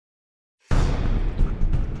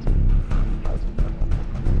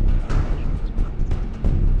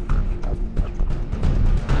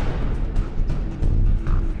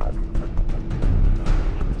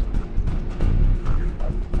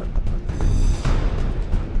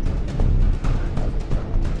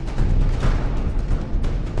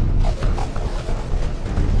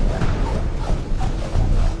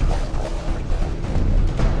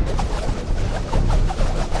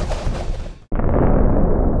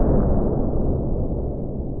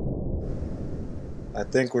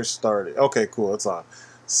Think we're started. Okay, cool. It's on.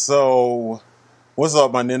 So, what's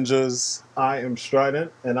up, my ninjas? I am Strydent,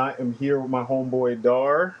 and I am here with my homeboy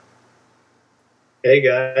Dar, Hey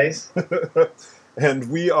guys.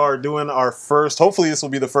 and we are doing our first. Hopefully, this will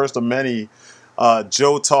be the first of many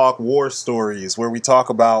Joe Talk war stories, where we talk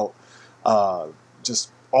about uh,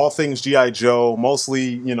 just all things GI Joe,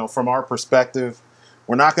 mostly from our perspective.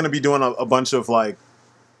 We're not going to be doing a bunch of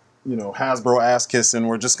Hasbro ass kissing.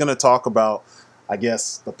 We're just going to talk about, I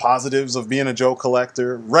guess, the positives of being a Joe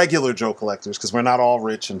collector, regular Joe collectors, because we're not all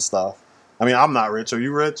rich and stuff. I mean, I'm not rich. Are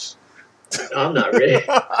you rich? I'm not ready.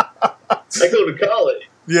 I go to college.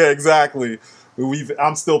 Yeah, exactly.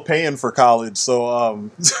 I'm still paying for college, so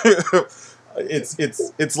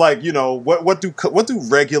it's like what do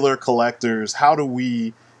regular collectors? How do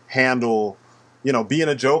we handle being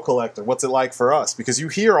a Joe collector? What's it like for us? Because you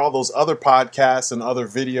hear all those other podcasts and other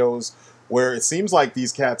videos where it seems like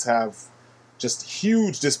these cats have just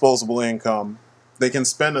huge disposable income. They can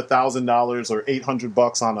spend $1,000 or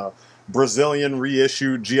 $800 on a Brazilian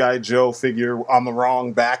reissued GI Joe figure on the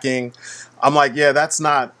wrong backing. I'm like, yeah,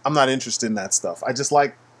 I'm not interested in that stuff. I just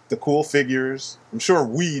like the cool figures. I'm sure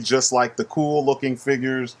we just like the cool looking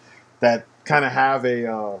figures that kind of have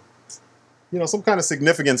a some kind of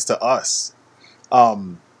significance to us. I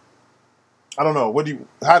don't know. What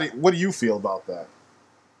do you feel about that?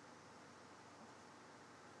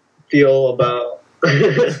 Feel about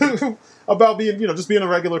About being, just being a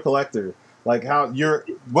regular collector. Like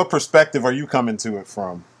what perspective are you coming to it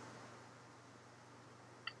from?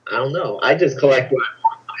 I don't know. I just collect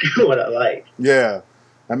what I like. Yeah,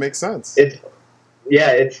 that makes sense.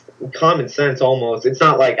 It's common sense almost. It's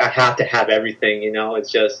not like I have to have everything,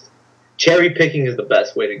 it's just cherry picking is the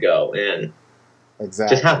best way to go and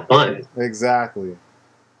Exactly. just have fun. Exactly.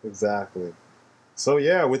 So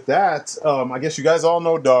yeah, with that, I guess you guys all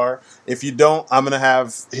know Dar. If you don't, I'm gonna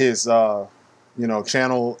have his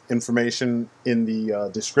channel information in the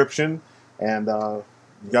description, and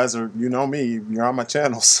you guys are me, you're on my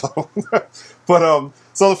channel, so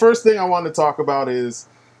so the first thing I want to talk about is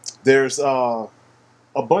there's a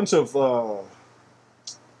bunch of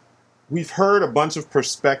we've heard a bunch of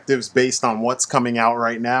perspectives based on what's coming out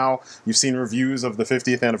right now. You've seen reviews of the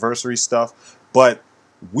 50th anniversary stuff, but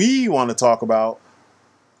we want to talk about,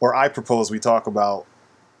 or I propose we talk about,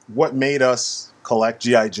 what made us collect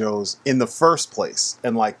GI Joes in the first place,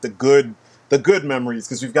 and like the good memories,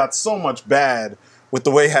 because we've got so much bad with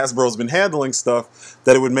the way Hasbro's been handling stuff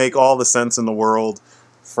that it would make all the sense in the world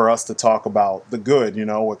for us to talk about the good,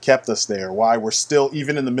 what kept us there, why we're still,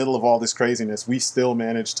 even in the middle of all this craziness, we still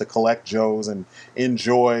managed to collect Joes and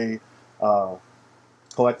enjoy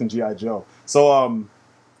collecting GI Joe. So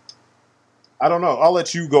I don't know, I'll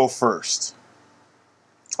let you go first,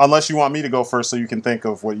 unless you want me to go first so you can think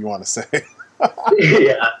of what you want to say.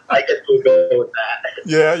 Yeah, I guess we'll go with that.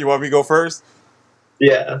 Yeah, you want me to go first?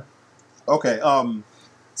 Yeah. Okay.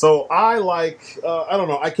 So I I don't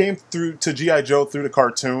know. I came through to GI Joe through the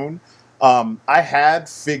cartoon. I had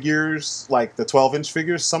figures like the 12-inch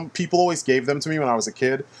figures. Some people always gave them to me when I was a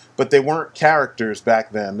kid, but they weren't characters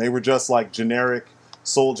back then. They were just like generic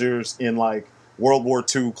soldiers in like World War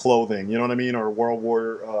II clothing. You know what I mean? Or World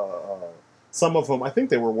War. Some of them, I think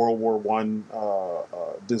they were World War One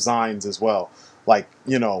designs as well, like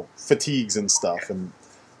fatigues and stuff.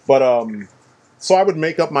 But so I would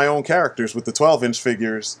make up my own characters with the 12-inch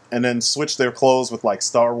figures, and then switch their clothes with like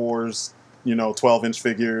Star Wars, 12-inch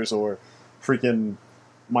figures, or freaking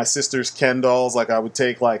my sister's Ken dolls. Like I would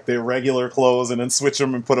take like their regular clothes and then switch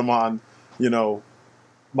them and put them on,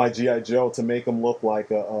 my GI Joe to make them look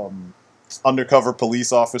like a undercover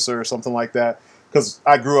police officer or something like that. Because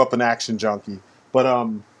I grew up an action junkie, but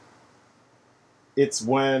it's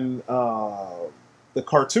when the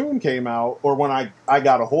cartoon came out, or when I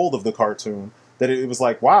got a hold of the cartoon, that it was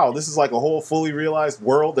like, wow, this is like a whole fully realized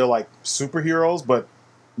world. They're like superheroes, but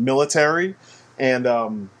military, and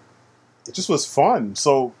it just was fun.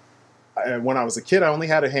 So when I was a kid, I only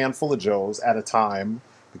had a handful of Joes at a time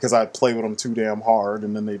because I'd play with them too damn hard,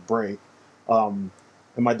 and then they'd break.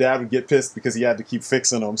 And my dad would get pissed because he had to keep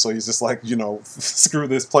fixing them. So he's just like, screw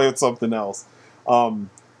this, play with something else.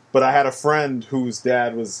 But I had a friend whose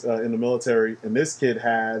dad was in the military, and this kid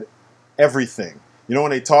had everything.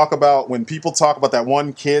 When people talk about that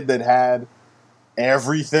one kid that had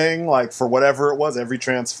everything, like for whatever it was, every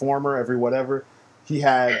Transformer, every whatever, he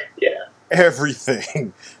had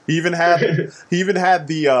everything. He even had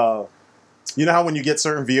the, how when you get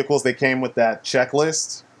certain vehicles, they came with that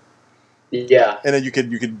checklist. Yeah. And then you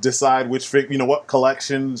could decide which what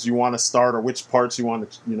collections you want to start, or which parts you want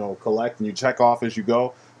to collect, and you check off as you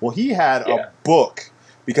go. Well, he had a book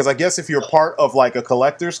because I guess if you're part of like a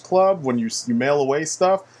collector's club, when you mail away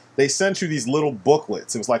stuff, they sent you these little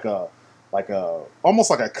booklets. It was like a almost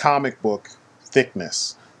like a comic book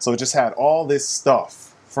thickness. So it just had all this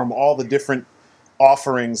stuff from all the different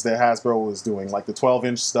offerings that Hasbro was doing, like the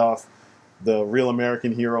 12-inch stuff, the Real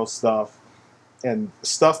American Hero stuff, and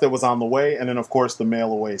stuff that was on the way, and then of course the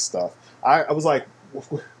mail away stuff. I was like,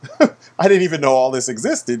 I didn't even know all this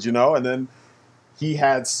existed, you know. And then he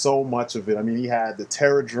had so much of it. I mean, he had the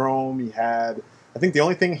Terradrome. He had, I think the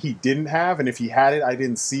only thing he didn't have, and if he had it, I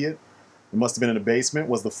didn't see it. It must have been in the basement,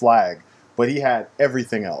 was the flag. But he had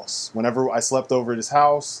everything else. Whenever I slept over at his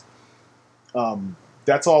house,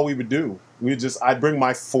 that's all we would do. I'd bring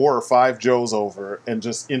my 4 or 5 Joes over and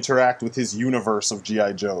just interact with his universe of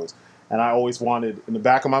G.I. Joes. And I always wanted, in the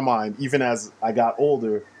back of my mind, even as I got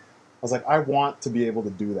older, I was like, I want to be able to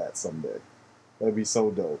do that someday. That'd be so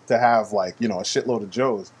dope to have, like, you know, a shitload of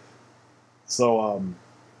Joes. So,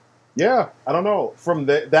 yeah, I don't know. From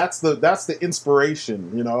that's the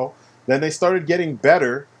inspiration, you know. Then they started getting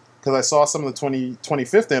better because I saw some of the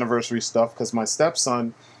 25th anniversary stuff. Because my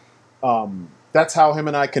stepson, that's how him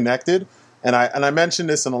and I connected. And I mentioned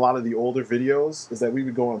this in a lot of the older videos, is that we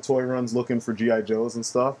would go on toy runs looking for G.I. Joes and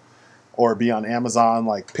stuff, or be on Amazon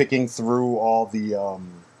like picking through all the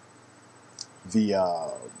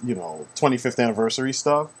 25th anniversary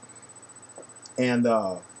stuff. And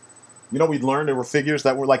you know, we'd learned there were figures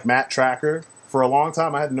that were like Matt Tracker. For a long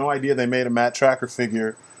time, I had no idea they made a Matt Tracker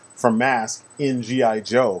figure from Mask in G.I.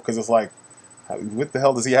 Joe, because it's like, what the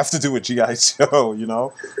hell does he have to do with G.I. Joe, you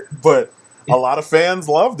know? But a lot of fans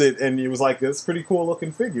loved it, and it was like, it's a pretty cool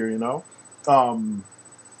looking figure, you know?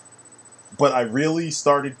 But I really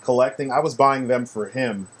started collecting. I was buying them for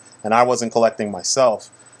him, and I wasn't collecting myself.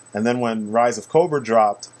 And then when Rise of Cobra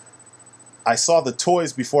dropped, I saw the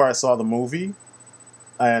toys before I saw the movie,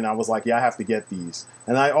 and I was like, yeah, I have to get these.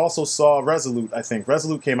 And I also saw Resolute, I think.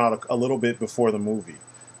 Resolute came out a little bit before the movie.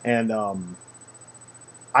 And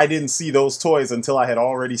I didn't see those toys until I had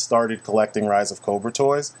already started collecting Rise of Cobra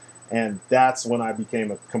toys. And that's when I became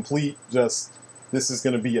a complete just, this is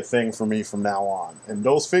going to be a thing for me from now on. And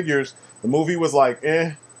those figures, the movie was like,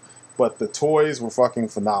 but the toys were fucking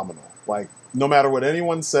phenomenal. Like, no matter what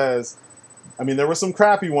anyone says, I mean, there were some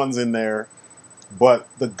crappy ones in there, but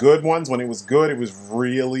the good ones, when it was good, it was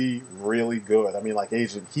really, really good. I mean, like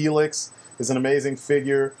Agent Helix is an amazing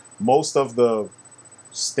figure. Most of the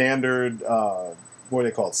standard, what are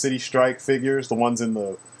they called, City Strike figures, the ones in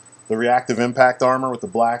the reactive impact armor with the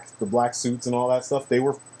black suits and all that stuff, they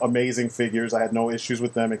were amazing figures. I had no issues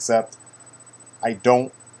with them, except I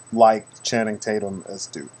don't like Channing Tatum as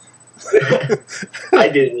Duke. I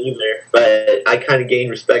didn't either, but I kind of gained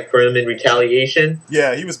respect for him in Retaliation.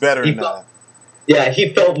 Yeah, he was better in that. Yeah,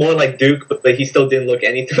 he felt more like Duke, but he still didn't look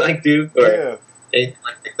anything like Duke or anything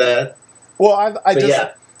like that. Well,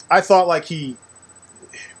 I thought like Duke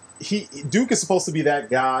is supposed to be that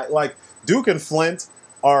guy. Like, Duke and Flint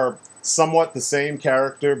are somewhat the same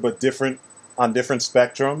character, but different on different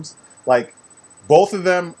spectrums. Like, both of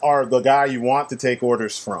them are the guy you want to take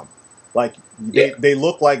orders from. Like, they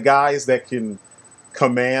look like guys that can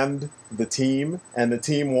command the team, and the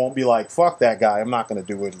team won't be like, fuck that guy, I'm not going to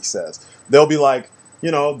do what he says. They'll be like,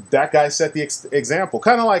 you know, that guy set the example.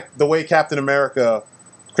 Kind of like the way Captain America,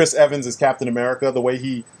 Chris Evans is Captain America, the way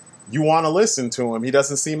you want to listen to him. He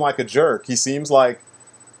doesn't seem like a jerk. He seems like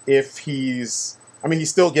if he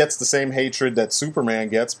still gets the same hatred that Superman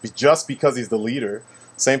gets just because he's the leader.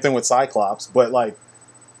 Same thing with Cyclops, but like,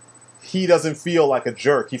 he doesn't feel like a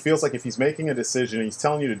jerk. He feels like if he's making a decision, he's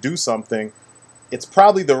telling you to do something, it's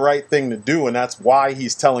probably the right thing to do, and that's why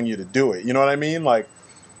he's telling you to do it. You know what I mean? Like,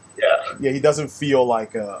 yeah, he doesn't feel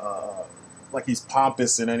like like he's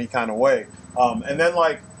pompous in any kind of way. And then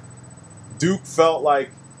like, Duke felt like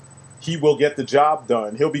he will get the job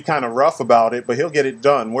done. He'll be kind of rough about it, but he'll get it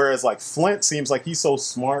done. Whereas like Flint seems like he's so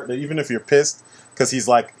smart that even if you're pissed because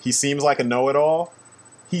he seems like a know-it-all,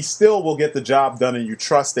 he still will get the job done, and you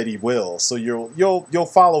trust that he will. So you'll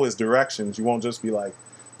follow his directions. You won't just be like,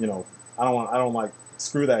 you know, I don't like,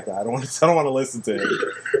 screw that guy. I don't want to listen to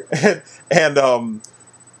him. and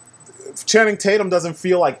Channing Tatum doesn't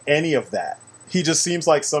feel like any of that. He just seems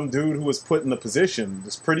like some dude who was put in the position,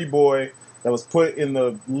 this pretty boy that was put in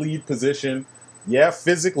the lead position. Yeah,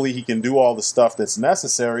 physically he can do all the stuff that's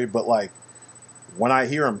necessary, but like, when I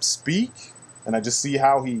hear him speak and I just see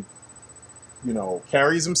how he, you know,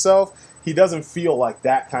 carries himself, he doesn't feel like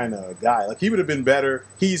that kind of guy. Like, he would have been better.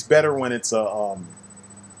 He's better when it's not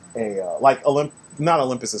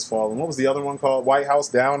Olympus Has Fallen. What was the other one called? White House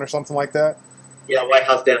Down or something like that? Yeah, White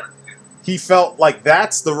House Down. He felt like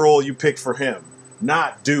that's the role you pick for him,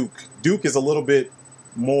 not Duke. Duke is a little bit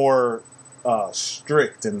more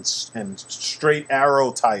strict and straight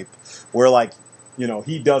arrow type, where like, you know,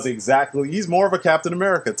 he does exactly. He's more of a Captain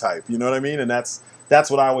America type. You know what I mean? And that's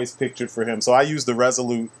what I always pictured for him. So I use the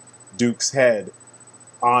Resolute Duke's head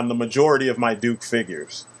on the majority of my Duke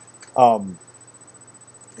figures.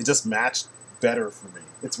 It just matched better for me.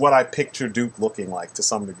 It's what I picture Duke looking like to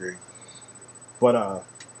some degree. But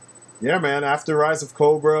yeah, man. After Rise of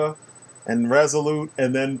Cobra and Resolute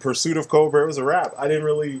and then Pursuit of Cobra, it was a wrap. I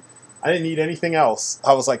didn't need anything else.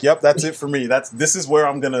 I was like, yep, that's it for me. This is where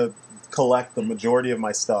I'm gonna collect the majority of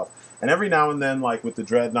my stuff. And every now and then, like with the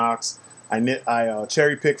Dreadnoks, I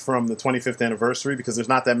cherry pick from the 25th anniversary because there's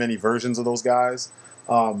not that many versions of those guys.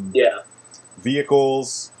 Yeah.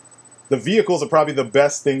 Vehicles. The vehicles are probably the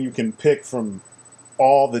best thing you can pick from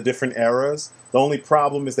all the different eras. The only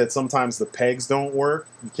problem is that sometimes the pegs don't work.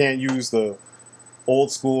 You can't use the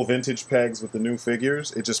old school vintage pegs with the new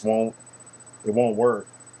figures. It just won't. It won't work.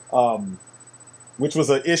 Which was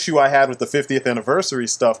an issue I had with the 50th anniversary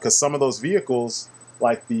stuff because some of those vehicles,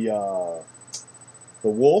 like the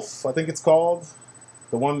Wolf, I think it's called,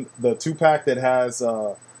 the 2-pack that has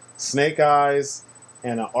Snake Eyes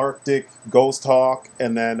and an Arctic Ghost Hawk,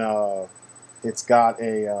 and then it's got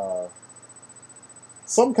a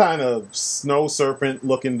some kind of snow serpent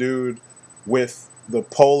looking dude with the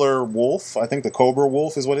polar wolf. I think the Cobra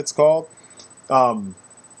Wolf is what it's called.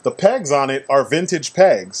 The pegs on it are vintage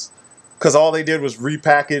pegs because all they did was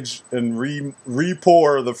repackage and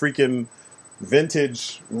re-pour the freaking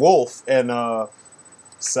vintage wolf and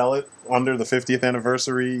sell it under the 50th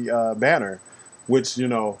anniversary banner, which, you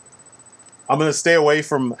know, I'm going to stay away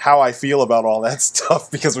from how I feel about all that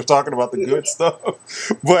stuff because we're talking about the good stuff.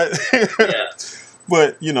 But, Yeah.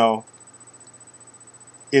 but you know,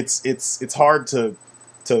 it's hard to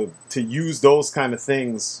use those kind of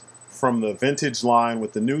things from the vintage line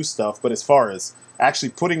with the new stuff. But as far as actually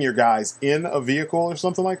putting your guys in a vehicle or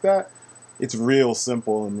something like that, it's real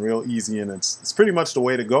simple and real easy, and it's pretty much the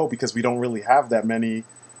way to go because we don't really have that many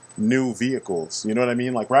new vehicles. You know what I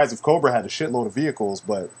mean? Like Rise of Cobra had a shitload of vehicles,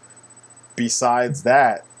 but besides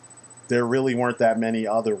that, there really weren't that many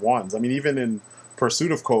other ones. I mean, even in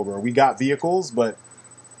Pursuit of Cobra, we got vehicles, but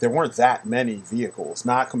there weren't that many vehicles,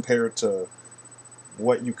 not compared to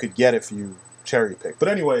what you could get if you cherry pick. But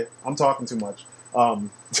anyway, I'm talking too much.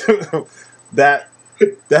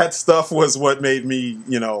 That stuff was what made me,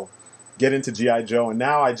 you know, get into G.I. Joe, and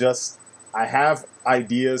now I have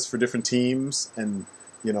ideas for different teams, and,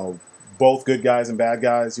 you know, both good guys and bad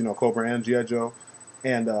guys, you know, Cobra and G.I. Joe,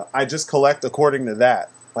 and I just collect according to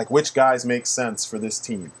that, like which guys make sense for this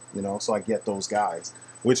team, you know, so I get those guys.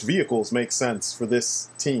 Which vehicles make sense for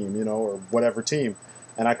this team, you know, or whatever team,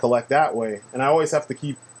 and I collect that way. And I always have to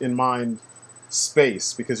keep in mind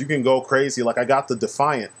space because you can go crazy. Like I got the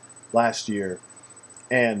Defiant last year,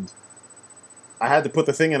 and I had to put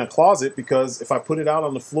the thing in a closet because if I put it out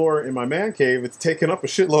on the floor in my man cave, it's taking up a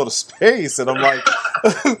shitload of space. And I'm like,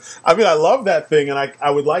 I mean, I love that thing, and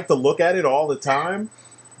I would like to look at it all the time,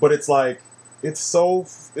 but it's like,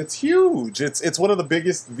 it's huge. It's one of the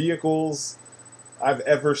biggest vehicles I've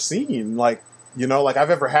ever seen, like, you know, like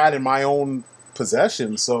I've ever had in my own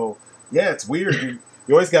possession. So yeah, it's weird.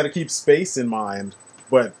 You always got to keep space in mind.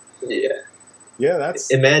 But yeah,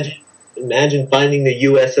 that's imagine finding the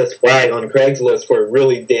USS Flag on Craigslist for a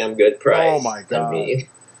really damn good price. Oh my god!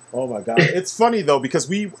 Oh my god! It's funny though because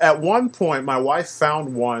at one point my wife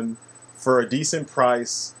found one for a decent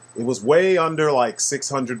price. It was way under like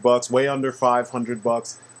 $600, way under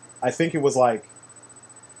 $500. I think it was like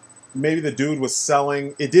maybe the dude was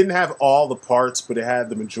selling. It didn't have all the parts, but it had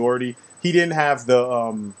the majority. He didn't have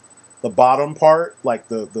the bottom part, like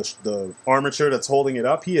the armature that's holding it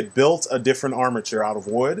up. He had built a different armature out of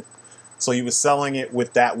wood. So he was selling it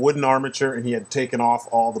with that wooden armature, and he had taken off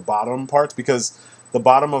all the bottom parts because the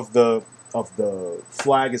bottom of the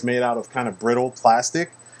flag is made out of kind of brittle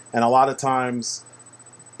plastic, and a lot of times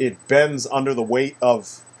it bends under the weight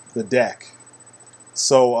of the deck.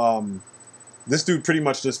 So this dude pretty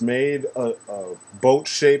much just made a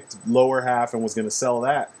boat-shaped lower half and was going to sell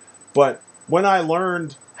that. But when I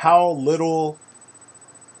learned how little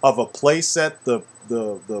of a playset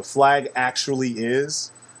the flag actually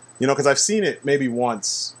is, you know, because I've seen it maybe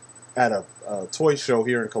once at a toy show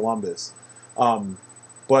here in Columbus.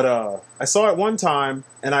 But I saw it one time,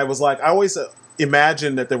 and I was like, I always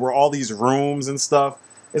imagined that there were all these rooms and stuff.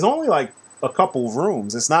 It's only like a couple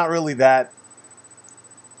rooms. It's not really that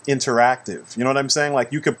interactive. You know what I'm saying?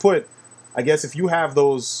 Like you could put, I guess if you have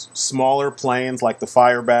those smaller planes like the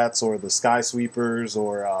Firebats or the Sky Sweepers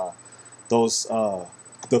or those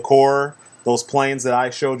the those planes that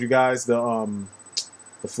I showed you guys, the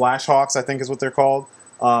Flash Hawks, I think is what they're called.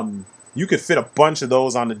 You could fit a bunch of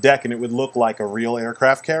those on the deck, and it would look like a real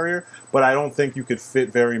aircraft carrier. But I don't think you could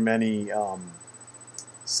fit very many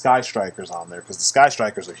Sky Strikers on there, because the Sky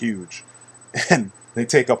Strikers are huge, and they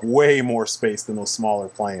take up way more space than those smaller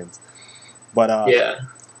planes. But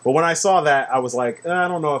But when I saw that, I was like, I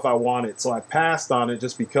don't know if I want it. So I passed on it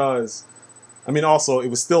just because. I mean, also it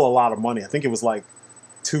was still a lot of money. I think it was like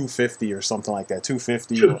 $250 or something like that,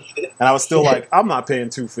 $250, and I was still like, I'm not paying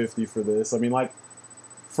 $250 for this. I mean, like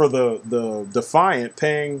for the Defiant,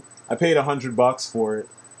 I paid $100 for it,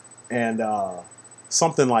 and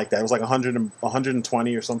something like that. It was like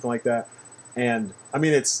 120 or something like that. And I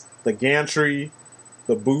mean, it's the gantry,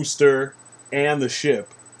 the booster, and the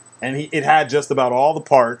ship, and it had just about all the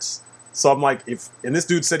parts. So I'm like, and this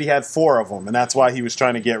dude said he had 4 of them, and that's why he was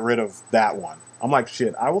trying to get rid of that one. I'm like,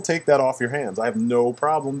 shit, I will take that off your hands. I have no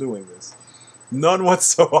problem doing this. None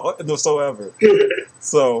whatsoever.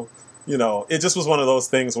 So, it just was one of those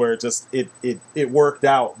things where it worked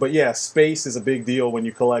out. But yeah, space is a big deal when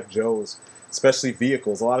you collect Joes, especially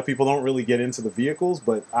vehicles. A lot of people don't really get into the vehicles,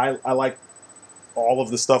 but I like all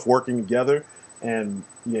of the stuff working together. And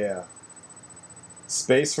yeah,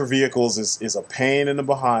 space for vehicles is a pain in the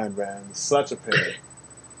behind, man. It's such a pain.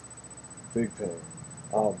 Big pain.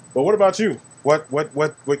 But what about you?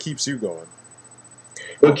 What keeps you going?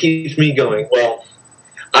 What keeps me going? Well,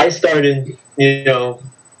 I started,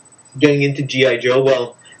 getting into G.I. Joe.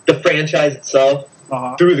 Well, the franchise itself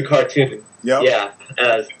through the cartoon. Yep. Yeah,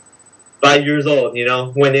 as 5 years old,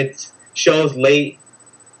 when it shows late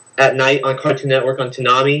at night on Cartoon Network on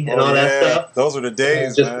Toonami and all that stuff. Those were the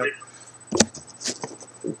days, man.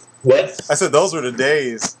 What? I said those were the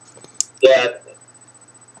days. Yeah.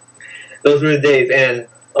 Those were the days. And,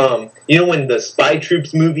 when the Spy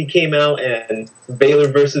Troops movie came out and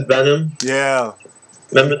Baylor versus Venom? Yeah.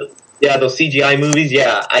 Remember? Those CGI movies?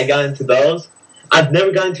 Yeah, I got into those. I've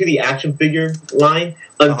never gotten into the action figure line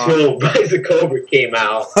until Rise of Cobra came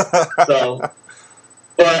out. So,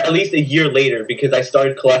 or at least a year later, because I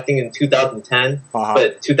started collecting in 2010.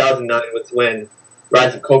 But 2009 was when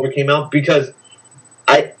Rise of Cobra came out, because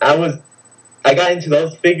I got into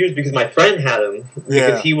those figures because my friend had them,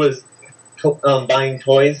 because he was buying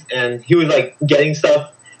toys, and he was like getting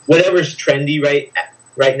stuff, whatever's trendy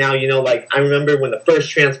right now. Like I remember when the first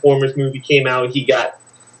Transformers movie came out, he got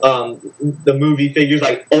the movie figures,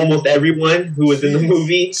 like almost everyone who was in the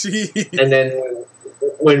movie. Jeez. And then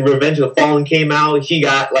when Revenge of the Fallen came out, he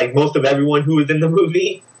got like most of everyone who was in the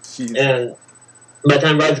movie. Jeez. And by the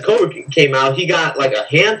time Rise of Cobra came out, he got like a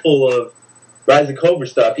handful of Rise of Cobra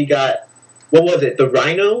stuff. He got, what was it, the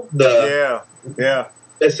Rhino? The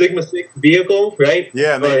Sigma 6 vehicle, right?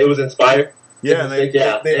 Yeah. And it was inspired. Yeah, and they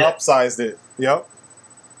upsized it. Yep.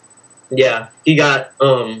 Yeah. He got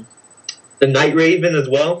the Night Raven as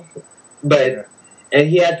well. And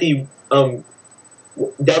he had the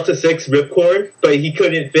Delta 6 ripcord, but he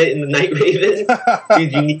couldn't fit in the Night Raven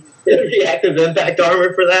because you need reactive impact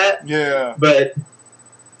armor for that. Yeah. But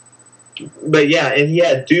yeah, and he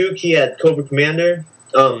had Duke, he had Cobra Commander.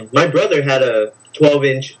 My brother had a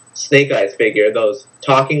 12-inch Snake Eyes figure, those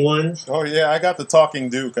talking ones. Oh yeah, I got the talking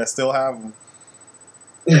Duke. I still have them.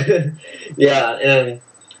 Yeah, and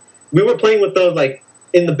we were playing with those like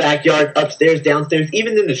in the backyard, upstairs, downstairs,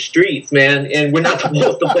 even in the streets, man. And we're not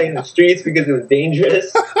supposed to play in the streets because it was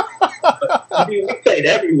dangerous. But, we played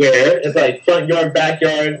everywhere. It's like front yard,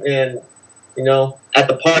 backyard, and at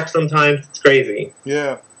the park sometimes. It's crazy.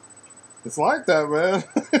 Yeah. It's like that, man.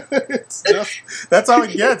 It's just, that's how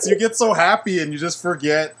it gets. You get so happy and you just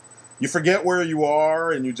forget. You forget where you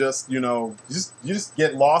are, and you just, you just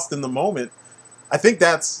get lost in the moment. I think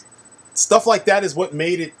that's stuff like that is what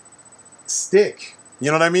made it stick. You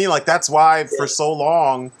know what I mean? Like that's why for so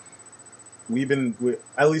long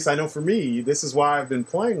at least I know for me, this is why I've been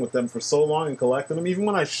playing with them for so long and collecting them. Even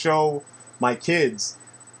when I show my kids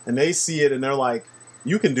and they see it and they're like,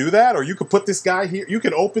 you can do that, or you could put this guy here, you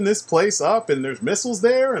can open this place up and there's missiles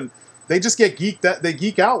there, and they just get they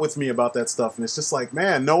geek out with me about that stuff. And it's just like,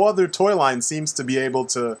 man, no other toy line seems to be able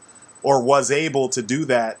to, or was able to do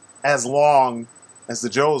that as long as the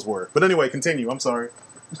Joes were. But anyway, continue. I'm sorry.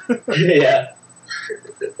 Yeah.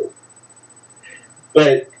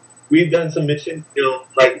 But we've done some missions,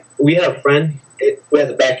 like we have a friend who has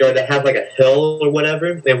a backyard that has like a hill or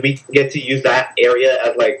whatever, and we get to use that area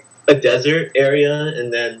as like a desert area,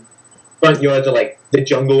 and then front yards are like the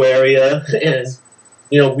jungle area, and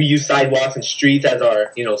we use sidewalks and streets as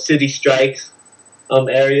our city strikes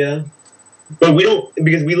area. But we don't,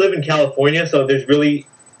 because we live in California, so there's really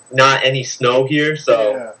not any snow here,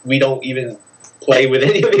 so we don't even play with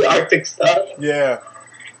any of the Arctic stuff. Yeah.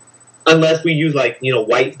 unless we use like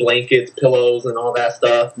white blankets, pillows, and all that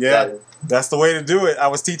stuff. Yeah, that's the way to do it. I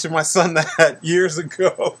was teaching my son that years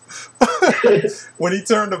ago. When he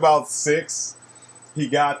turned about 6, he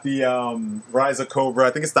got the Rise of Cobra.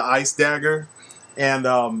 I think it's the Ice Dagger,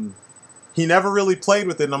 and he never really played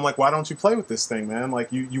with it. And I'm like, why don't you play with this thing, man?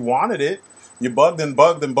 Like you wanted it, you bugged and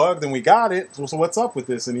bugged and bugged, and we got it. So what's up with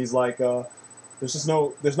this? And he's like, there's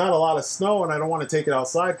not a lot of snow, and I don't want to take it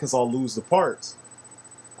outside because I'll lose the parts.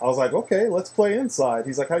 I was like, okay, let's play inside.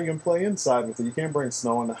 He's like, how you can play inside with it? You can't bring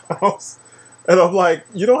snow in the house. And I'm like,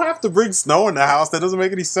 you don't have to bring snow in the house. That doesn't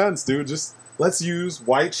make any sense, dude. Just let's use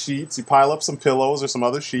white sheets. You pile up some pillows or some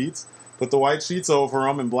other sheets, put the white sheets over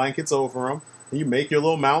them and blankets over them. And you make your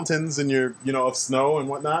little mountains and your, of snow and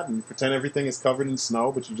whatnot, and you pretend everything is covered in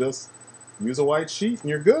snow, but you just use a white sheet and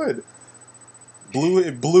you're good.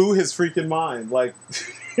 It blew his freaking mind. Like,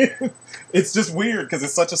 it's just weird because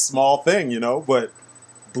it's such a small thing, but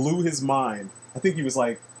blew his mind. I think he was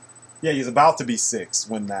like, yeah, he's about to be 6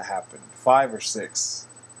 when that happened. 5 or 6.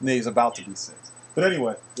 No, he's about to be 6. But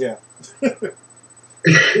anyway, yeah.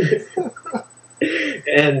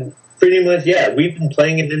 And pretty much, yeah, we've been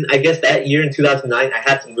playing it. And I guess that year in 2009, I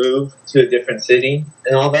had to move to a different city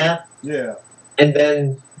and all that. Yeah. And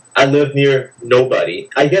then I live near nobody.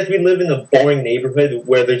 I guess we live in a boring neighborhood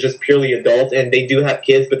where they're just purely adults, and they do have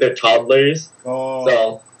kids, but they're toddlers. Oh.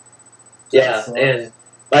 So, yeah, and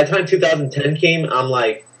by the time 2010 came, I'm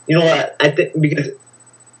like, you know what? I think because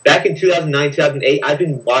back in 2009, 2008, I've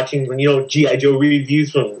been watching, G.I. Joe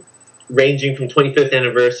reviews ranging from 25th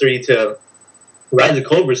anniversary to Rise of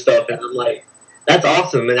Cobra stuff, and I'm like, that's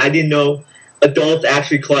awesome. And I didn't know adults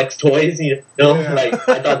actually collects toys. Yeah. Like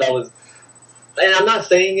I thought that was, and I'm not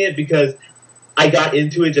saying it because I got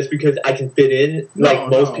into it just because I can fit in, like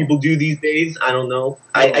most people do these days. I don't know.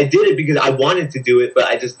 I did it because I wanted to do it, but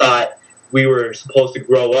I just thought we were supposed to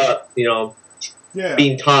grow up,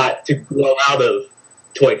 being taught to grow out of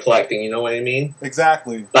toy collecting, you know what I mean?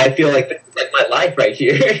 Exactly. But I feel like that's like my life right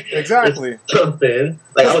here. Exactly. Something.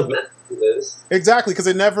 Like I was meant to do this. Exactly, because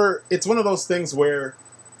it's one of those things where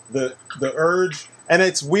the urge, and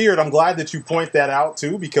it's weird, I'm glad that you point that out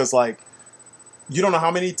too, because like, you don't know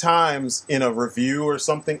how many times in a review or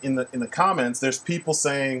something in the comments, there's people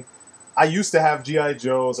saying, I used to have G.I.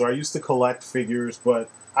 Joes, or I used to collect figures, but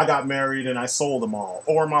I got married and I sold them all.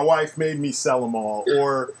 Or my wife made me sell them all.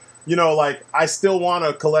 Or, like, I still want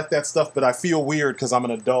to collect that stuff, but I feel weird because I'm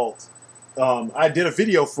an adult. I did a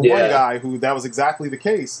video for one guy who that was exactly the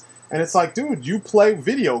case. And it's like, dude, you play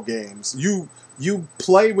video games. You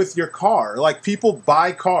play with your car. Like, people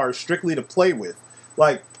buy cars strictly to play with.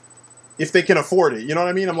 Like, if they can afford it, you know what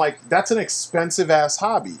I mean? I'm like, that's an expensive-ass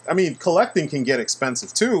hobby. I mean, collecting can get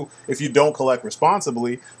expensive, too, if you don't collect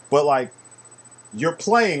responsibly. But, like, you're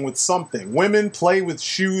playing with something. Women play with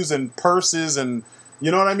shoes and purses and,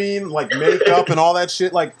 you know what I mean? Like, makeup and all that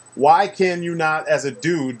shit. Like, why can you not, as a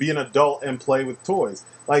dude, be an adult and play with toys?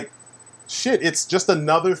 Like, shit, it's just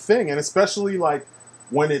another thing. And especially, like,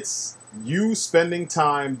 when it's you spending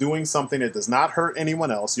time doing something that does not hurt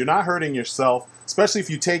anyone else. You're not hurting yourself, especially if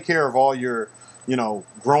you take care of all your,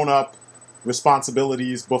 grown-up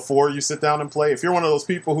responsibilities before you sit down and play. If you're one of those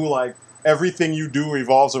people who, like, everything you do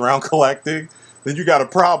revolves around collecting, then you got a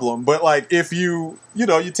problem. But, like, if you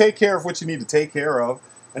take care of what you need to take care of,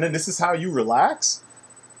 and then this is how you relax,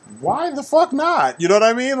 why the fuck not? You know what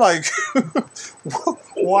I mean? Like,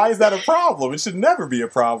 why is that a problem? It should never be a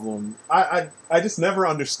problem. I just never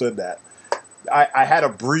understood that. I had a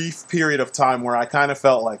brief period of time where I kind of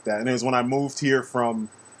felt like that, and it was when I moved here from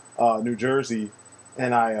New Jersey,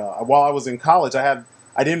 and while I was in college, I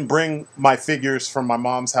didn't bring my figures from my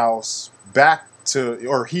mom's house back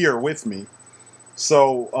or here with me.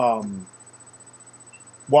 So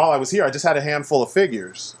while I was here, I just had a handful of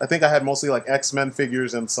figures. I think I had mostly like X-Men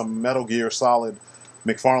figures and some Metal Gear Solid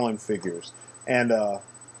McFarlane figures. And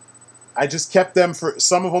I just kept them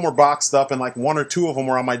some of them were boxed up, and like 1 or 2 of them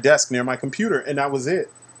were on my desk near my computer, and that was it.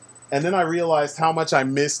 And then I realized how much I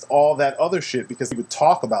missed all that other shit, because we would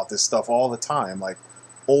talk about this stuff all the time. Like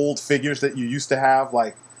old figures that you used to have,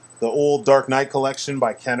 like the old Dark Knight collection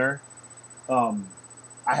by Kenner.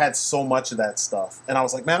 I had so much of that stuff. And I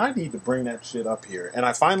was like, man, I need to bring that shit up here. And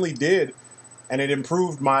I finally did. And it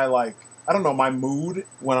improved my, like, I don't know, my mood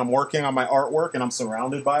when I'm working on my artwork and I'm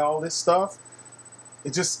surrounded by all this stuff.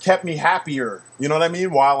 It just kept me happier, you know what I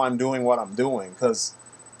mean, while I'm doing what I'm doing. Because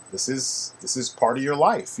this is part of your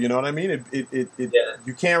life, you know what I mean?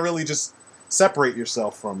 You can't really just separate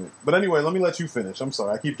yourself from it. But anyway, let me let you finish. I'm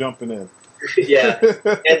sorry, I keep jumping in. Yeah.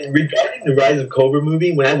 And regarding the Rise of Cobra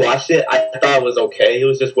movie, when I watched it, I thought it was okay. It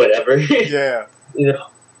was just whatever. Yeah.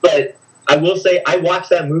 But I will say I watched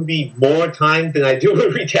that movie more times than I do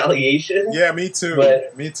with Retaliation. Yeah, me too.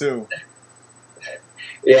 But, me too.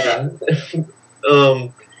 Yeah.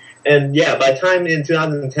 And yeah, by the time in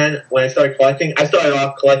 2010 when I started collecting, I started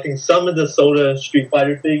off collecting some of the Soda Street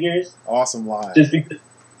Fighter figures. Awesome line. Just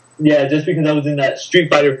because I was in that Street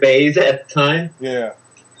Fighter phase at the time. Yeah.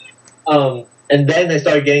 And then I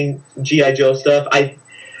started getting G.I. Joe stuff. I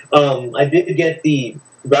did get the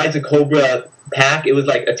Rise of Cobra pack. It was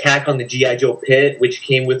like Attack on the G.I. Joe Pit, which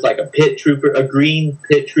came with like a pit trooper, a green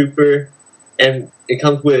pit trooper, and it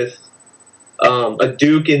comes with a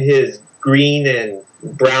Duke in his green and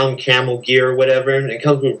brown camel gear or whatever, and it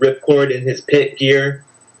comes with Ripcord in his pit gear,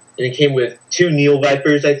 and it came with 2 Neo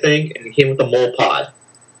Vipers, I think, and it came with a Mole Pod.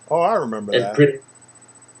 Oh, I remember that.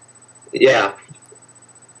 Yeah.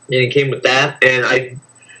 And it came with that, and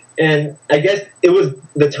I guess it was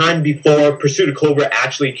the time before Pursuit of Cobra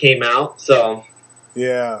actually came out, so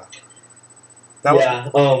yeah.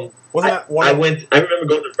 Wasn't that one? I remember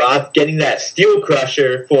going to Ross, getting that Steel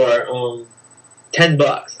Crusher for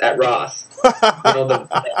 $10 at Ross. You know,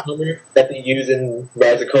 that Hummer that they use in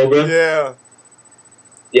Rise of Cobra. Yeah.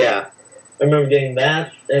 Yeah, I remember getting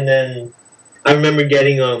that, and then I remember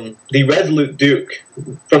getting the Resolute Duke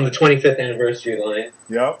from the 25th anniversary line.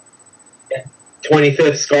 Yep.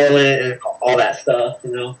 25th Scarlet and all that stuff,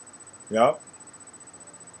 you know. Yep.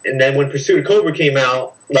 And then when Pursuit of Cobra came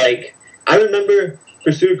out, like, I remember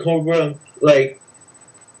Pursuit of Cobra, like,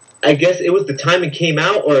 I guess it was the time it came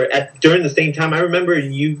out, or during the same time. I remember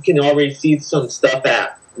you can already see some stuff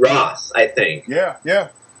at Ross, I think. Yeah.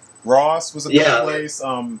 Ross was a good place.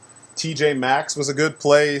 TJ Maxx was a good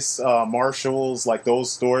place. Marshall's, like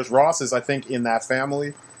those stores. Ross is, I think, in that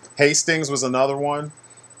family. Hastings was another one.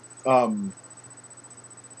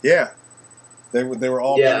 Yeah. They were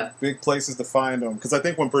all big places to find them. Because I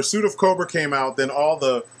think when Pursuit of Cobra came out, then all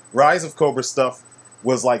the Rise of Cobra stuff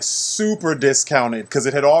was like super discounted because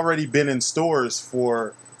it had already been in stores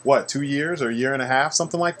for, 2 years or a year and a half,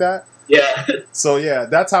 something like that? Yeah. So yeah,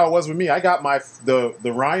 that's how it was with me. I got the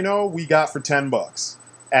Rhino we got for $10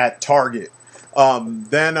 at Target.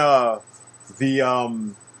 Then the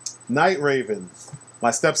Night Raven, my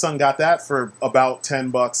stepson got that for about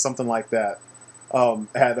 $10, something like that,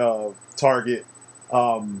 at Target.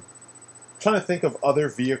 Trying to think of other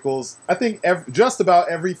vehicles. I think just about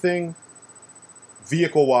everything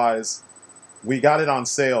vehicle-wise, we got it on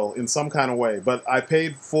sale in some kind of way. But I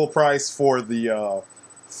paid full price for the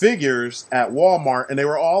figures at Walmart, and they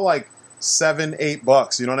were all like $7,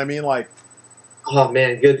 $8. You know what I mean? Like, oh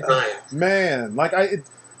man, good times. Man, like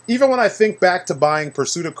even when I think back to buying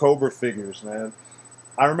Pursuit of Cobra figures, man,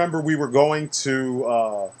 I remember we were going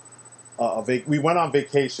to we went on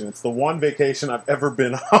vacation. It's the one vacation I've ever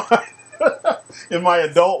been on in my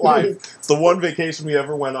adult life. It's the one vacation we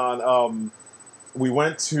ever went on. We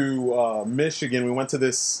went to Michigan. We went to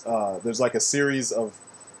this. There's like a series of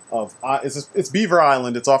it's Beaver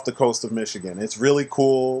Island. It's off the coast of Michigan. It's really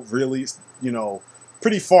cool. Really,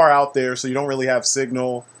 pretty far out there, so you don't really have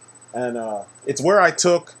signal. And it's where I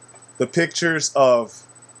took the pictures of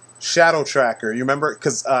Shadow Tracker. You remember?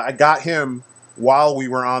 Because I got him while we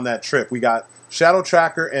were on that trip. We got Shadow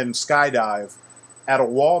Tracker and Skydive at a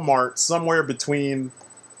Walmart somewhere between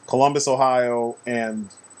Columbus, Ohio, and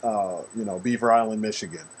Beaver Island,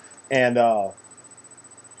 Michigan. And I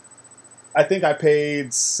think I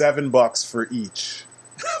paid $7 for each.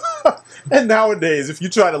 And nowadays, if you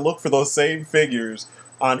try to look for those same figures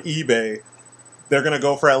on eBay, they're going to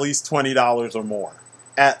go for at least $20 or more.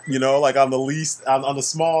 Like on the least, on the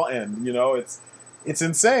small end, it's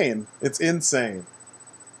insane. It's insane.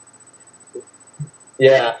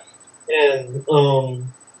 Yeah. And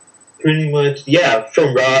pretty much,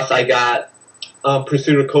 from Ross, I got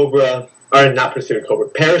Pursuit of Cobra, or not Pursuit of Cobra,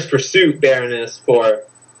 Paris Pursuit Baroness for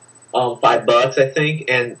 $5, I think,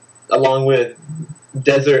 and along with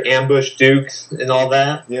Desert Ambush Dukes and all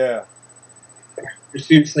that. Yeah.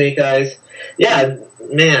 Pursuit Snake Eyes. Yeah,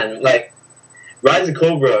 man, like Rise of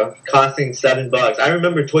Cobra costing $7. I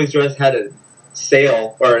remember Toys R Us had a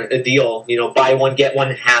sale or a deal, buy one get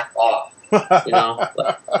one half off.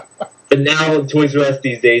 But now Toys R Us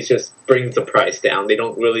these days just brings the price down. They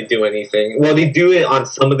don't really do anything. Well, they do it on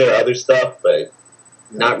some of their other stuff, but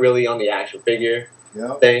not really on the action figure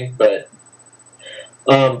thing. But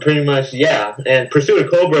pretty much, yeah. And Pursuit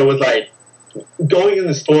of Cobra was like going in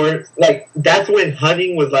the store. Like that's when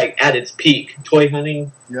hunting was like at its peak. Toy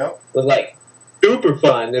hunting was like super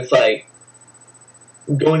fun. It's like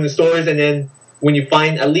going to stores, and then when you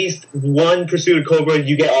find at least one Pursuit of Cobra,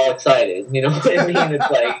 you get all excited. You know what I mean?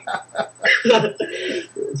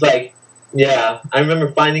 It's like, yeah. I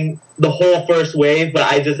remember finding the whole first wave,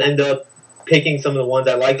 but I just end up picking some of the ones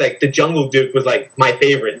I liked. Like the Jungle Duke was like my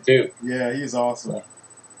favorite Duke. Yeah, he's awesome.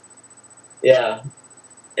 Yeah,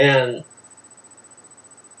 and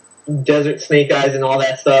Desert Snake Eyes and all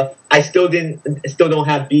that stuff. I still don't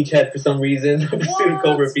have Beachhead for some reason. Pursuit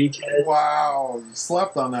Cobra Beachhead. Wow, you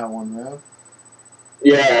slept on that one, man.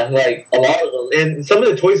 Yeah, like a lot of them, and some of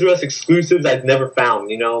the Toys R Us exclusives I've never found.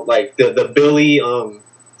 You know, like the Billy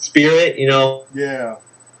Spirit. You know. Yeah.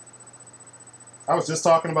 I was just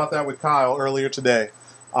talking about that with Kyle earlier today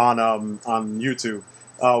on YouTube.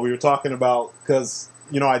 We were talking about, because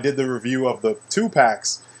I did the review of the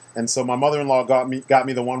 2-packs, and so my mother-in-law got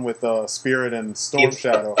me the one with Spirit and Storm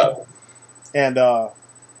Shadow, and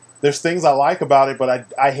there's things I like about it, but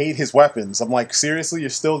I hate his weapons. I'm like, seriously,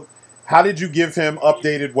 how did you give him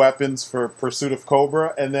updated weapons for Pursuit of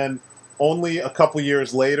Cobra, and then only a couple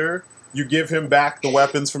years later you give him back the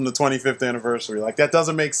weapons from the 25th anniversary? Like, that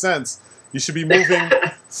doesn't make sense. You should be moving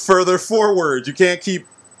further forward. You can't keep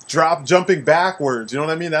jumping backwards. You know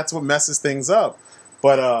what I mean? That's what messes things up.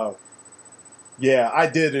 But yeah, I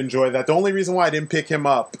did enjoy that. The only reason why I didn't pick him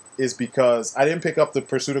up is because I didn't pick up the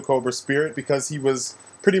Pursuit of Cobra Spirit, because he was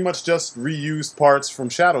pretty much just reused parts from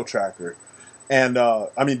Shadow Tracker. And,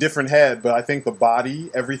 I mean, different head, but I think the body,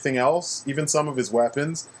 everything else, even some of his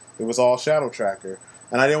weapons, it was all Shadow Tracker.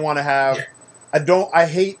 And I didn't want to have... I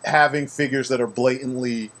hate having figures that are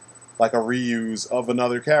blatantly like a reuse of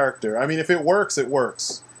another character. I mean, if it works, it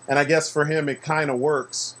works. And I guess for him, it kind of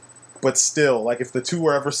works. But still, like, if the two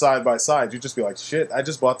were ever side by side, you'd just be like, shit, I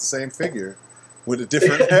just bought the same figure with a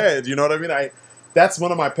different head. You know what I mean? That's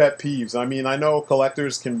one of my pet peeves. I mean, I know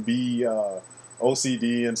collectors can be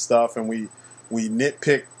OCD and stuff, and we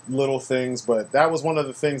nitpick little things, but that was one of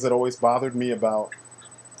the things that always bothered me about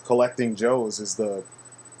collecting Joes, is the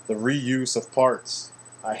reuse of parts.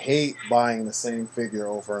 I hate buying the same figure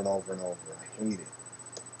over and over and over. I hate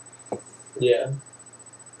it. Yeah.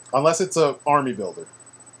 Unless it's a army builder.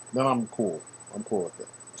 Then I'm cool. I'm cool with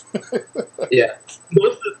it. Yeah.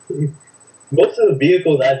 Most of the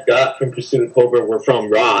vehicles I've got from Pursuit of Cobra were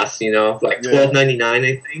from Ross, like $12.99,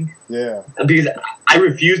 I think. Yeah. Because I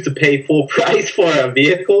refuse to pay full price for a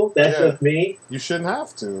vehicle. That's just me. You shouldn't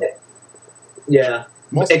have to. Yeah.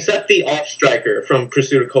 Except the Off Striker from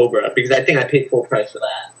Pursuit of Cobra, because I think I paid full price for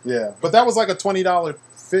that. Yeah, but that was like a $20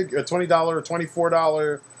 figure, a $20 or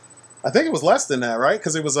 $24. I think it was less than that, right?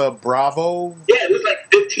 Because it was a Bravo. Yeah, it was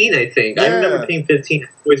like $15, I think. Yeah. I remember paying $15 at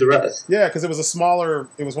Toys R Us. Yeah, because it was a smaller.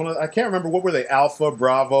 It was one of. I can't remember, what were they? Alpha,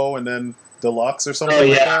 Bravo, and then Deluxe or something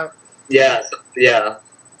like that. Yeah. Yeah.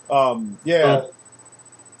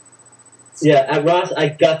 Yeah, at Ross, I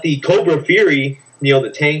got the Cobra Fury.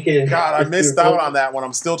 The tank. And God, I missed out on that one.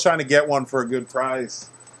 I'm still trying to get one for a good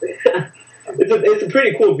price. It's a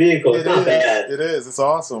pretty cool vehicle. It's not bad. It is. It's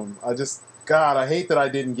awesome. I hate that I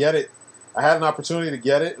didn't get it. I had an opportunity to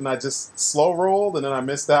get it, and I just slow rolled, and then I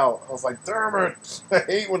missed out. I was like, damn it. I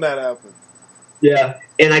hate when that happens. Yeah,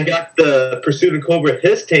 and I got the Pursuit of Cobra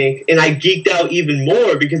His tank, and I geeked out even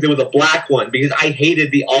more because there was a black one, because I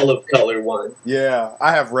hated the olive color one. Yeah,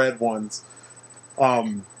 I have red ones.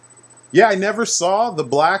 Yeah, I never saw the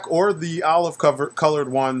black or the olive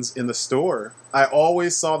colored ones in the store. I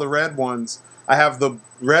always saw the red ones. I have the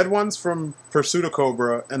red ones from Pursuit of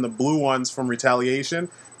Cobra and the blue ones from Retaliation,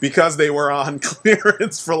 because they were on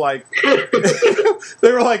clearance for like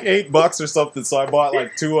they were like $8 or something. So I bought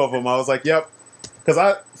like 2 of them. I was like, yep.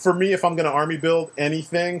 Because for me, if I'm gonna army build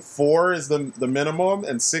anything, 4 is the minimum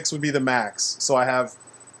and 6 would be the max. So I have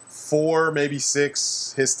 4, maybe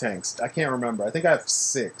 6 his tanks. I can't remember. I think I have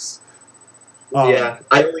 6. Yeah,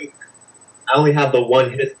 I only have the one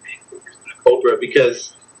his tank from Pursuit of Cobra,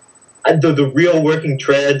 because the real working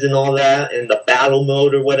treads and all that, and the battle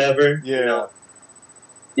mode or whatever. Yeah.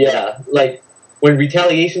 Yeah, like when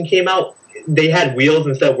Retaliation came out, they had wheels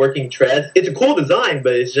instead of working treads. It's a cool design,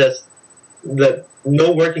 but it's just the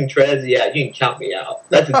no working treads. Yeah, you can count me out.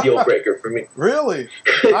 That's a deal breaker for me. Really?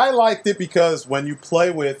 I liked it because when you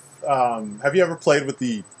play with, have you ever played with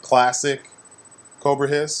the classic Cobra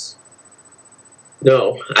Hiss?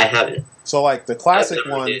 No, I haven't. So like the classic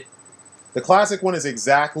one is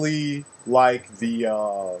exactly like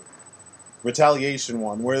the Retaliation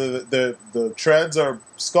one, where the treads are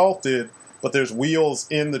sculpted, but there's wheels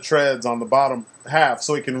in the treads on the bottom half,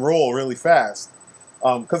 so it can roll really fast.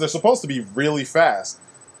 Because they're supposed to be really fast.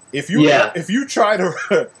 If you try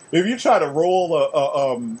to roll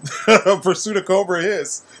a Pursuit of Cobra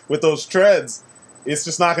Hiss with those treads, it's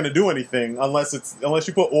just not going to do anything unless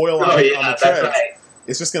you put oil on the treads. Right.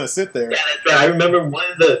 It's just going to sit there. Yeah, that's right. I remember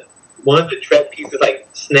one of the tread pieces like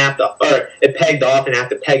snapped off, or it pegged off, and I have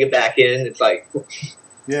to peg it back in. It's like,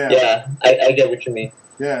 yeah, I get what you mean.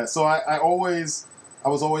 Yeah, so I was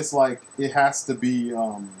always like, it has to be.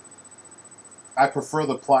 I prefer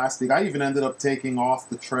the plastic. I even ended up taking off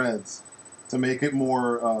the treads to make it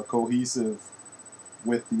more cohesive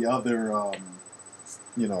with the other,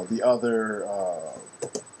 the other,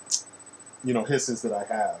 hisses that I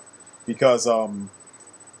have, because I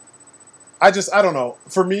don't know.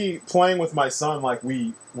 For me, playing with my son, like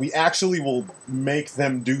we actually will make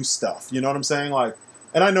them do stuff. You know what I'm saying? Like,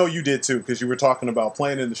 and I know you did too, because you were talking about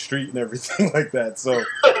playing in the street and everything like that. So,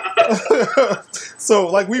 so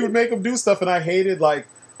like we would make them do stuff, and I hated like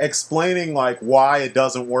explaining like why it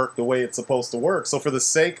doesn't work the way it's supposed to work. So for the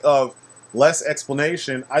sake of less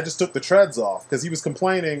explanation, I just took the treads off, because he was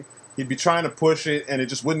complaining. He'd be trying to push it, and it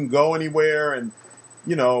just wouldn't go anywhere, and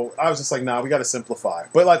I was just like, nah, we got to simplify.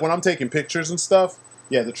 But like when I'm taking pictures and stuff,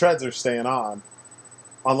 yeah, the treads are staying on,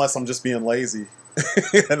 unless I'm just being lazy,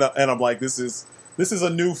 and I'm like, this is a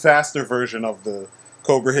new, faster version of the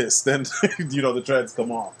Cobra Hiss. Then the treads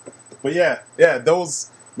come off. But yeah,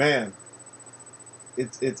 those, man.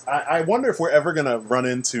 I wonder if we're ever gonna run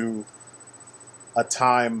into a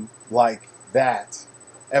time like that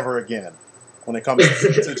ever again when it comes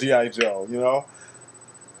to GI Joe.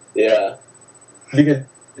 Yeah. Because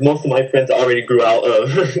most of my friends already grew out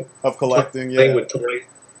of collecting, playing with toys.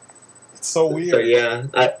 It's so weird. So yeah,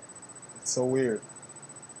 it's so weird.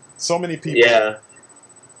 So many people. Yeah.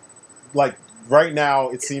 Like right now,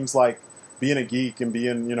 it seems like being a geek and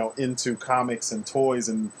being into comics and toys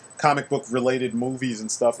and comic book related movies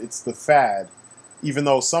and stuff. It's the fad. Even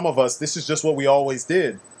though some of us, this is just what we always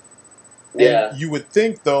did. Yeah. And you would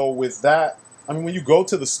think though, with that, I mean, when you go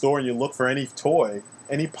to the store and you look for any toy,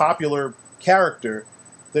 any popular character,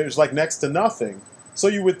 there's like next to nothing. So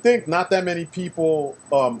you would think not that many people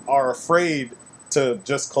are afraid to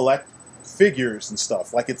just collect figures and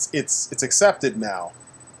stuff. Like it's accepted now.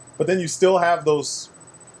 But then you still have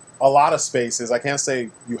a lot of spaces. I can't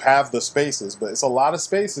say you have the spaces, but it's a lot of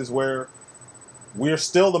spaces where we're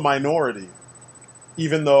still the minority,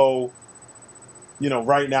 even though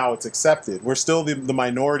right now it's accepted. We're still the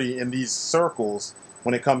minority in these circles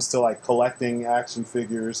when it comes to like collecting action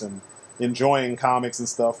figures and enjoying comics and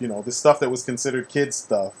stuff, this stuff that was considered kids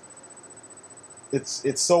stuff.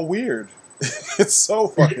 It's so weird. It's so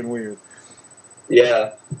fucking weird.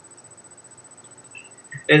 Yeah.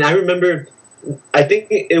 And I remember, I think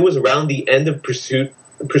it was around the end of Pursuit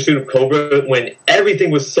of Cobra when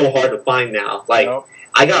everything was so hard to find now. Like, yep.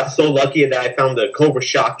 I got so lucky that I found the Cobra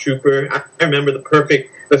Shock Trooper. I remember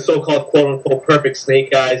the so-called quote-unquote perfect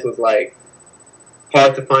Snake Eyes was like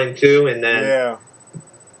hard to find too. And then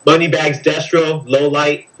Moneybags Destro, Low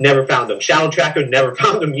Light, never found them. Shadow Tracker, never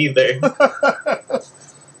found them either.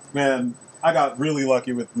 Man, I got really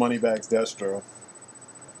lucky with Moneybags Destro.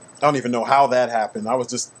 I don't even know how that happened. I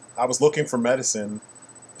was looking for medicine.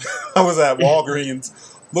 I was at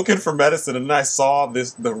Walgreens looking for medicine, and I saw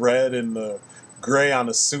the red and the gray on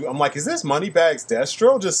the suit. I'm like, is this Moneybags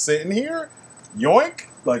Destro just sitting here? Yoink!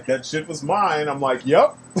 Like, that shit was mine. I'm like,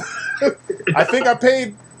 yep. I think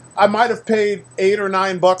I might have paid $8 or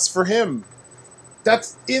 $9 for him.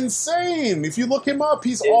 That's insane. If you look him up,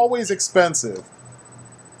 he's always expensive.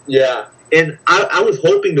 Yeah, and I was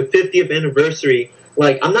hoping the 50th anniversary,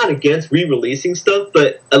 like, I'm not against re-releasing stuff,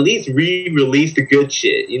 but at least re-release the good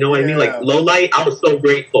shit. You know what I mean? Like, Low Light, I was so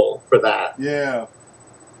grateful for that. Yeah.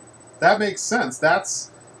 That makes sense. That's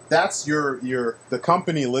the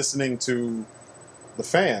company listening to the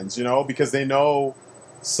fans, because they know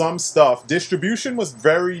some stuff. Distribution was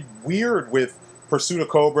very weird with Pursuit of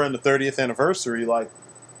Cobra and the 30th anniversary. Like,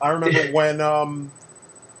 I remember when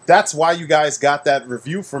that's why you guys got that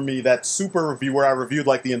review from me, that super review where I reviewed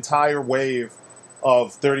like the entire wave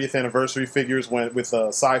of 30th anniversary figures with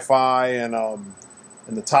Sci-Fi and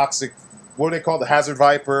the Toxic, what do they call it? The Hazard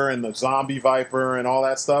Viper and the Zombie Viper and all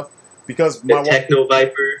that stuff. Because the Techno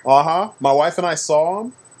Viper. My wife and I saw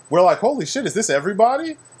them. We're like, holy shit, is this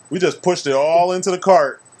everybody? We just pushed it all into the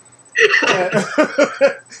cart.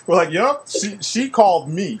 We're like, yup. She called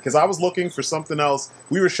me because I was looking for something else.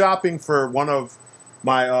 We were shopping for one of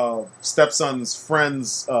my stepson's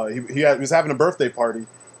friends. He was having a birthday party.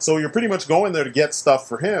 So we were pretty much going there to get stuff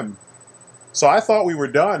for him. So I thought we were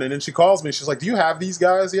done. And then she calls me. She's like, do you have these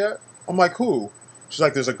guys yet? I'm like, who? She's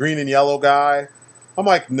like, there's a green and yellow guy. I'm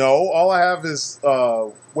like, no, all I have is,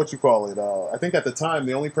 what you call it? I think at the time,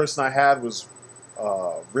 the only person I had was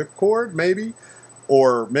Ripcord, maybe?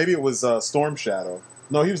 Or maybe it was Storm Shadow.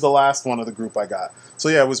 No, he was the last one of the group I got. So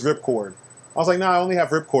yeah, it was Ripcord. I was like, nah, I only have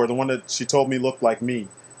Ripcord, the one that she told me looked like me.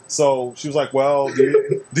 So she was like, well,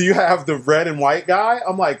 do you have the red and white guy?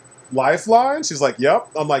 I'm like, Lifeline? She's like, yep.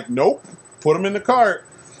 I'm like, nope. Put him in the cart.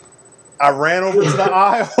 I ran over to the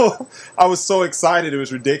aisle. I was so excited. It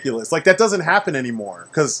was ridiculous. Like, that doesn't happen anymore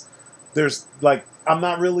because there's, like, I'm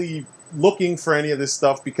not really looking for any of this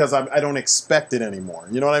stuff because I don't expect it anymore.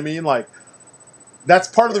 You know what I mean? Like, that's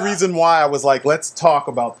part of the reason why I was like, let's talk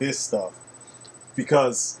about this stuff.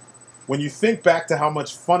 Because when you think back to how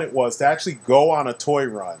much fun it was to actually go on a toy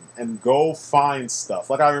run and go find stuff.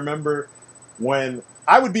 Like, I remember when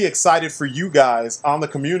I would be excited for you guys on the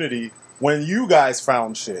community when you guys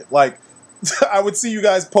found shit. Like, I would see you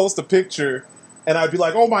guys post a picture and I'd be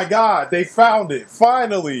like, oh my God, they found it.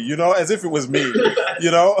 Finally, you know, as if it was me,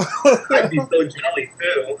 you know? I'd be so jelly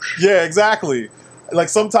too. Yeah, exactly. Like,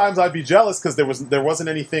 sometimes I'd be jealous because there wasn't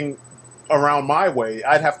anything around my way.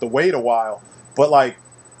 I'd have to wait a while. But, like,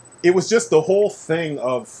 it was just the whole thing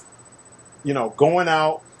of, you know, going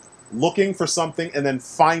out, looking for something, and then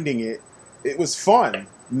finding it. It was fun.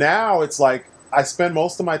 Now it's like I spend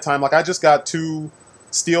most of my time, like, I just got 2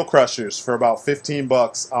 steel crushers for about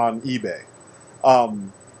 $15 on eBay.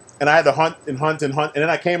 And I had to hunt and hunt and hunt. And then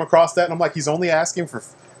I came across that and I'm like, he's only asking for,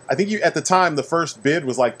 I think at the time, the first bid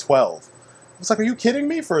was like 12. I was like, are you kidding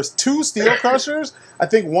me? For 2 steel crushers? I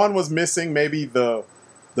think one was missing, maybe the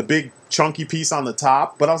big chunky piece on the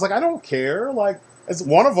top. But I was like, I don't care. Like,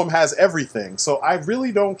 one of them has everything. So I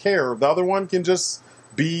really don't care. The other one can just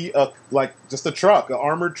be just a truck, an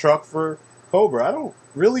armored truck for Cobra. I don't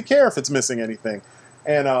really care if it's missing anything.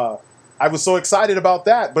 And, I was so excited about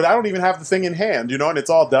that, but I don't even have the thing in hand, you know, and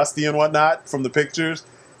it's all dusty and whatnot from the pictures.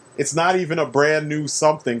 It's not even a brand new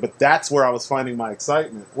something, but that's where I was finding my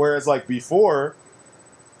excitement. Whereas, like, before,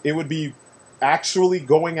 it would be actually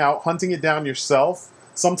going out, hunting it down yourself,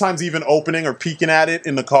 sometimes even opening or peeking at it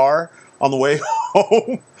in the car on the way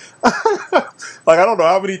home. Like, I don't know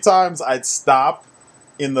how many times I'd stop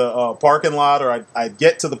in the parking lot, or I'd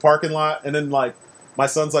get to the parking lot, and then, like, my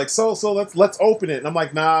son's like, so let's open it. And I'm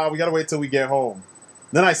like, nah, we got to wait till we get home.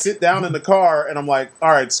 Then I sit down in the car and I'm like, all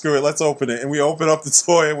right, screw it, let's open it. And we open up the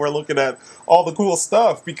toy and we're looking at all the cool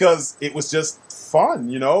stuff because it was just fun,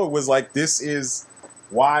 you know? It was like, this is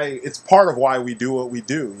why, it's part of why we do what we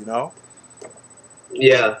do, you know?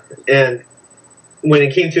 Yeah, and when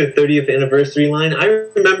it came to a 30th anniversary line, I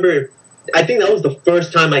remember, I think that was the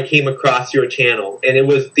first time I came across your channel, and it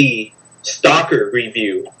was the Stalker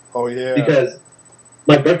review. Oh, yeah. Because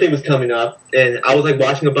my birthday was coming up, and I was, like,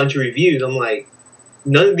 watching a bunch of reviews. I'm like,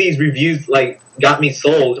 none of these reviews, like, got me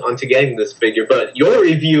sold onto getting this figure, but your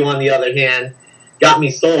review, on the other hand, got me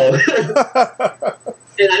sold.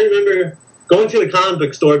 And I remember going to the comic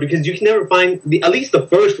book store because you can never find, at least the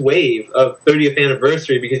first wave of 30th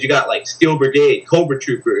anniversary, because you got, like, Steel Brigade, Cobra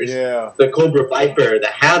Troopers, the Cobra Viper, the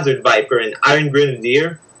Hazard Viper, and Iron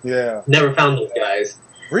Grenadier. Yeah. Never found those guys.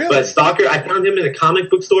 Really? But Stalker, I found him in a comic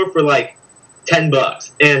book store for, like,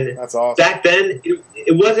 $10, and that's awesome. Back then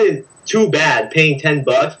it wasn't too bad paying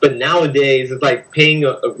 $10, but nowadays it's like paying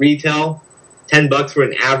a retail $10 for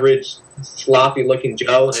an average sloppy looking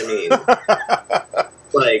Joe. I mean,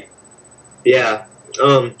 like, yeah.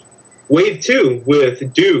 Wave 2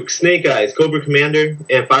 with Duke, Snake Eyes, Cobra Commander,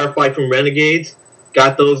 and Firefly from Renegades.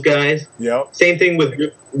 Got those guys. Yep. Same thing with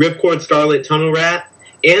Ripcord, Starlit, Tunnel Rat,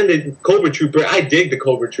 and the Cobra Trooper. I dig the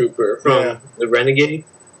Cobra Trooper from the Renegade.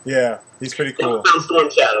 Yeah, he's pretty cool. Storm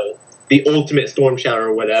Shadow, the ultimate Storm Shadow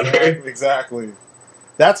or whatever. Exactly.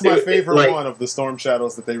 That's my favorite one of the Storm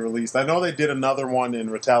Shadows that they released. I know they did another one in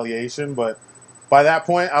Retaliation, but by that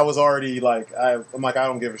point, I was already like, I'm like, I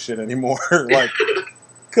don't give a shit anymore. Like,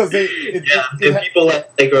 because people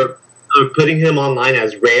like are putting him online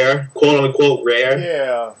as rare, quote unquote rare.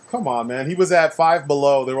 Yeah, come on, man. He was at Five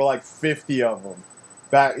Below. There were like 50 of them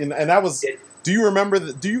back, and that was. Do you remember?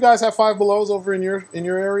 Do you guys have Five Belows over in your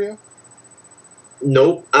area?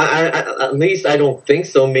 Nope. I at least I don't think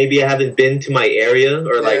so. Maybe I haven't been to my area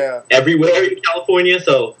or like everywhere in California.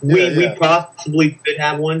 So we possibly could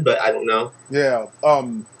have one, but I don't know. Yeah.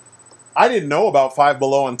 I didn't know about Five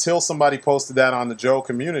Below until somebody posted that on the Joe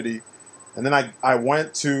community, and then I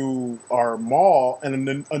went to our mall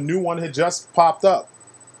and a new one had just popped up.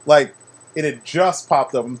 Like, it had just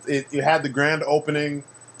popped up. It had the grand opening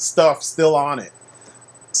stuff still on it.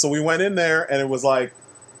 So we went in there and it was like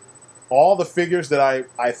all the figures that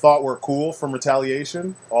I thought were cool from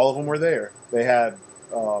Retaliation, all of them were there. They had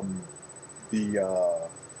the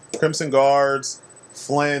Crimson Guards,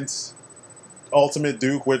 Flint, Ultimate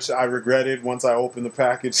Duke, which I regretted once I opened the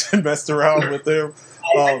package and messed around with them.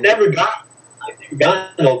 I never got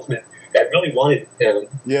an Ultimate Duke. I really wanted him.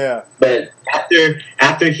 Yeah. But at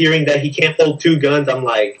after hearing that he can't hold two guns, I'm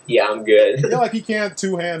like, yeah, I'm good. Yeah, like he can't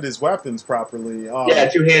two-hand his weapons properly. Yeah,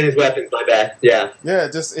 two-hand his weapons. My bad. Yeah. Yeah,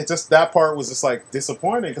 it just that part was just like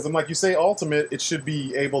disappointing because I'm like, you say Ultimate, it should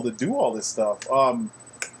be able to do all this stuff.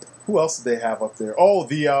 Who else did they have up there? Oh,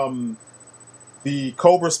 the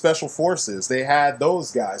Cobra Special Forces. They had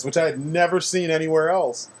those guys, which I had never seen anywhere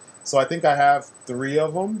else. So I think I have 3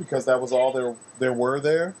 of them because that was all there were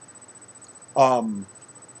there.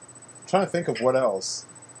 Trying to think of what else,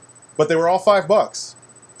 but they were all $5.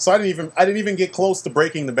 So I didn't even get close to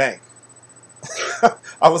breaking the bank.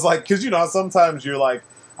 I was like, because sometimes you're like,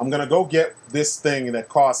 I'm gonna go get this thing that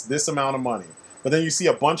costs this amount of money, but then you see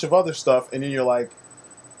a bunch of other stuff, and then you're like,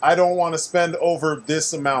 I don't want to spend over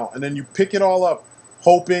this amount, and then you pick it all up,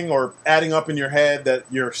 hoping or adding up in your head that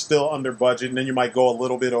you're still under budget, and then you might go a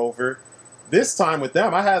little bit over. This time with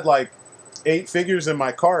them, I had like 8 figures in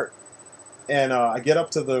my cart. And I get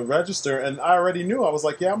up to the register, and I already knew. I was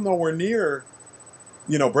like, yeah, I'm nowhere near,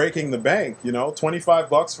 breaking the bank.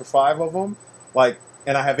 $25 for 5 of them. Like,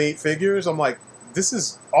 and I have 8 figures. I'm like, this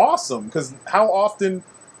is awesome. Because how often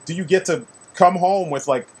do you get to come home with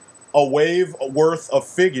like a wave worth of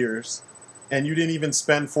figures, and you didn't even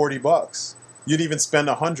spend $40? You didn't even spend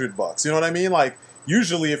 $100. You know what I mean? Like,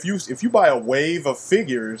 usually if you buy a wave of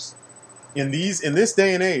figures in this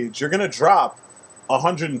day and age, you're gonna drop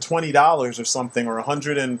 $120 or something, or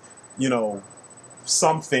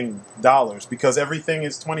something dollars, because everything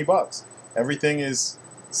is $20. Everything is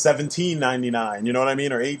 $17.99. You know what I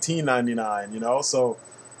mean, or $18.99. So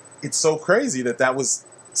it's so crazy that was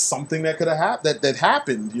something that could have happened. That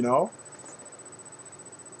happened.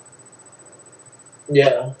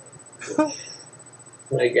 Yeah.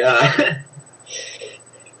 My God.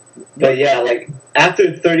 But yeah, like after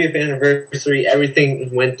the 30th anniversary,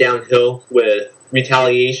 everything went downhill with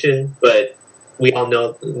Retaliation, but we've all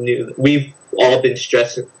been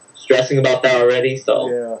stressing about that already. So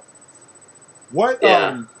yeah. What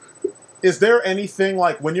is there anything,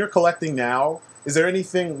 like, when you're collecting now? Is there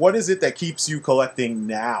anything? What is it that keeps you collecting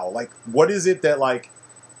now? Like, what is it that, like,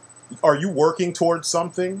 are you working towards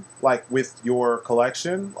something, like, with your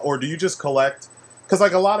collection, or do you just collect? Because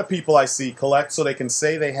like a lot of people I see collect so they can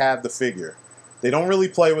say they have the figure. They don't really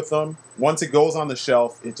play with them. Once it goes on the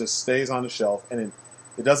shelf, it just stays on the shelf, and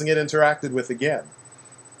it doesn't get interacted with again.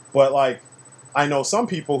 But, like, I know some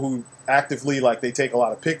people who actively, like, they take a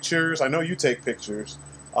lot of pictures. I know you take pictures.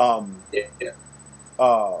 yeah.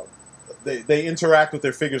 They interact with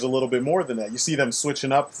their figures a little bit more than that. You see them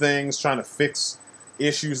switching up things, trying to fix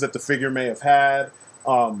issues that the figure may have had.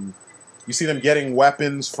 You see them getting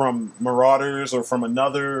weapons from Marauders or from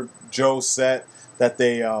another Joe set that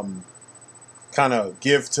they kind of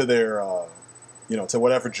give to their, to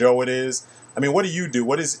whatever Joe it is. I mean, what do you do?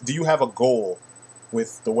 Do you have a goal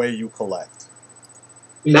with the way you collect?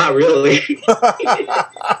 Not really.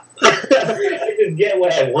 I just get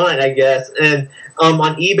what I want, I guess. And on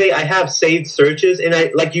eBay, I have saved searches,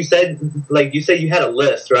 and like you said, you had a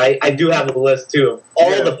list, right? I do have a list too.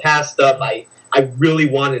 All the past stuff I really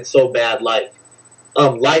wanted so bad, like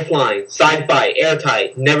Lifeline, Sci-Fi,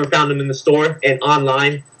 Airtight. Never found them in the store, and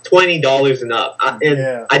online. $20 and up.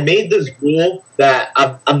 I made this rule that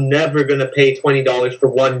I'm never going to pay $20 for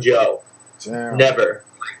one Joe. Damn. Never.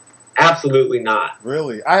 Absolutely not.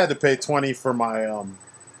 Really? I had to pay $20 for my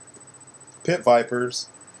Pit Vipers.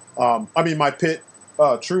 My Pit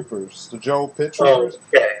Troopers. The Joe Pit Troopers. Oh,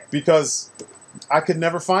 okay. Because I could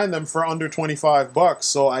never find them for under $25.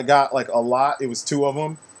 So I got like a lot. It was 2 of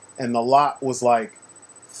them. And the lot was like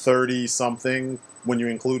 30 something when you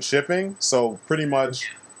include shipping. So pretty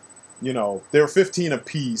much... they were 15 a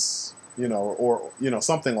piece, or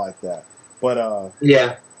something like that. But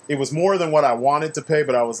it was more than what I wanted to pay.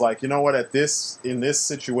 But I was like, you know what? In this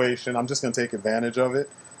situation, I'm just gonna take advantage of it.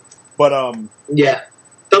 But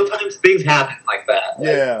sometimes things happen like that.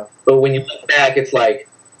 Yeah. But when you look back, it's like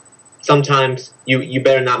sometimes you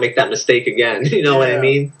better not make that mistake again. You know what I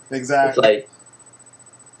mean? Exactly. It's like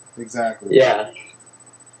exactly. Yeah.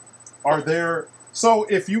 So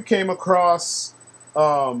if you came across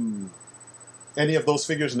any of those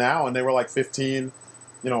figures now and they were like 15,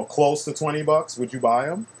 close to $20, would you buy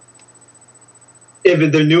them?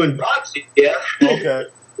 If they're new in box, yeah. Okay.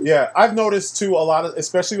 Yeah, I've noticed too, a lot of,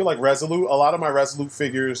 especially with like Resolute, a lot of my Resolute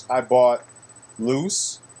figures I bought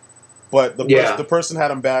loose, but the person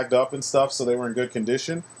had them bagged up and stuff, so they were in good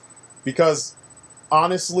condition. Because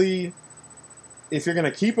honestly, if you're gonna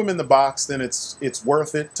keep them in the box, then it's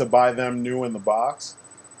worth it to buy them new in the box.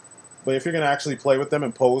 But if you're gonna actually play with them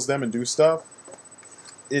and pose them and do stuff,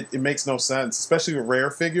 it makes no sense. Especially with rare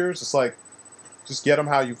figures, it's like just get them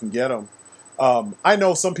how you can get them. I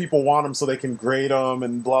know some people want them so they can grade them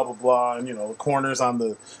and blah blah blah, and the corners on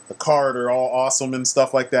the card are all awesome and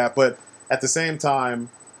stuff like that. But at the same time,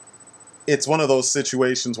 it's one of those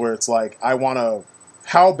situations where it's like,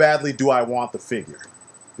 how badly do I want the figure?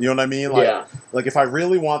 You know what I mean? Like if I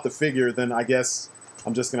really want the figure, then I guess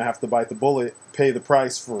I'm just gonna have to bite the bullet, pay the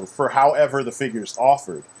price for however the figure's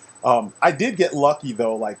offered. I did get lucky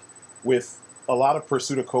though, like with a lot of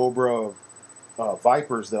Pursuit of Cobra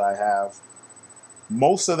Vipers that I have.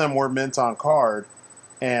 Most of them were mint on card,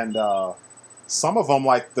 and some of them,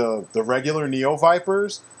 like the regular Neo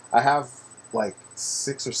Vipers, I have like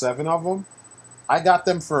 6 or 7 of them. I got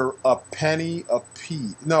them for a penny a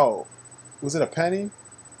piece. No, was it a penny?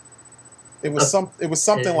 It was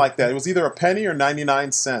something like that. It was either a penny or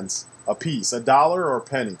 99 cents a piece, $1 or a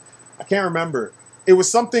penny. I can't remember. It was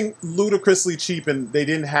something ludicrously cheap, and they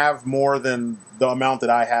didn't have more than the amount that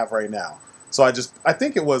I have right now. So I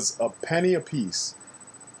think it was a penny a piece.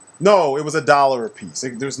 No, it was $1 a piece.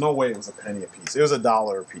 There's no way it was a penny a piece. It was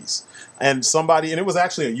 $1 a piece. And it was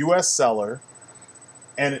actually a U.S. seller.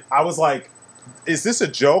 And I was like, is this a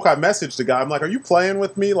joke? I messaged the guy. I'm like, are you playing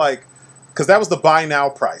with me? Like, because that was the buy now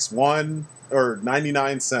price,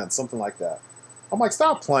 99 cents, something like that. I'm like,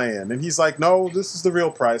 stop playing. And he's like, no, this is the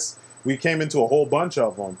real price. We came into a whole bunch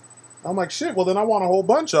of them. I'm like, shit, well then I want a whole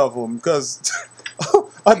bunch of them, because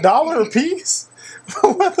 $1 a piece?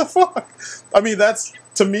 What the fuck? I mean,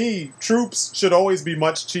 to me, troops should always be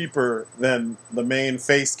much cheaper than the main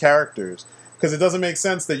face characters, because it doesn't make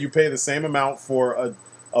sense that you pay the same amount for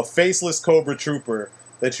a faceless Cobra Trooper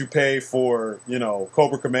that you pay for,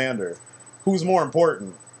 Cobra Commander. Who's more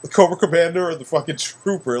important, the Cobra Commander or the fucking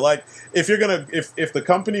Trooper? Like, if the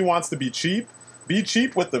company wants to be cheap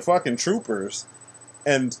with the fucking Troopers,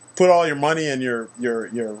 and put all your money and your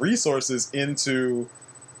resources into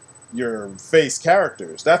your face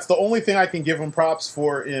characters. That's the only thing I can give them props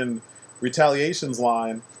for in Retaliation's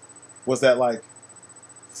line, was that, like,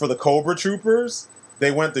 for the Cobra Troopers, they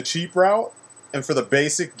went the cheap route, and for the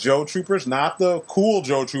basic Joe Troopers, not the cool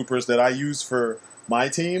Joe Troopers that I use for my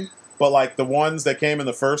team, but like the ones that came in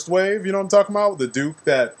the first wave, you know what I'm talking about? The Duke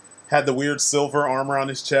that had the weird silver armor on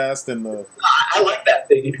his chest and the... I like that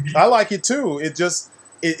thing. I like it too.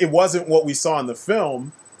 It wasn't what we saw in the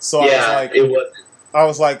film, so I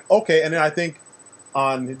was like, okay. And then I think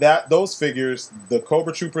on those figures, the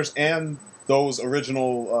Cobra Troopers and those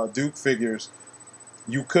original Duke figures,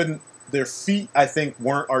 their feet, I think,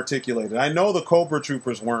 weren't articulated. I know the Cobra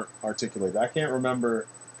Troopers weren't articulated. I can't remember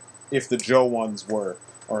if the Joe ones were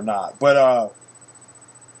or not. But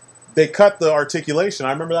they cut the articulation.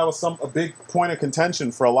 I remember that was a big point of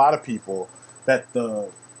contention for a lot of people, that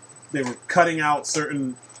they were cutting out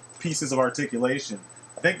certain pieces of articulation.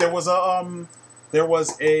 I think there was a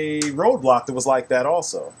roadblock that was like that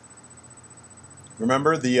also.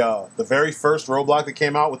 Remember the very first roadblock that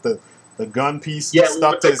came out with the gun piece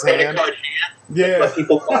stuck to his hand? Yeah.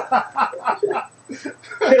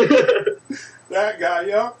 That guy,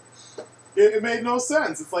 yeah. It made no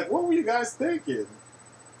sense. It's like, what were you guys thinking?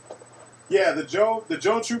 Yeah, the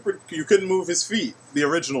Joe Trooper, you couldn't move his feet, the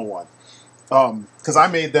original one. Because I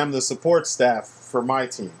made them the support staff for my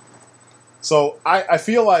team. So I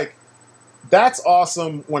feel like that's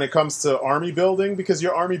awesome when it comes to army building, because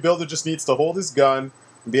your army builder just needs to hold his gun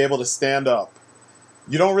and be able to stand up.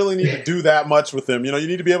 You don't really need to do that much with him. You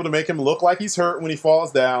need to be able to make him look like he's hurt when he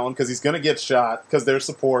falls down, because he's going to get shot, because they're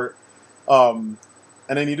support. And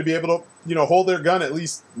they need to be able to, hold their gun at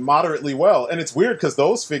least moderately well. And it's weird, because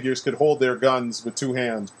those figures could hold their guns with 2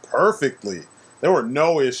 hands perfectly. There were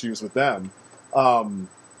no issues with them.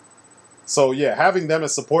 So yeah, having them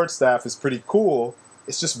as support staff is pretty cool.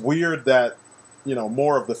 It's just weird that,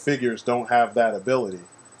 more of the figures don't have that ability.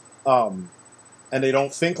 And they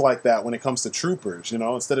don't think like that when it comes to troopers,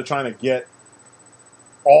 instead of trying to get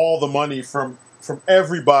all the money from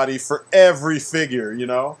everybody for every figure,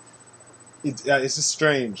 it's just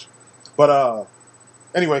strange. But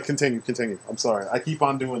anyway, continue. I'm sorry. I keep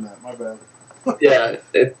on doing that. My bad. Yeah,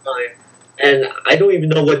 it's fine. And I don't even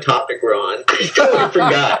know what topic we're on. I totally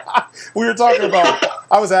forgot. We were talking about...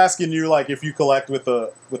 I was asking you, like, if you collect with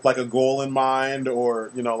like a goal in mind,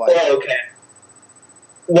 or, like... Oh, okay.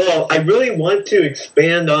 Well, I really want to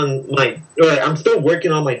expand on I'm still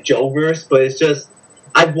working on my Joe-verse, but it's just...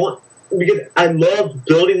 because I love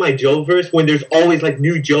building my Joe-verse when there's always, like,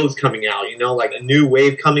 new Joes coming out, like a new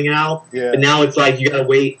wave coming out. Yeah. And now it's like, you gotta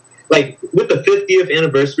wait... Like, with the 50th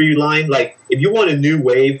anniversary line, like, if you want a new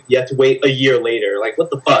wave, you have to wait a year later. Like, what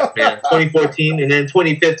the fuck, man? 2014 and then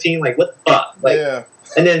 2015, like, what the fuck? Like, yeah.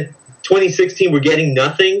 And then 2016, we're getting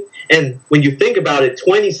nothing. And when you think about it,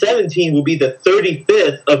 2017 will be the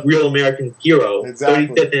 35th of Real American Hero, Exactly.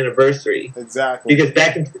 35th anniversary. Exactly. Because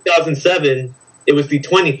back in 2007, it was the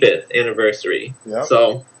 25th anniversary. Yep.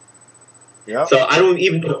 So I don't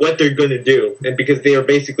even know what they're going to do. And because they are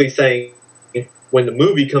basically saying, when the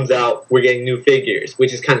movie comes out, we're getting new figures,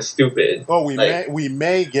 which is kind of stupid. Oh, we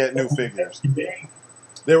may get new figures.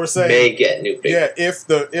 They were saying may get new figures. Yeah,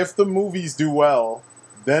 if the movies do well,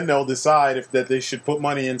 then they'll decide that they should put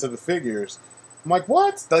money into the figures. I'm like,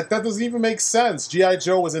 what? That doesn't even make sense. G.I.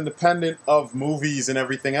 Joe was independent of movies and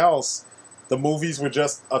everything else. The movies were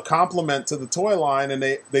just a complement to the toy line, and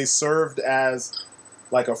they served as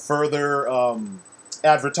like a further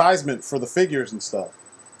advertisement for the figures and stuff.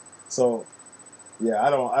 So, yeah,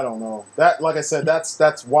 I don't know. That, like I said,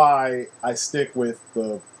 that's why I stick with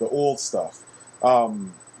the old stuff,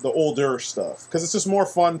 the older stuff, because it's just more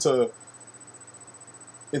fun to,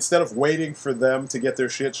 instead of waiting for them to get their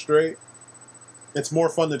shit straight, it's more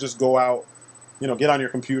fun to just go out, get on your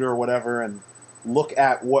computer or whatever and look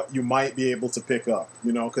at what you might be able to pick up,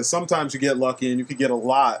 because sometimes you get lucky and you could get a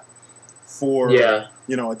lot for, a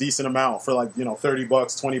decent amount for like, $30,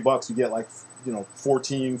 $20, you get like,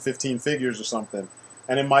 14, 15 figures or something.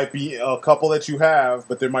 And it might be a couple that you have,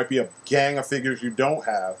 but there might be a gang of figures you don't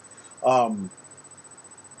have.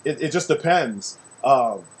 It just depends.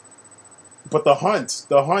 But the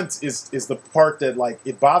hunt is the part that, like,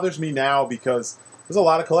 it bothers me now because there's a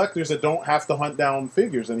lot of collectors that don't have to hunt down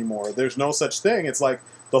figures anymore. There's no such thing. It's like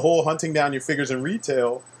the whole hunting down your figures in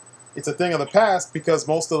retail, it's a thing of the past because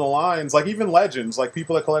most of the lines, like even Legends, like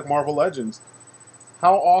people that collect Marvel Legends,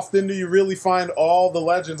 how often do you really find all the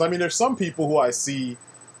Legends? I mean, there's some people who I see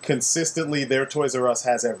consistently their Toys R Us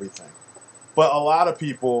has everything. But a lot of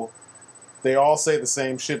people, they all say the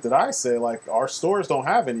same shit that I say, like, our stores don't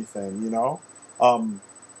have anything,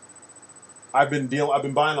 I've been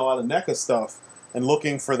buying a lot of NECA stuff and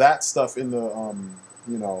looking for that stuff in the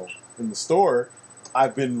in the store.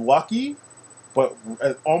 I've been lucky, but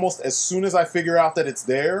almost as soon as I figure out that it's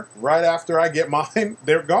there, right after I get mine,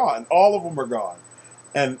 they're gone. All of them are gone.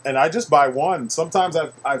 And I just buy one. Sometimes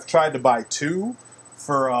I've tried to buy two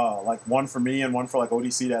for like one for me and one for like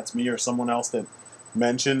ODC That's Me or someone else that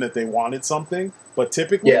mentioned that they wanted something. But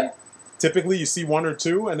typically you see one or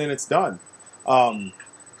two and then it's done.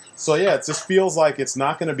 So yeah, it just feels like it's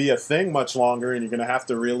not going to be a thing much longer, and you're going to have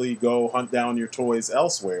to really go hunt down your toys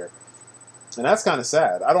elsewhere. And that's kind of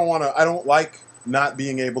sad. I don't like not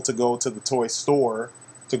being able to go to the toy store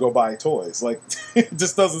to go buy toys. Like, it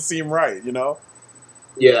just doesn't seem right,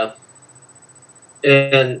 Yeah.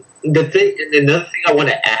 And another thing I want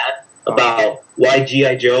to add about why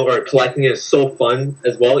G.I. Joe or collecting is so fun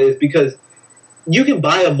as well is because you can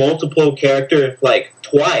buy a multiple character like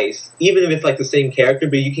twice, even if it's like the same character,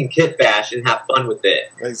 but you can kit bash and have fun with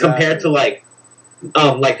it. Exactly. Compared to like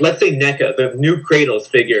let's say NECA, the new Kratos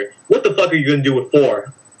figure. What the fuck are you gonna do with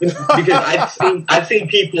 4? Because I've seen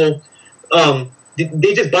people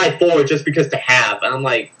they just buy 4 just because to have, and I'm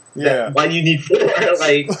like, why do you need 4?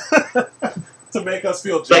 Like to make us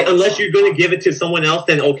feel jealous. Like, unless you're gonna give it to someone else,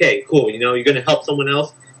 then okay, cool. You're gonna help someone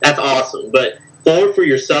else. That's awesome. But 4 for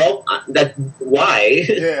yourself, why?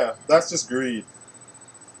 Yeah, that's just greed.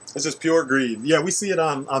 It's just pure greed. Yeah, we see it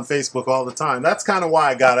on Facebook all the time. That's kind of why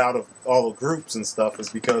I got out of all the groups and stuff, is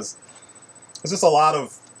because it's just a lot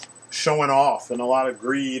of showing off and a lot of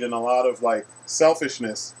greed and a lot of like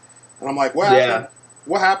selfishness. And I'm like, what happened?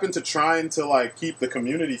 What happened to trying to like keep the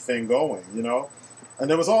community thing going? And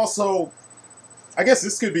there was also, I guess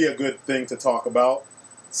this could be a good thing to talk about.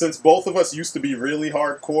 Since both of us used to be really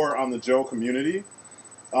hardcore on the Joe community,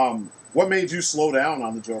 what made you slow down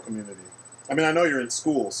on the Joe community? I mean, I know you're in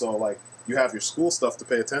school, so like you have your school stuff to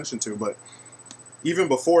pay attention to, but even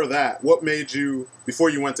before that, what made you, before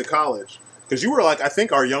you went to college? Because you were like, I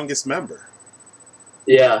think, our youngest member.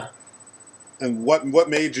 Yeah. And what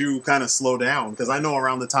made you kind of slow down? Because I know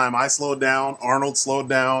around the time I slowed down, Arnold slowed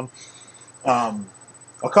down,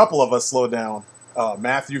 a couple of us slowed down,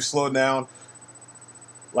 Matthew slowed down.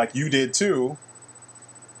 Like you did too.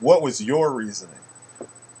 What was your reasoning?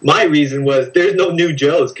 My reason was there's no new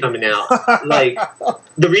Joes coming out. Like,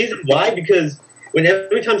 the reason why, because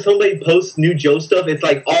every time somebody posts new Joe stuff, it's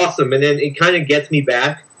like awesome, and then it kind of gets me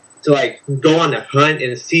back to like go on a hunt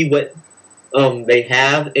and see what they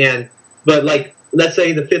have. But like, let's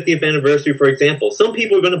say the 50th anniversary, for example, some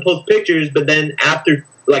people are going to post pictures, but then after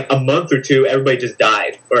like a month or two, everybody just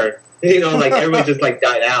died, or like everybody just like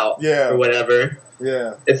died out, or whatever.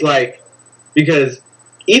 Yeah. It's like, because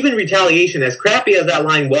even Retaliation, as crappy as that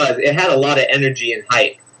line was, it had a lot of energy and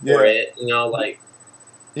hype for it, like.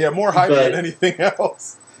 Yeah, more hype than anything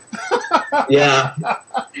else. Yeah,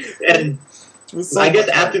 and So I guess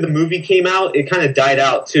much after fun. the movie came out, it kind of died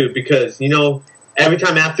out too because every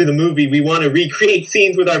time after the movie we want to recreate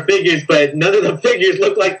scenes with our figures, but none of the figures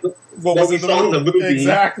look like What what was we in the saw in the movie? movie.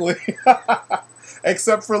 Exactly.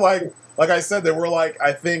 Except for like I said, there were like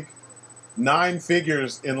I think 9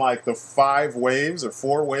 figures in like the 5 waves or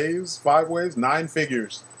 4 waves, 5 waves, 9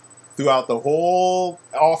 figures throughout the whole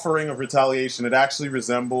offering of Retaliation. It actually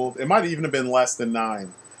resembled. It might even have been less than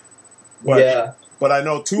 9, but Yeah, I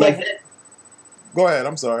know two like of. that. Go ahead.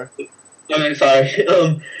 I'm sorry. I'm sorry.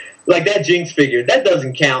 Like that Jinx figure, that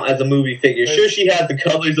doesn't count as a movie figure. Sure, It's she had the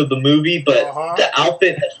colors of the movie, but uh-huh. the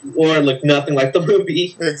outfit that she wore looked nothing like the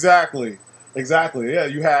movie. Exactly. Exactly. Yeah,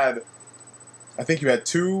 you had. I think you had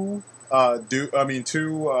two. Two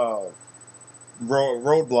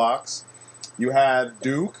roadblocks. You had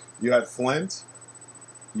Duke. You had Flint.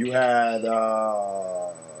 You had there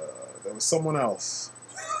was someone else.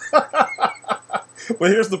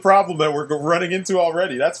 But here's the problem that we're running into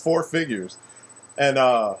already. That's 4 figures, and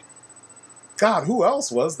God, who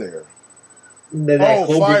else was there? That Oh,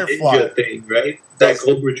 Cobra Firefly. Ninja thing, right? There That was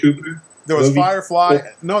Cobra Trooper there was movie. Firefly.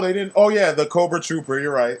 No, they didn't. Oh yeah, the Cobra Trooper.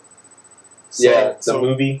 You're right. Yeah, the So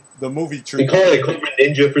movie. the movie They Trooper. call it Cobra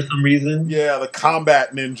Ninja for some reason. Yeah, the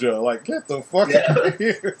combat ninja. Like, get the fuck Yeah. out of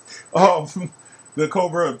here. The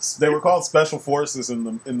Cobra. They were called Special Forces in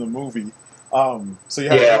the movie. So you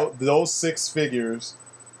had Yeah. those 6 figures,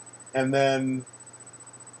 and then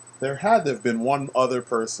there had to have been one other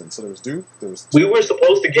person. So there was Duke. There was We two. were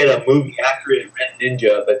supposed to get a movie accurate Red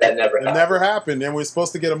Ninja, but that never It happened. never happened. And we are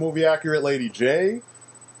supposed to get a movie accurate Lady J. We're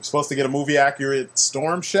supposed to get a movie accurate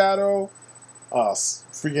Storm Shadow.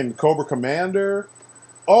 Freaking Cobra Commander.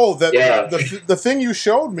 Oh, Yeah. the thing you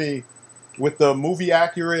showed me with the movie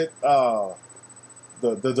accurate the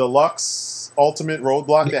deluxe ultimate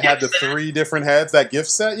roadblock that had the 3 different heads, that gift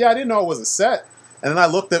set. Yeah, I didn't know it was a set. And then I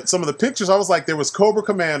looked at some of the pictures. I was like, there was Cobra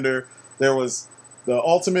Commander, there was the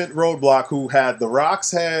ultimate roadblock who had the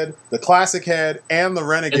Rock's head, the classic head, and the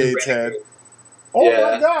Renegade's head. Oh Yeah.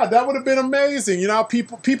 my God, that would have been amazing. You know,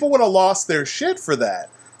 people would have lost their shit for that.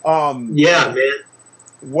 Yeah, man.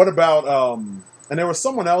 What about and there was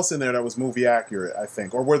someone else in there that was movie accurate, I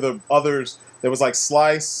think. Or were the others there was like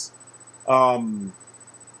Slice, who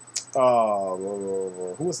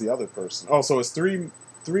was the other person? Oh, so it's three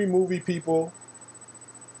movie people,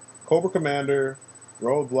 Cobra Commander,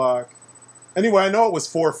 Roadblock. Anyway, I know it was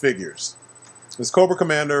 4 figures. It was Cobra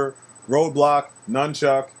Commander, Roadblock,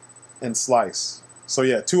 Nunchuck, and Slice. So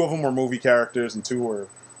yeah, 2 of them were movie characters and 2 were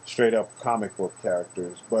straight up comic book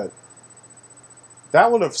characters. But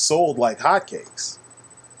that would have sold like hotcakes.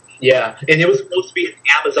 Yeah, and it was supposed to be an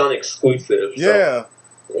Amazon exclusive. So, Yeah.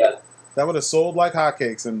 Yeah. That would have sold like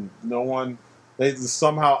hotcakes, and no one. They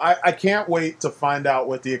somehow. I can't wait to find out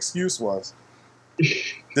what the excuse was.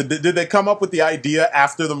 Did they come up with the idea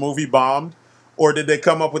after the movie bombed, or did they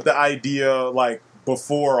come up with the idea like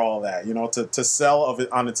before all that? You know, to sell of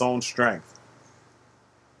it on its own strength.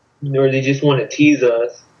 Or they just want to tease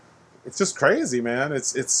us. It's just crazy, man.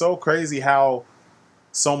 It's so crazy how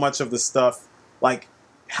so much of the stuff, like,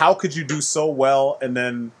 how could you do so well and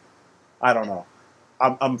then I don't know.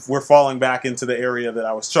 We're falling back into the area that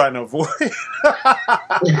I was trying to avoid.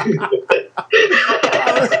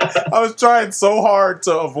 I was trying so hard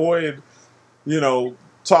to avoid,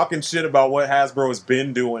 talking shit about what Hasbro has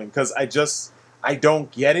been doing because I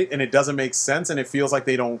don't get it and it doesn't make sense and it feels like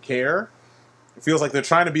they don't care. It feels like they're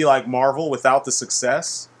trying to be like Marvel without the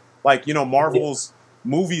success. Like, Marvel's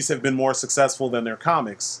movies have been more successful than their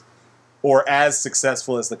comics. Or as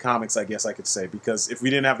successful as the comics, I guess I could say, because if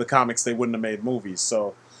we didn't have the comics, they wouldn't have made movies.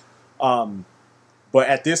 So, but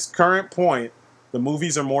at this current point, the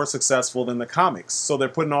movies are more successful than the comics. So they're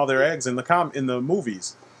putting all their eggs in the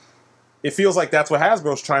movies. It feels like that's what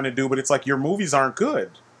Hasbro's trying to do, but it's like your movies aren't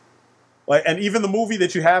good. Like, and even the movie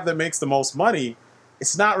that you have that makes the most money,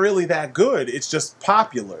 it's not really that good. It's just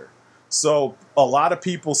popular. So a lot of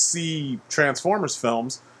people see Transformers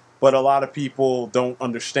films, but a lot of people don't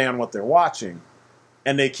understand what they're watching.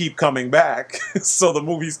 And they keep coming back, so the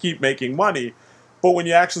movies keep making money. But when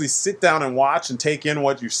you actually sit down and watch and take in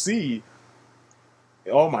what you see,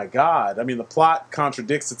 oh my God. I mean, the plot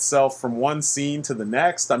contradicts itself from one scene to the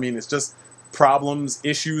next. I mean, it's just problems,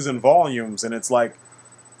 issues, and volumes. And it's like,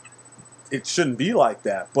 it shouldn't be like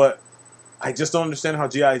that. But I just don't understand how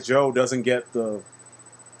G.I. Joe doesn't get the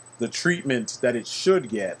treatment that it should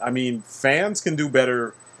get. I mean, fans can do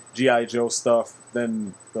better G.I. Joe stuff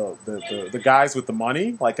than the guys with the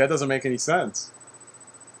money. Like, that doesn't make any sense.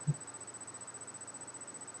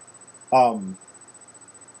 I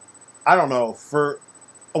don't know. For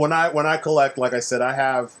when I collect, like I said, I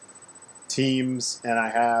have teams, and I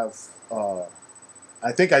have.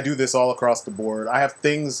 I think I do this all across the board. I have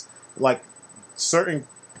things like certain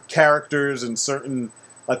characters and certain,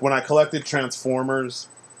 like when I collected Transformers,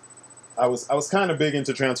 I was kind of big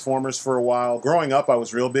into Transformers for a while. Growing up, I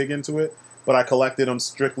was real big into it, but I collected them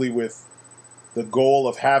strictly with the goal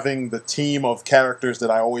of having the team of characters that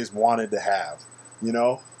I always wanted to have. You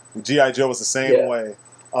know, G.I. Joe was the same way.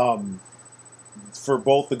 For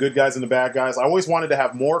both the good guys and the bad guys, I always wanted to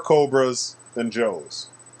have more Cobras than Joes,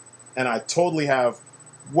 and I totally have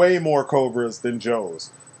way more Cobras than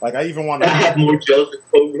Joes. Like I even want to have more Joes than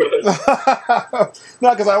Cobras.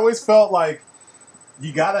 No, because I always felt like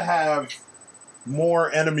you got to have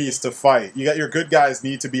more enemies to fight. You got your good guys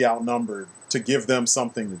need to be outnumbered to give them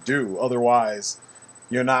something to do. Otherwise,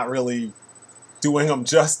 you're not really doing them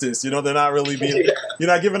justice. You know, they're not really being. You're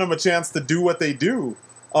not giving them a chance to do what they do.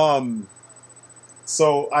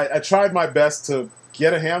 So I tried my best to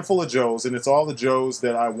get a handful of Joes, and it's all the Joes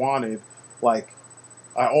that I wanted. Like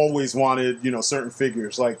I always wanted, certain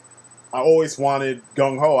figures. Like I always wanted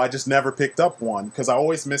Gung Ho. I just never picked up one because I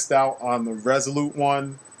always missed out on the Resolute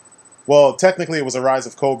one. Well, technically it was a Rise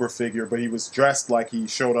of Cobra figure, but he was dressed like he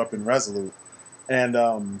showed up in Resolute. And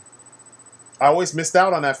I always missed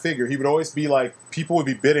out on that figure. He would always be like, people would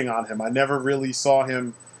be bidding on him. I never really saw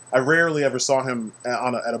him. I rarely ever saw him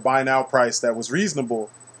at a buy now price that was reasonable.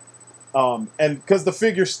 And because the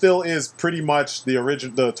figure still is pretty much the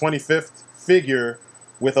 25th figure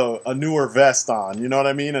with a newer vest on, you know what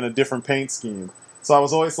I mean? And a different paint scheme. So I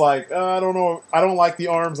was always like, I don't know. I don't like the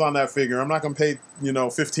arms on that figure. I'm not going to pay,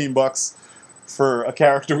 $15 for a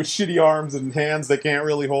character with shitty arms and hands that can't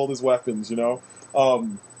really hold his weapons,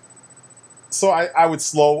 So I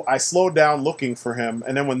slowed down looking for him.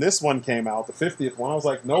 And then when this one came out, the 50th one, I was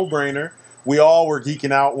like, no brainer. We all were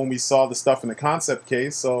geeking out when we saw the stuff in the concept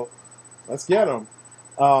case. So let's get him.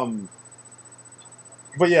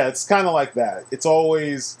 But yeah, it's kind of like that. It's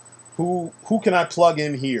always who can I plug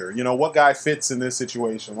in here? What guy fits in this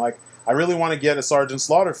situation? Like, I really want to get a Sergeant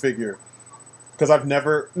Slaughter figure because I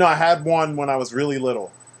had one when I was really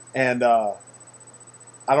little, and I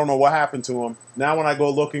don't know what happened to him. Now when I go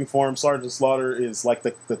looking for him, Sergeant Slaughter is like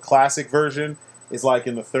the classic version is like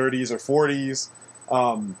in the 30s or 40s,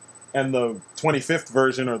 and the 25th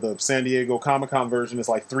version or the San Diego Comic-Con version is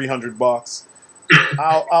like $300.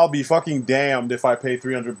 I'll be fucking damned if I pay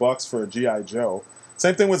 $300 for a G.I. Joe.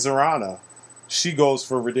 Same thing with Zorana. She goes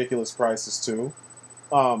for ridiculous prices too.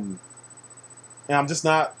 And I'm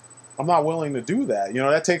not willing to do that.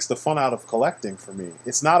 That takes the fun out of collecting for me.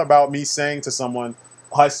 It's not about me saying to someone,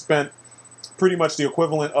 I spent pretty much the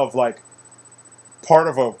equivalent of like part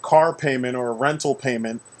of a car payment or a rental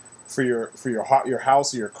payment for your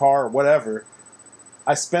house or your car or whatever.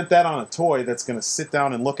 I spent that on a toy that's going to sit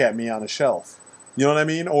down and look at me on a shelf. You know what I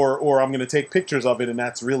mean? Or I'm going to take pictures of it and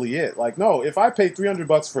that's really it. Like, no, if I pay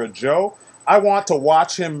 $300 for a Joe, I want to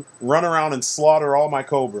watch him run around and slaughter all my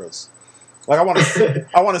Cobras. Like, I want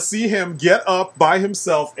to see him get up by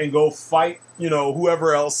himself and go fight,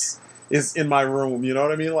 whoever else is in my room. You know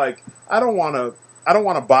what I mean? Like, I don't want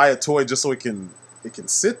to buy a toy just so it can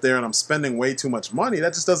sit there and I'm spending way too much money.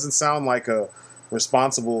 That just doesn't sound like a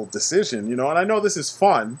responsible decision, And I know this is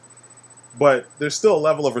fun, but there's still a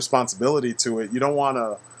level of responsibility to it. You don't want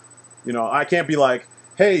to, I can't be like,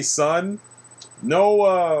 hey, son,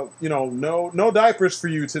 no diapers for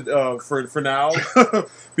you for now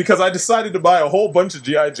because I decided to buy a whole bunch of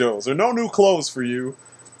G.I. Joes, or no new clothes for you,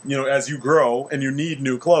 as you grow and you need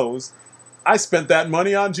new clothes. I spent that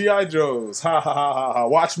money on G.I. Joes. Ha ha ha ha ha.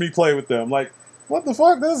 Watch me play with them. Like, what the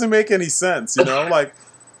fuck? That doesn't make any sense, Like,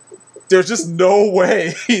 there's just no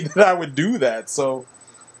way that I would do that. So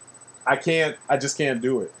I just can't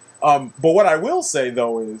do it. But what I will say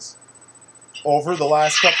though is, over the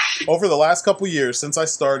last couple years since I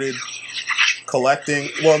started collecting,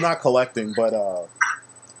 well, not collecting, but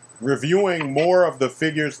reviewing more of the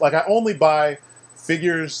figures. Like, I only buy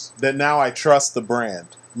figures that now I trust the brand.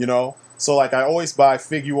 So like I always buy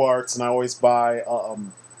Figuarts and I always buy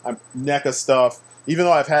NECA stuff. Even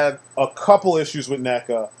though I've had a couple issues with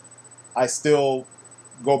NECA, I still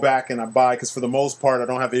go back and I buy, because for the most part I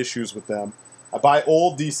don't have issues with them. I buy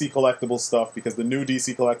old DC collectible stuff because the new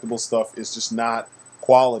DC collectible stuff is just not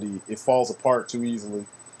quality. It falls apart too easily.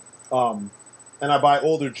 And I buy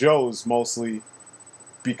older Joes mostly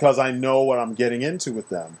because I know what I'm getting into with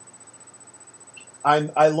them.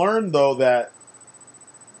 I learned though that,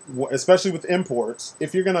 especially with imports,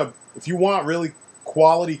 if you want really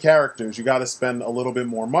quality characters, you got to spend a little bit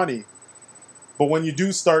more money. But when you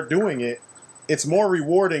do start doing it, it's more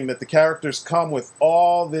rewarding that the characters come with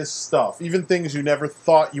all this stuff, even things you never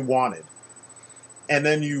thought you wanted. and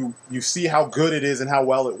then you see how good it is and how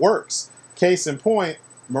well it works. Case in point,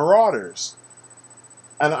 Marauders.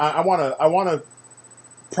 And I wanna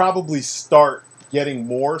probably start getting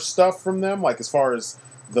more stuff from them, like as far as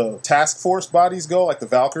the task force bodies go, like the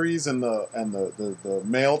Valkyries and the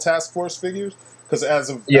male task force figures. Because as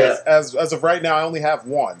of right now, I only have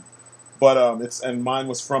one, but and mine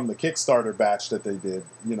was from the Kickstarter batch that they did,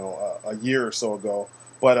 a year or so ago.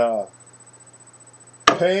 But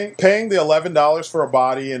paying the $11 for a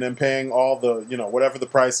body and then paying all the whatever the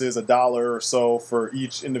price is, $1 or so for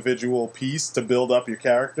each individual piece to build up your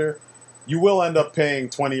character, you will end up paying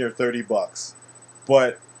 $20 or $30.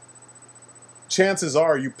 But chances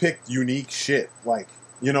are you picked unique shit, like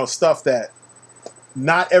stuff that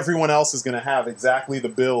not everyone else is going to have exactly the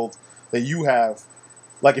build that you have.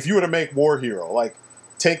 Like if you were to make War Hero, like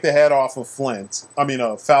take the head off of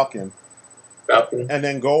Falcon, and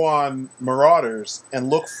then go on Marauders and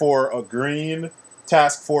look for a green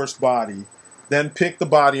task force body, then pick the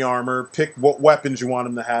body armor, pick what weapons you want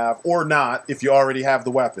them to have, or not if you already have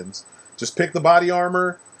the weapons. Just pick the body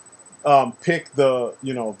armor, pick the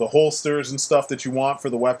the holsters and stuff that you want for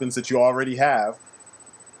the weapons that you already have.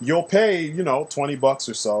 You'll pay $20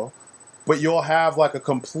 or so, but you'll have like a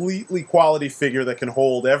completely quality figure that can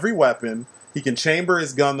hold every weapon. He can chamber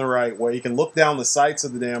his gun the right way. He can look down the sights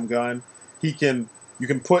of the damn gun. You can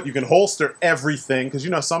holster everything,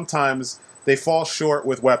 because sometimes they fall short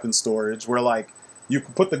with weapon storage, where like you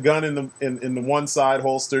can put the gun in the one side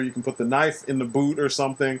holster, you can put the knife in the boot or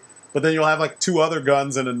something, but then you'll have like 2 other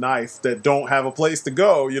guns and a knife that don't have a place to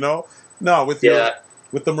go. No,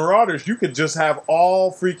 with the Marauders, you could just have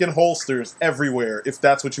all freaking holsters everywhere if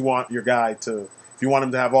that's what you want your guy to. If you want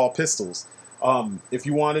him to have all pistols, if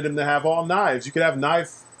you wanted him to have all knives, you could have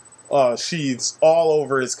knife sheaths all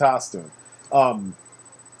over his costume.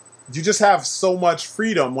 You just have so much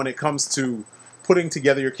freedom when it comes to putting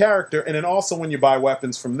together your character, and then also when you buy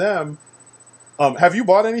weapons from them. Have you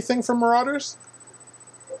bought anything from Marauders?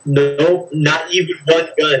 No, not even one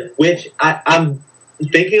gun. Which I'm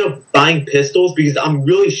thinking of buying pistols because I'm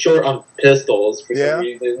really short on pistols for some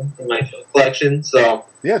reason in my collection. So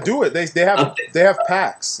yeah, do it. They have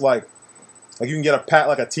packs like you can get a pack,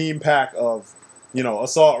 like a team pack of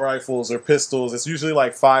assault rifles or pistols. It's usually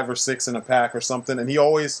like 5 or 6 in a pack or something, and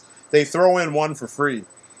they throw in one for free.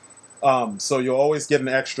 So you'll always get an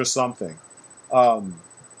extra something.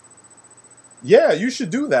 Yeah, you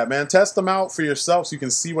should do that, man. Test them out for yourself so you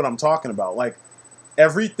can see what I'm talking about. Like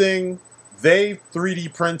everything, they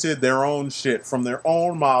 3D printed their own shit from their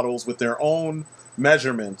own models with their own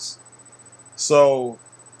measurements. So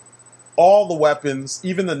all the weapons,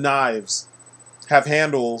 even the knives, have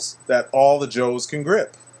handles that all the Joes can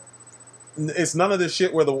grip. It's none of this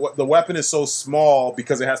shit where the weapon is so small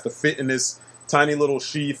because it has to fit in this tiny little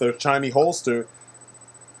sheath or tiny holster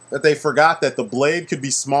that they forgot that the blade could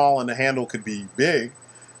be small and the handle could be big.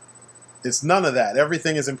 It's none of that.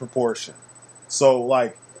 Everything is in proportion. So,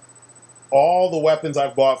 like, all the weapons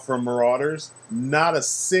I've bought from Marauders, not a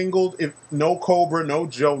single, no Cobra, no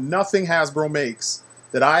Joe, nothing Hasbro makes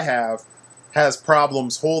that I have has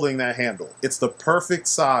problems holding that handle. It's the perfect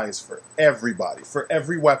size for everybody, for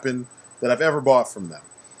every weapon that I've ever bought from them.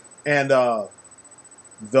 And of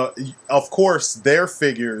course, their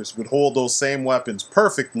figures would hold those same weapons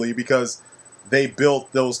perfectly because they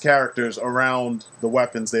built those characters around the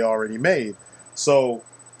weapons they already made. So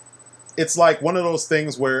it's like one of those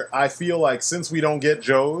things where I feel like since we don't get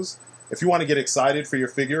Joes, if you want to get excited for your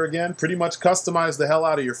figure again, pretty much customize the hell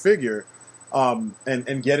out of your figure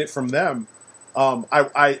and get it from them.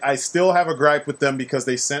 I still have a gripe with them because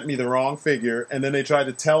they sent me the wrong figure, and then they tried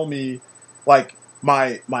to tell me, like,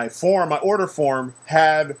 my order form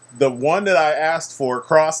had the one that I asked for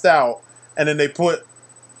crossed out, and then they put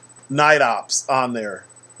Night Ops on there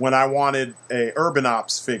when I wanted a Urban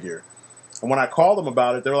Ops figure. And when I called them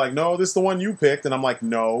about it, they were like, no, this is the one you picked. And I'm like,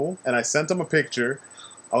 no. And I sent them a picture.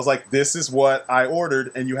 I was like, this is what I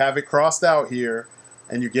ordered, and you have it crossed out here,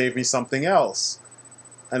 and you gave me something else.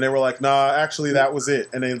 And they were like, nah, actually, that was it.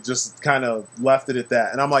 And they just kind of left it at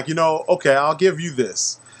that. And I'm like, okay, I'll give you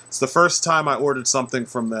this. It's the first time I ordered something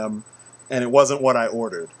from them, and it wasn't what I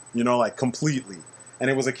ordered, like completely. And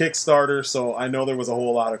it was a Kickstarter, so I know there was a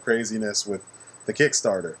whole lot of craziness with the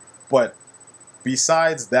Kickstarter. But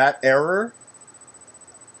besides that error,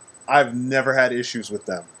 I've never had issues with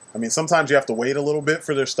them. I mean, sometimes you have to wait a little bit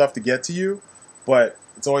for their stuff to get to you, but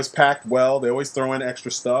it's always packed well. They always throw in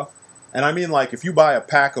extra stuff. And I mean, like, if you buy a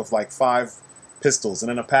pack of, like, 5 pistols and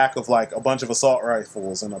then a pack of, like, a bunch of assault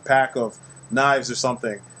rifles and a pack of knives or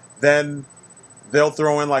something, then they'll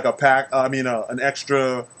throw in, like, an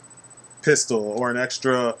extra pistol or an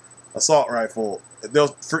extra assault rifle they'll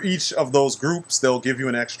for each of those groups they'll give you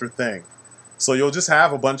an extra thing. So you'll just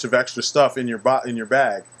have a bunch of extra stuff in your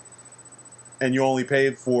bag, and you only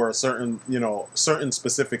paid for a certain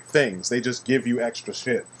specific things. They just give you extra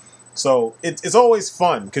shit. So it's always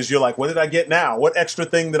fun because you're like, what did I get now? What extra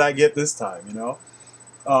thing did I get this time?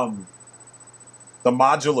 The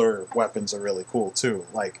modular weapons are really cool too.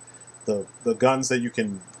 Like the guns that you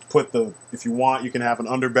can if you want, you can have an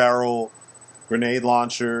underbarrel grenade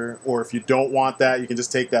launcher, or if you don't want that, you can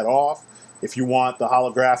just take that off. If you want the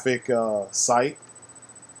holographic sight,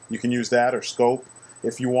 you can use that, or scope.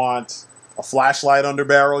 If you want a flashlight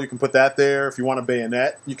underbarrel, you can put that there. If you want a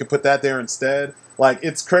bayonet, you can put that there instead. Like,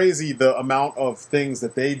 it's crazy the amount of things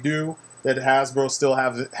that they do that Hasbro still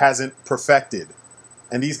hasn't perfected.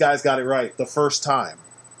 And these guys got it right the first time.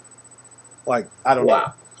 Like, I don't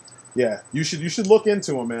know. Yeah, you should look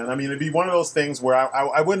into them, man. I mean, it'd be one of those things where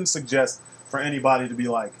I wouldn't suggest for anybody to be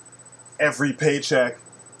like, every paycheck,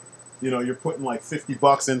 you're putting like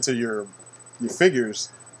 $50 into your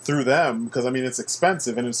figures through them, because I mean, it's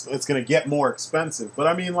expensive and it's going to get more expensive. But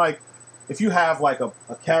I mean, like, if you have like a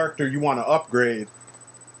character you want to upgrade,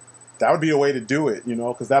 that would be a way to do it,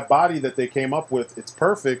 because that body that they came up with, it's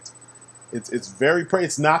perfect. It's very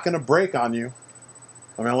it's not going to break on you.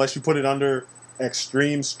 I mean, unless you put it under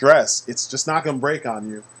extreme stress, it's just not going to break on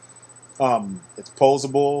you. It's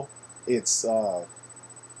posable. It's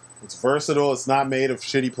versatile. It's not made of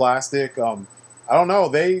shitty plastic. I don't know.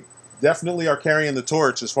 They definitely are carrying the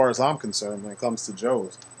torch as far as I'm concerned when it comes to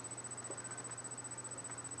Joe's.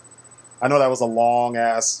 I know that was a long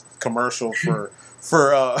ass commercial for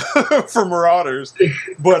for Marauders,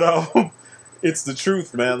 but it's the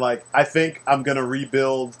truth, man. Like, I think I'm gonna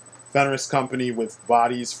rebuild Fenris Company with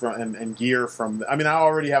bodies and gear from. I mean, I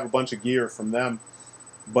already have a bunch of gear from them,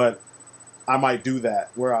 but I might do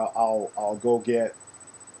that where I'll go get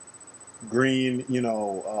green,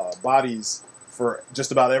 bodies for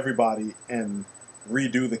just about everybody and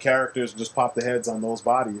redo the characters and just pop the heads on those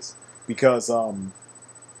bodies because,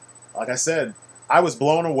 like I said, I was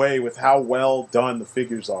blown away with how well done the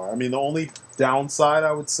figures are. I mean, the only downside,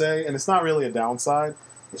 I would say, and it's not really a downside,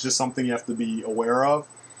 it's just something you have to be aware of,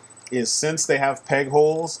 is since they have peg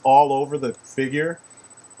holes all over the figure,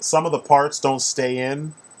 some of the parts don't stay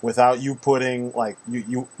in without you putting, like,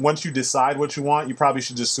 you once you decide what you want, you probably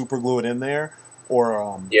should just super glue it in there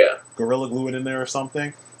or Gorilla Glue it in there or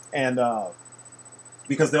something. And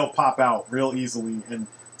because they'll pop out real easily. And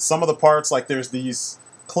some of the parts, like there's these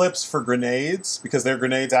clips for grenades, because their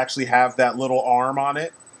grenades actually have that little arm on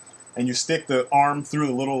it, and you stick the arm through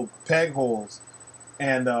the little peg holes,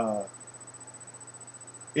 and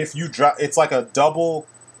if you drop, it's like a double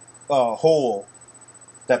hole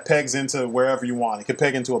that pegs into wherever you want. It can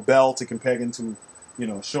peg into a belt, it can peg into,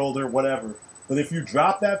 shoulder, whatever. But if you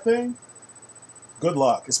drop that thing, good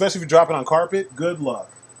luck. Especially if you drop it on carpet, good luck.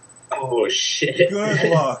 Oh shit. Good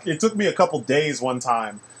luck. It took me a couple days one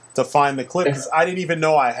time to find the clip, because I didn't even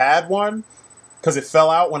know I had one, because it fell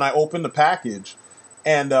out when I opened the package.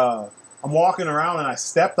 And I'm walking around and I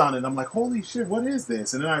stepped on it and I'm like, holy shit, what is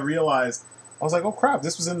this? And then I realized, I was like, oh crap,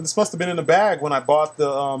 this must have been in the bag when I bought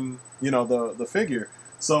the the figure.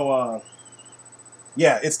 So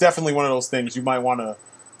yeah, it's definitely one of those things you might want to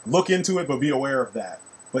look into it, but be aware of that.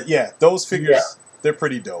 But yeah, those figures, they're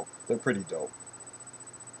pretty dope. They're pretty dope.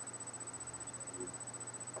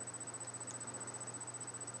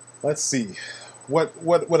 Let's see,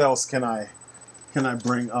 what else can I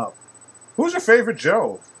bring up? Who's your favorite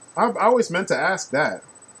Joe? I always meant to ask that.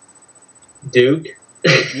 Duke.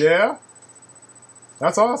 Yeah,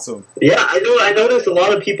 that's awesome. Yeah, I noticed a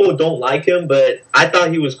lot of people don't like him, but I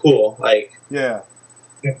thought he was cool. Like, yeah,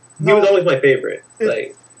 he was always my favorite.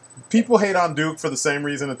 People hate on Duke for the same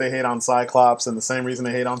reason that they hate on Cyclops and the same reason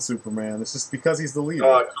they hate on Superman. It's just because he's the leader.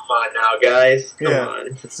 Oh, come on now, guys. Come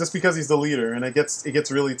on. It's just because he's the leader, and it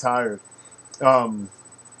gets really tired. Okay,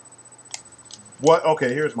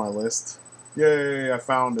 here's my list. Yay, I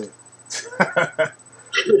found it.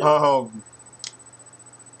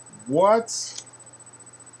 What?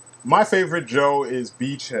 My favorite Joe is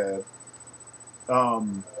Beachhead.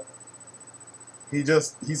 He's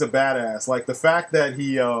a badass. Like, the fact that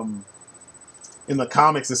he, in the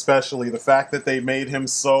comics especially, the fact that they made him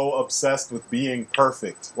so obsessed with being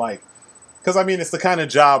perfect. Like, because, I mean, it's the kind of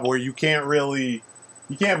job where you can't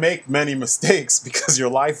make many mistakes because your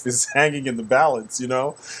life is hanging in the balance,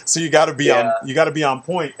 So you got to be on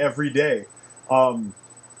point every day. Yeah,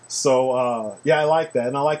 I like that.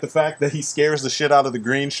 And I like the fact that he scares the shit out of the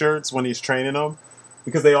green shirts when he's training them,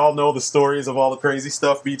 because they all know the stories of all the crazy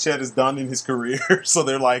stuff Beachhead has done in his career. So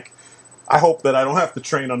they're like, I hope that I don't have to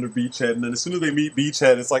train under Beachhead. And then as soon as they meet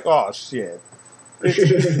Beachhead, it's like, oh, shit.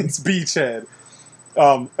 It's Beachhead.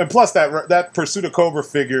 And plus that Pursuit of Cobra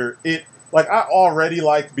figure, like I already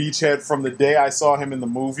liked Beachhead from the day I saw him in the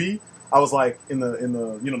movie. I was like in the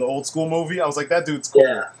the old school movie. I was like, that dude's cool.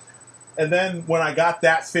 Yeah. And then when I got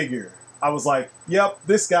that figure, I was like, yep,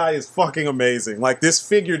 this guy is fucking amazing. Like this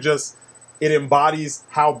figure it embodies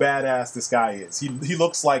how badass this guy is. He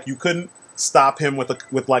looks like you couldn't stop him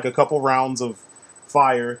with like a couple rounds of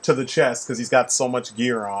fire to the chest because he's got so much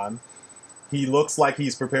gear on. He looks like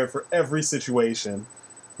he's prepared for every situation.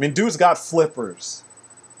 I mean, dude's got flippers.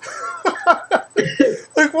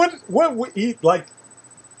 Like what he like?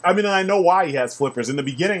 I mean, I know why he has flippers. In the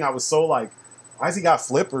beginning, I was so like, why has he got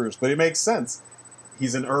flippers? But it makes sense.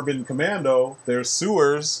 He's an urban commando. There's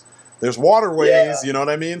sewers. There's waterways. Yeah. You know what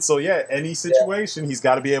I mean? So yeah, any situation, he's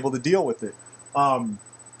got to be able to deal with it.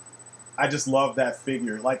 I just love that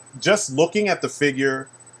figure. Like just looking at the figure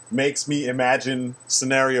makes me imagine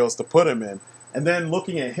scenarios to put him in. And then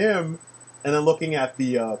looking at him and then looking at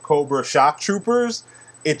the Cobra Shock Troopers,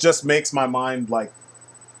 it just makes my mind like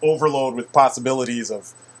overload with possibilities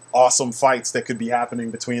of awesome fights that could be happening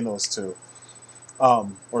between those two.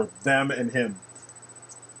 Or them and him.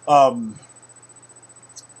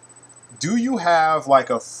 Do you have like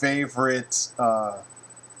a favorite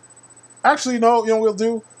actually no, we'll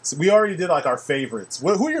do. So we already did like our favorites.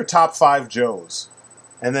 Who are your top 5 Joes?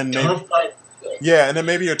 And then maybe, top 5. Yeah, and then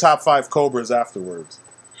maybe your top 5 Cobras afterwards.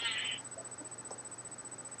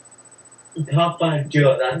 Top 5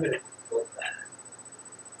 Joes. I'm gonna go with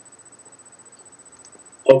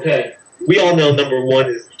that. Okay. We all know number 1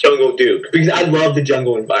 is Jungle Duke because I love the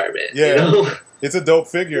jungle environment. Yeah, you know? It's a dope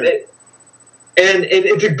figure. And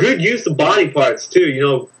it's a good use of body parts too. You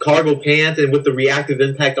know, cargo pants and with the reactive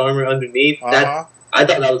impact armor underneath. I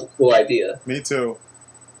thought that was a cool idea. Me too.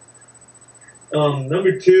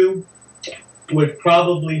 Number 2 would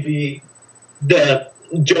probably be the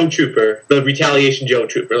Joe Trooper, the Retaliation Joe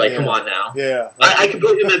Trooper. Like, come on now. Yeah. I could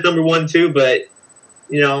put him at number 1 too, but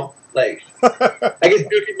like, I guess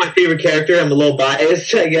Duke is my favorite character. I'm a little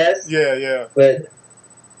biased, I guess. Yeah. But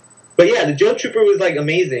yeah, the Joe Trooper was like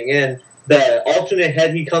amazing, and the alternate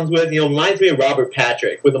head he comes with, reminds me of Robert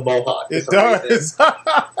Patrick with a mohawk. It does.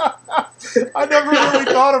 I never really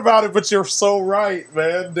thought about it, but you're so right,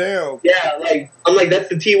 man. Damn. Yeah, I'm like, that's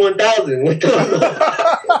the T-1000.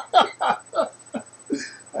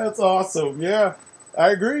 That's awesome. Yeah,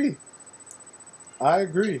 I agree.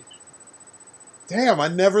 Damn, I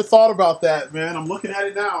never thought about that, man. I'm looking at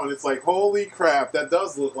it now, and it's like, holy crap, that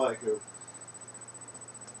does look like him.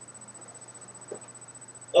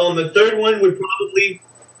 The third one would probably...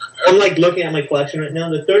 I'm like looking at my collection right now.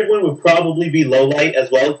 The third one would probably be Lowlight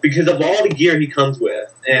as well because of all the gear he comes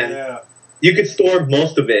with. And you could store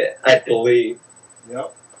most of it, I believe.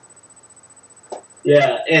 Yep.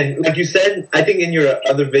 Yeah, and like you said, I think in your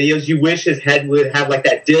other videos, you wish his head would have like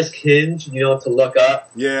that disc hinge, to look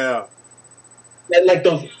up. Yeah. And like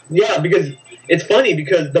those, because it's funny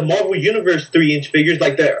because the Marvel Universe 3-inch figures,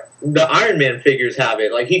 like the Iron Man figures have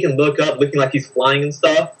it. Like he can look up looking like he's flying and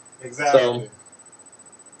stuff. Exactly. So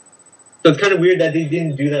it's kind of weird that they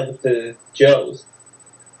didn't do that with the Joes.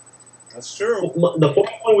 That's true. The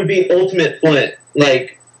fourth one would be Ultimate Flint.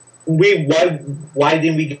 Like, why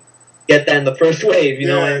didn't we get that in the first wave? You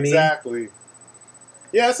know what I mean? Exactly.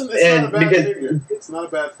 Yeah, it's not a bad figure. It's not a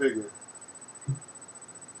bad figure.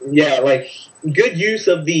 Yeah, like, good use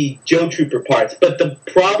of the Joe Trooper parts. But the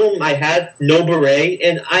problem I had, no beret.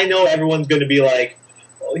 And I know everyone's going to be like,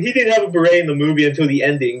 well, he didn't have a beret in the movie until the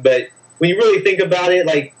ending. But when you really think about it,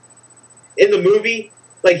 like, in the movie,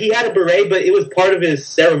 like, he had a beret, but it was part of his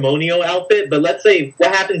ceremonial outfit. But let's say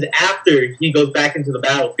what happens after he goes back into the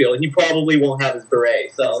battlefield, he probably won't have his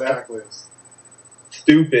beret. So exactly.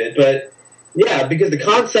 Stupid. But, yeah, because the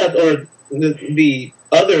concept or the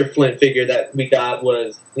other Flint figure that we got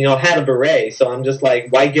was, had a beret. So I'm just like,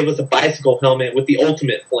 why give us a bicycle helmet with the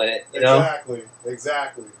ultimate Flint,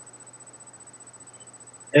 Exactly.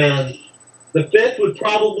 And the fifth would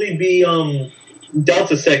probably be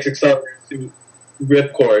Delta 6 accelerator suit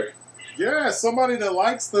Ripcord. Yeah, somebody that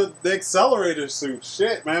likes the accelerator suit.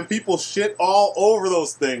 Shit, man. People shit all over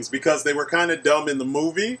those things because they were kind of dumb in the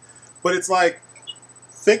movie. But it's like,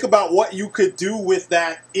 think about what you could do with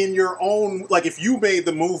that in your own... Like, if you made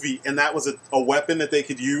the movie and that was a weapon that they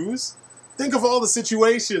could use, think of all the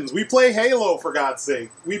situations. We play Halo, for God's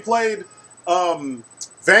sake. We played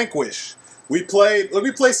Vanquish. We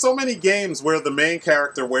play so many games where the main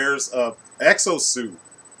character wears a exosuit.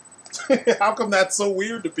 How come that's so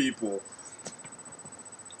weird to people?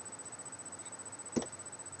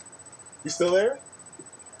 You still there?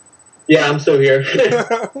 Yeah, I'm still here.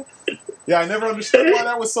 Yeah, I never understood why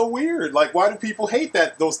that was so weird. Like, why do people hate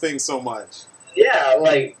those things so much? Yeah,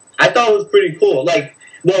 like I thought it was pretty cool. Like,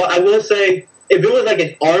 well, I will say, if it was like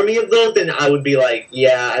an army of those, then I would be like,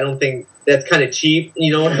 yeah, I don't think that's kind of cheap.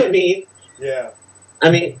 You know what I mean? Yeah.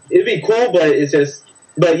 I mean, it'd be cool, but it's just.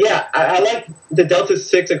 But yeah, I like the Delta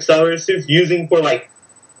 6 accelerator suits using for like,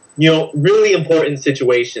 really important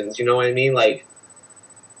situations. You know what I mean? Like,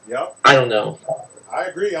 Yep. I don't know. I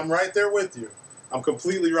agree. I'm right there with you. I'm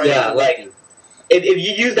completely right Yeah, there like, with you. If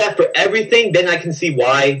you use that for everything, then I can see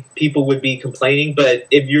why people would be complaining. But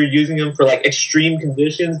if you're using them for like extreme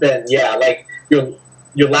conditions, then yeah, like your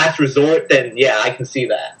last resort, then yeah, I can see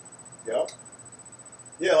that. Yep.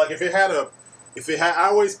 Yeah, like if it had, I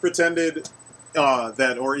always pretended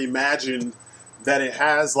that or imagined that it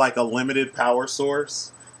has like a limited power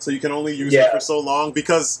source, so you can only use it for so long.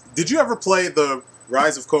 Because did you ever play the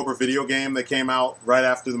Rise of Cobra video game that came out right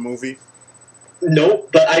after the movie? Nope,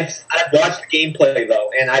 but I've watched the gameplay though,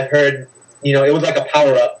 and I've heard it was like a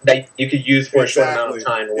power up that you could use for a short amount of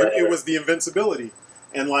time. Or whatever. It was the invincibility,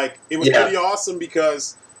 and like it was pretty awesome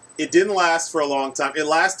because it didn't last for a long time. It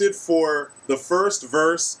lasted for the first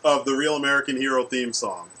verse of the Real American Hero theme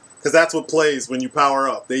song, because that's what plays when you power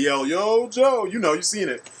up. They yell, "Yo, Joe!" You've seen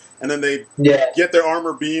it, and then they get their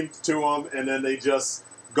armor beamed to them, and then they just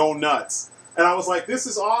go nuts. And I was like, "This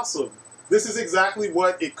is awesome. This is exactly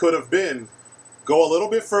what it could have been." Go a little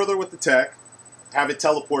bit further with the tech, have it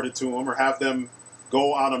teleported to them, or have them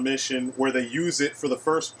go on a mission where they use it for the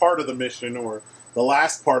first part of the mission or the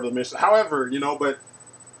last part of the mission. However, but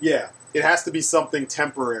yeah, it has to be something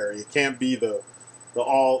temporary. It can't be the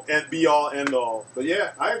all and be all end all. But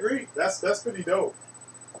yeah, I agree. That's pretty dope.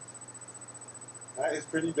 That is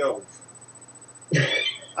pretty dope.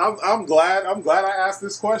 I'm glad I asked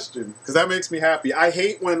this question because that makes me happy. I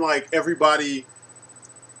hate when like everybody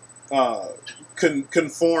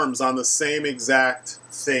conforms on the same exact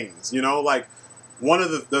things. Like one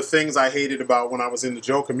of the things I hated about when I was in the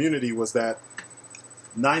Joe community was that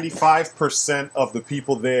 95% of the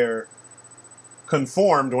people there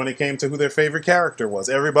conformed when it came to who their favorite character was.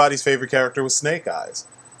 Everybody's favorite character was Snake Eyes.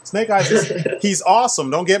 Snake Eyes, he's awesome,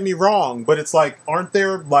 don't get me wrong, but it's like, aren't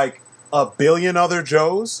there like a billion other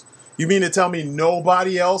Joes? You mean to tell me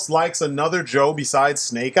nobody else likes another Joe besides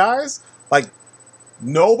Snake Eyes? Like,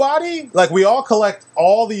 nobody? Like, we all collect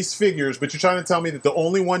all these figures, but you're trying to tell me that the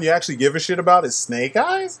only one you actually give a shit about is Snake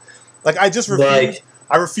Eyes? Like, I just refuse.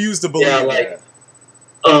 I refuse to believe that.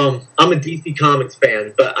 I'm a DC Comics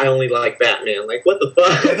fan, but I only like Batman. Like, what the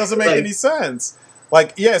fuck? That doesn't make any sense.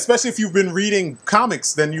 Like, yeah, especially if you've been reading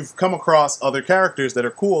comics, then you've come across other characters that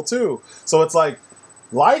are cool, too. So it's like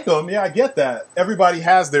them, yeah, I get that. Everybody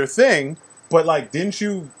has their thing, but, like, didn't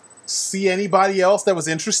you see anybody else that was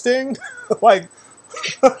interesting? Like,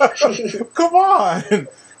 come on.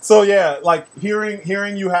 So yeah, like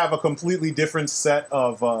hearing you have a completely different set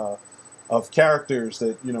of characters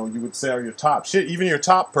that you would say are your top shit. Even your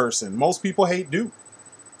top person. Most people hate Duke.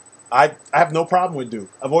 I have no problem with Duke.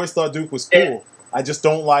 I've always thought Duke was cool. I just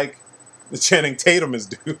don't like the Channing Tatum as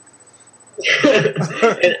Duke.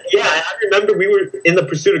 And, yeah, I remember we were in the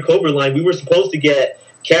Pursuit of Cobra line. We were supposed to get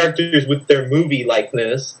characters with their movie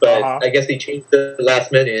likeness, but I guess they changed it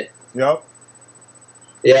last minute. Yep.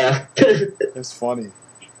 Yeah. It's funny.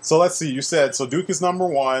 So let's see. You said Duke is number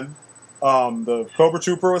 1. The Cobra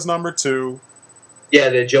Trooper was number 2. Yeah,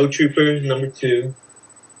 the Joe Trooper number 2.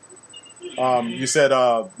 You said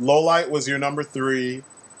Lowlight was your number 3.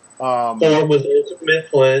 4 was Ultimate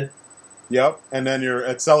Flint. Yep, and then your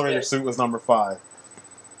Accelerator suit was number 5.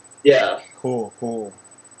 Yeah. Cool.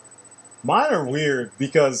 Mine are weird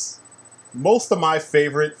because most of my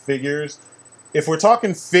favorite figures, if we're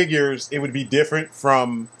talking figures, it would be different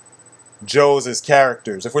from Joe's as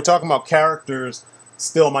characters. If we're talking about characters,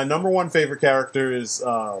 still my number 1 favorite character is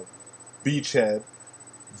Beachhead.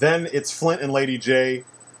 Then it's Flint and Lady J.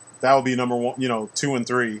 That would be number 1, 2 and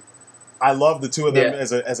 3. I love the two of them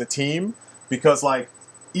as a team because, like,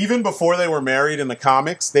 even before they were married in the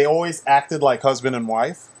comics, they always acted like husband and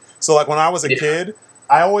wife. So, like, when I was a kid,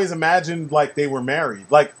 I always imagined, like, they were married.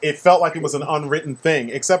 Like, it felt like it was an unwritten thing.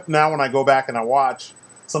 Except now when I go back and I watch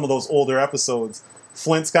some of those older episodes,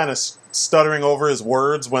 Flint's kind of stuttering over his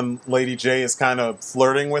words when Lady J is kind of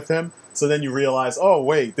flirting with him. So then you realize, oh,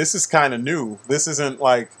 wait, this is kind of new. This isn't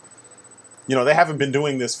like, they haven't been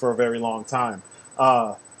doing this for a very long time.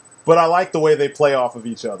 But I like the way they play off of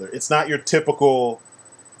each other. It's not your typical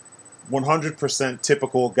 100%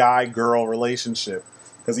 typical guy-girl relationship.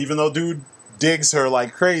 Because even though dude digs her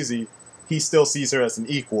like crazy, he still sees her as an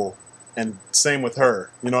equal. And same with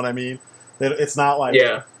her. You know what I mean? It's not like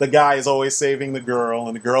the guy is always saving the girl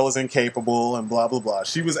and the girl is incapable and blah, blah, blah.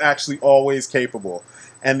 She was actually always capable.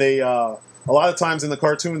 And they, a lot of times in the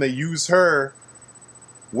cartoon, they use her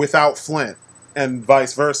without Flint and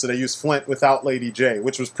vice versa. They use Flint without Lady J,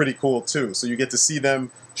 which was pretty cool too. So you get to see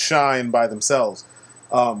them shine by themselves.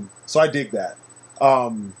 So I dig that.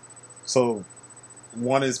 So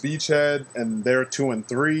 1 is Beachhead and they're 2 and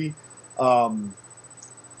 3.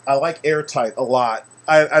 I like Airtight a lot.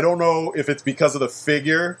 I don't know if it's because of the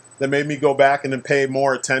figure that made me go back and then pay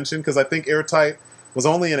more attention, because I think Airtight was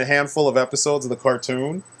only in a handful of episodes of the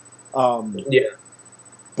cartoon.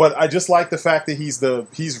 But I just like the fact that he's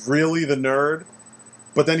really the nerd,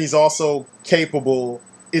 but then he's also capable.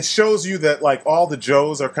 It shows you that like all the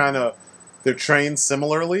Joes are they're trained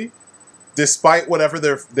similarly, despite whatever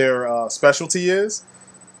their specialty is.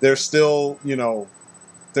 They're still,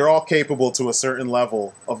 they're all capable to a certain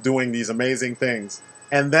level of doing these amazing things.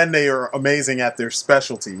 And then they are amazing at their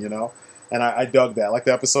specialty, And I dug that. Like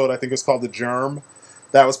the episode, I think it was called The Germ.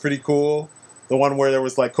 That was pretty cool. The one where there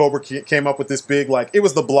was like Cobra came up with this big, it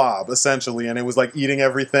was the Blob, essentially. And it was like eating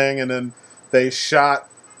everything. And then they shot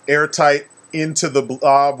Airtight into the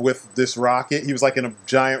Blob with this rocket. He was like in a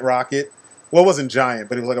giant rocket. Well, it wasn't giant,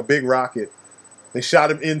 but it was like a big rocket. They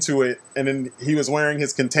shot him into it, and then he was wearing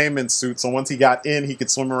his containment suit, so once he got in, he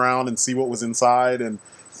could swim around and see what was inside and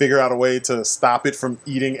figure out a way to stop it from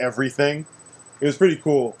eating everything. It was pretty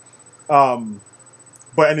cool. And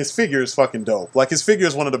his figure is fucking dope. Like, his figure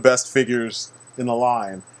is one of the best figures in the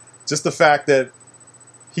line. Just the fact that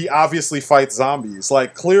he obviously fights zombies.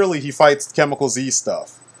 Like, clearly he fights Chemical Z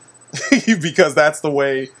stuff. Because that's the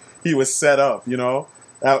way he was set up,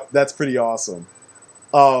 That's pretty awesome.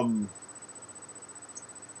 Oh,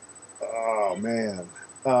 man.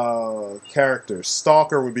 Characters.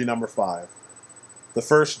 Stalker would be number 5. The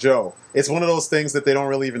first Joe. It's one of those things that they don't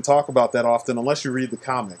really even talk about that often unless you read the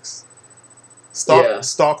comics.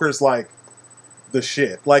 Stalker's like the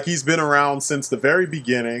shit. Like, he's been around since the very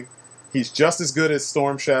beginning. He's just as good as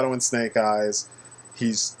Storm Shadow and Snake Eyes.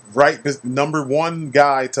 He's number 1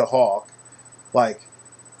 guy to Hawk. Like,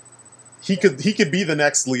 he could be the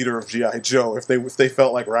next leader of G.I. Joe if they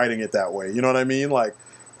felt like writing it that way. You know what I mean? Like,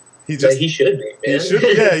 he should be, man.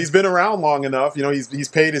 Yeah, he's been around long enough. He's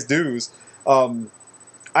paid his dues.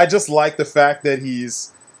 I just like the fact that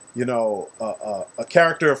he's, a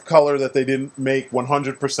character of color that they didn't make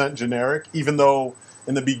 100% generic, even though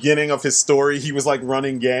in the beginning of his story he was like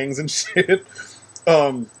running gangs and shit.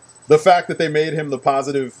 The fact that they made him the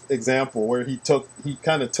positive example, where he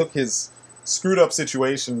kind of took his screwed up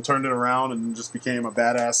situation, turned it around, and just became a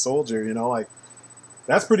badass soldier.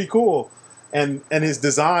 That's pretty cool. And his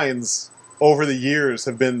designs over the years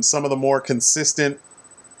have been some of the more consistent,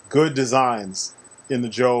 good designs in the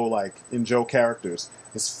Joe characters.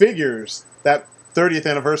 His figures, that 30th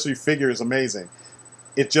anniversary figure is amazing.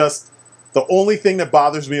 The only thing that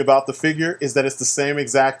bothers me about the figure is that it's the same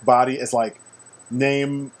exact body as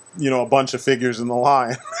name, a bunch of figures in the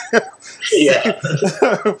line. Yeah.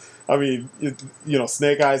 I mean,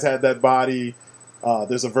 Snake Eyes had that body.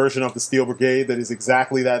 There's a version of the Steel Brigade that is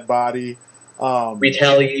exactly that body.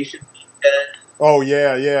 Retaliation Beachhead. Oh,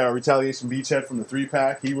 yeah. Retaliation Beachhead from the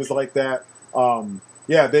 3-pack. He was like that.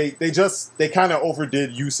 They kind of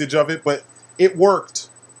overdid usage of it, but it worked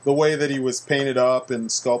the way that he was painted up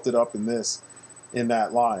and sculpted up in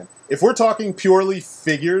that line. If we're talking purely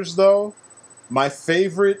figures, though, my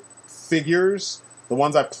favorite figures, the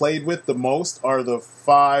ones I played with the most, are the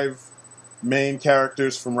 5 main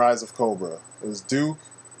characters from Rise of Cobra. It was Duke,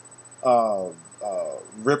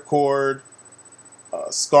 Ripcord,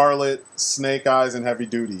 Scarlet, Snake Eyes, and Heavy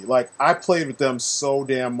Duty. I played with them so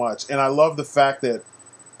damn much, and I love the fact that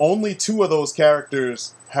only 2 of those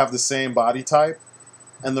characters have the same body type,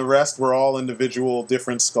 and the rest were all individual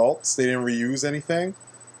different sculpts. They didn't reuse anything,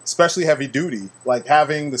 especially Heavy Duty.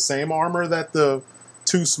 Having the same armor that the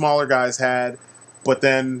 2 smaller guys had, but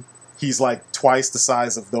then he's twice the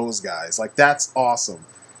size of those guys. That's awesome.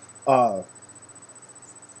 I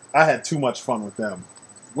had too much fun with them.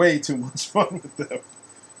 Way too much fun with them.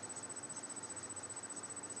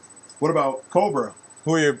 What about Cobra?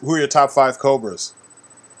 Who are your top 5 Cobras?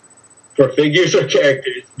 For figures or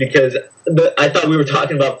characters? Because I thought we were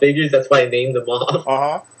talking about figures, that's why I named them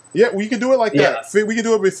off. Yeah, we could do it like that. We could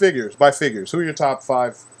do it by figures. Who are your top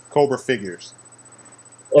 5 Cobra figures?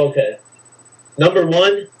 Okay. Number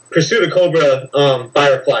 1, Pursuit of Cobra,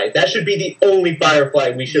 Firefly. That should be the only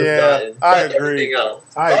Firefly we should have gotten. I agree.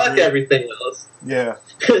 Fuck everything else. Yeah,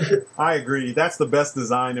 I agree. That's the best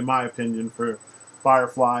design, in my opinion, for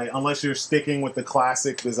Firefly. Unless you're sticking with the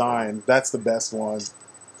classic design, that's the best one.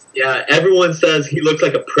 Yeah, everyone says he looks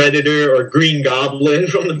like a Predator or Green Goblin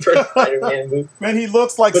from the first Spider-Man movie. Man, he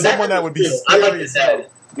looks like But someone that would be cool. scary. I like his head.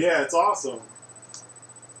 Yeah, it's awesome.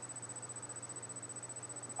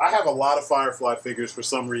 I have a lot of Firefly figures for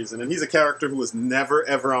some reason, and he's a character who was never,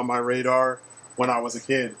 ever on my radar when I was a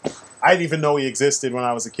kid. I didn't even know he existed when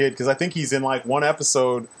I was a kid, because I think he's in like one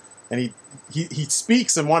episode, and he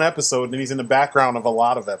speaks in one episode, and he's in the background of a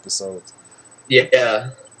lot of episodes.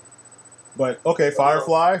 Yeah. But, okay,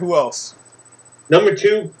 Firefly, who else? Number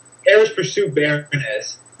 2, Paris Pursuit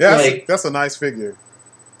Baroness. Yeah, that's a nice figure.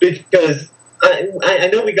 Because I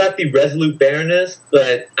know we got the Resolute Baroness,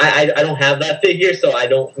 but I don't have that figure, so I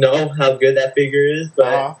don't know how good that figure is.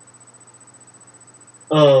 But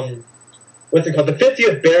what's it called? The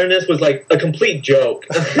 50th Baroness was like a complete joke.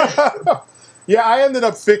 Yeah, I ended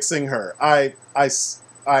up fixing her. I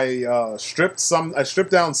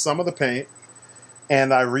stripped down some of the paint,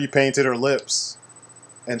 and I repainted her lips,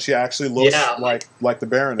 and she actually looks like the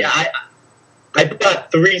Baroness. Yeah, I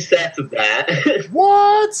bought 3 sets of that.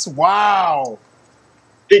 What? Wow.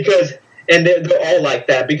 Because, and they're all like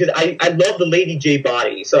that, because I love the Lady J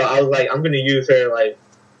body, so I was like, I'm going to use her, like,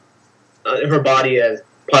 her body as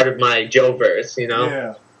part of my Joe-verse, you know?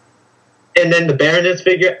 Yeah. And then the Baroness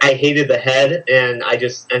figure, I hated the head, and I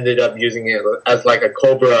just ended up using it as, like, a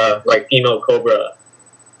Cobra, like, female Cobra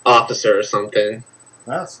officer or something.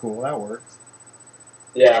 That's cool. That works.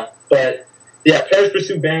 Yeah, but, yeah, Paris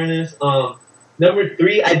Pursuit Baroness, Number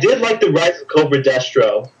 3, I did like the Rise of Cobra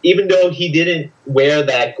Destro, even though he didn't wear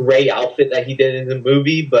that gray outfit that he did in the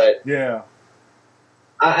movie. But yeah,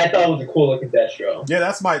 I thought it was a cool looking Destro. Yeah,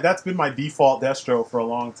 that's been my default Destro for a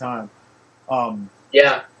long time.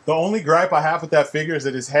 Yeah. The only gripe I have with that figure is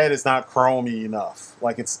that his head is not chromey enough.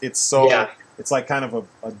 Like it's it's like kind of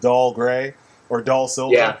a dull gray or dull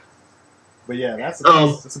silver. Yeah. But yeah, that's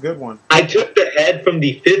a good one. I took the head from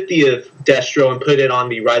the 50th Destro and put it on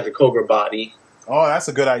the Rise of Cobra body. Oh, that's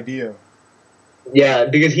a good idea. Yeah,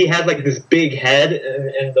 because he had like this big head,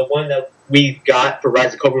 and the one that we got for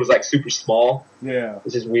Rise of Cobra was like super small. Yeah.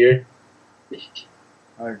 Which is weird.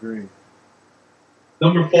 I agree.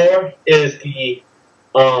 Number 4 is the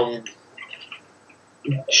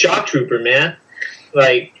Shock Trooper, man.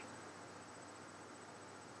 Like,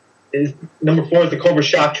 number 4 is the Cobra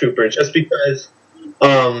Shock Trooper, just because,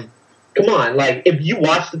 come on, like, if you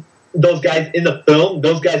watched those guys in the film,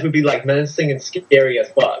 those guys would be, like, menacing and scary as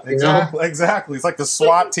fuck, you know? Exactly. It's like the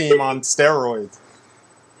SWAT team on steroids.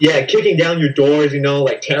 Yeah, kicking down your doors, you know,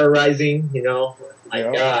 like, terrorizing, you know? My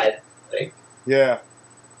God. Like, yeah.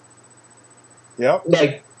 Yep.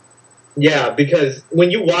 Like, yeah, because when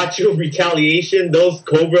you watch Retaliation, those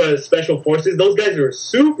Cobra Special Forces, those guys are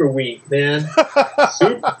super weak, man.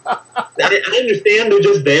 Super. I understand they're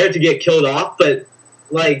just there to get killed off, but,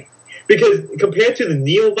 like, because compared to the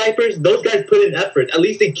Neo Vipers, those guys put in effort. At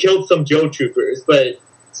least they killed some Joe Troopers, but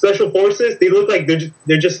Special Forces, they look like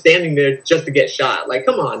they're just standing there just to get shot. Like,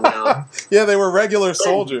 come on now. Yeah, they were regular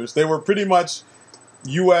soldiers. They were pretty much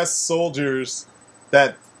U.S. soldiers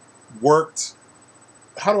that worked.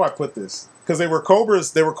 How do I put this? Because they were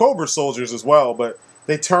Cobras. They were Cobra soldiers as well, but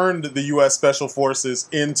they turned the U.S. Special Forces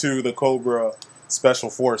into the Cobra Special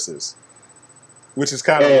Forces, which is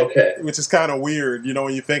kind of weird, you know,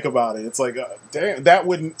 when you think about it. It's like, damn, that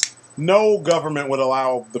wouldn't. No government would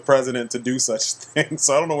allow the president to do such things.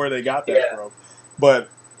 So I don't know where they got that from, but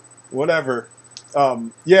whatever.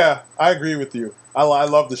 Yeah, I agree with you. I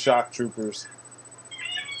love the Shock Troopers.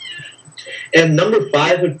 And number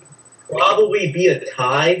 5 would probably be a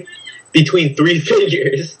tie between 3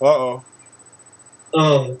 figures. The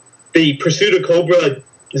Pursuit of Cobra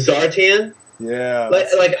Zartan. Yeah.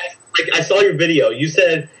 Like I saw your video. You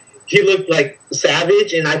said he looked like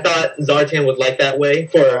Savage, and I thought Zartan was like that way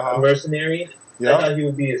for a mercenary. Yep. I thought he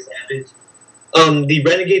would be a Savage. The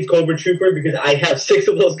Renegades Cobra Trooper, because I have 6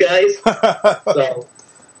 of those guys. So,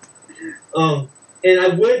 and I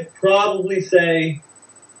would probably say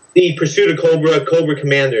the Pursuit of Cobra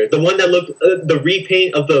Commander, the one that looked the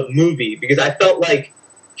repaint of the movie, because I felt like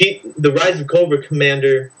the Rise of Cobra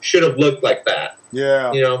Commander should have looked like that.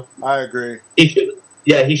 Yeah, you know, I agree. He should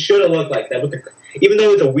have looked like that. Even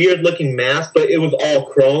though it's a weird looking mask, but it was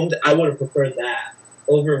all chromed, I would have preferred that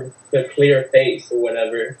over the clear face or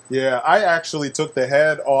whatever. Yeah, I actually took the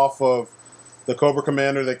head off of the Cobra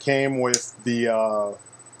Commander that came with the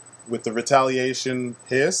Retaliation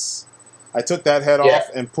Hiss. I took that head off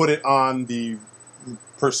and put it on the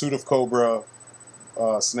Pursuit of Cobra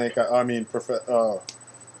Cobra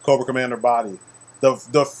Commander body.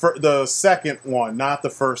 The second one, not the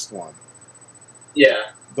first one.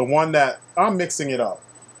 Yeah. The one that I'm mixing it up.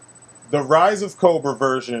 The Rise of Cobra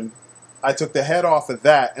version I took the head off of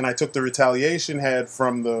that, and I took the retaliation head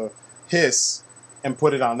from the Hiss and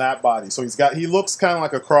put it on that body. So he looks kind of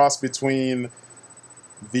like a cross between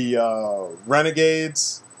the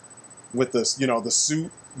Renegades with the the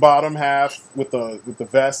suit bottom half with the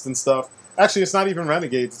vest and stuff. Actually, it's not even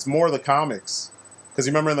Renegades. It's more the comics. Because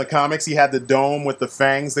you remember in the comics, he had the dome with the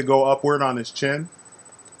fangs that go upward on his chin.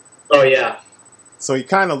 Oh yeah. So he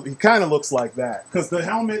kind of looks like that. Because the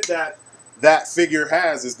helmet that figure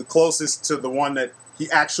has is the closest to the one that he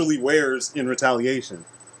actually wears in Retaliation.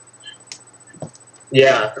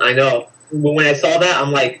 Yeah, I know. When I saw that,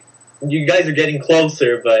 I'm like, you guys are getting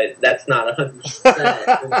closer, but that's not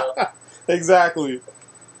 100%. You know? Exactly.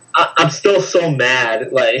 I'm still so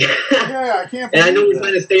mad, like. Yeah, I can't. And I know we're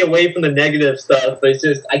trying to stay away from the negative stuff, but it's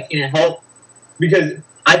just I can't help because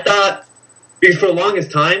I thought because for the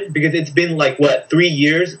longest time because it's been like what 3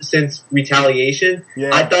 years since Retaliation.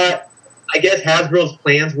 Yeah. I guess Hasbro's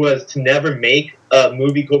plans was to never make a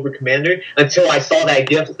movie Cobra Commander until I saw that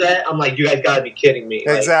gift set. I'm like, you guys gotta be kidding me.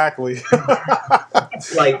 Exactly.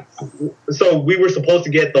 Like, so we were supposed to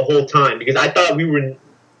get the whole time because I thought we were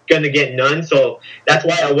gonna get none, so that's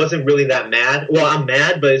why I wasn't really that mad. Well, I'm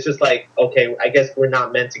mad, but it's just like, okay, I guess we're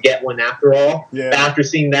not meant to get one after all. Yeah. But after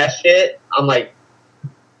seeing that shit, I'm like,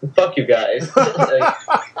 fuck you guys. Like,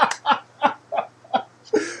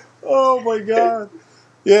 oh my god.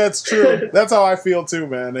 Yeah, it's true. That's how I feel too,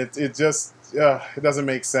 man. It just it doesn't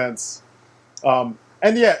make sense. And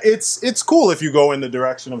yeah, it's cool if you go in the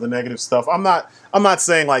direction of the negative stuff. I'm not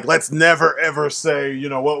saying like let's never ever say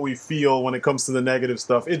what we feel when it comes to the negative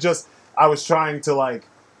stuff. It just I was trying to like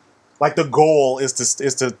the goal is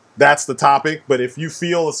to that's the topic. But if you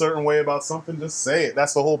feel a certain way about something, just say it.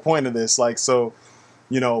 That's the whole point of this. Like so,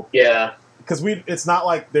 yeah. Because it's not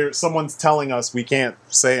like someone's telling us we can't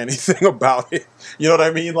say anything about it. You know what I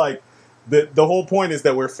mean? Like the whole point is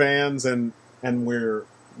that we're fans and we're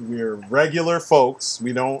regular folks.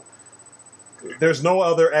 There's no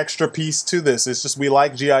other extra piece to this. It's just we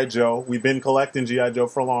like G.I. Joe. We've been collecting G.I. Joe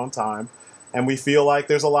for a long time. And we feel like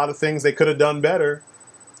there's a lot of things they could have done better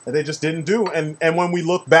that they just didn't do. And when we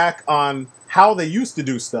look back on how they used to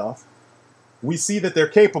do stuff, we see that they're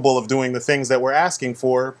capable of doing the things that we're asking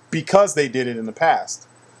for because they did it in the past.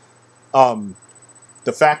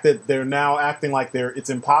 The fact that they're now acting like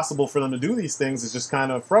it's impossible for them to do these things is just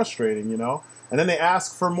kind of frustrating, And then they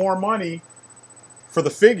ask for more money for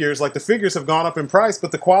the figures. Like the figures have gone up in price,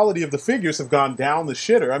 but the quality of the figures have gone down the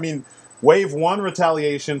shitter. I mean, Wave 1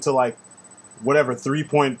 Retaliation to like whatever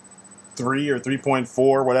 3.3 or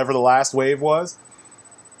 3.4, whatever the last wave was,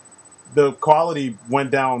 the quality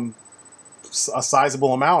went down a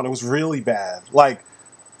sizable amount. It was really bad. Like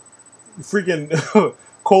freaking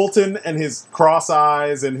Colton and his cross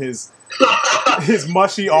eyes and his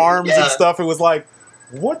mushy arms and stuff. It was like,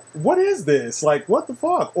 what is this? Like, what the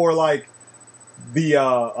fuck? Or like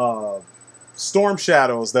the Storm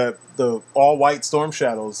Shadows, the all white Storm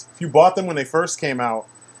Shadows. If you bought them when they first came out,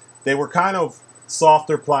 they were kind of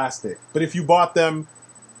softer plastic. But if you bought them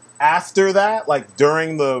after that, like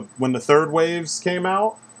when the third waves came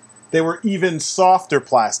out, they were even softer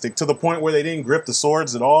plastic to the point where they didn't grip the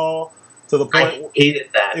swords at all. To the point I hated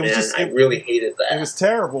that, man. I really hated that. It was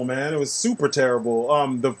terrible, man. It was super terrible.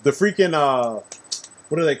 The freaking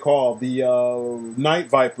what are they called? The Night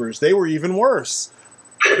Vipers. They were even worse.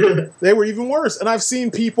 They were even worse. And I've seen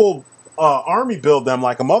people army build them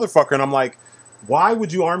like a motherfucker, and I'm like, why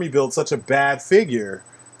would you army build such a bad figure?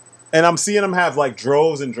 And I'm seeing them have like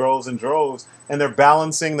droves and droves and droves, and they're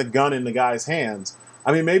balancing the gun in the guy's hands.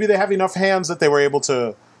 I mean, maybe they have enough hands that they were able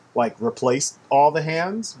to like replace all the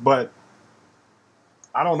hands, but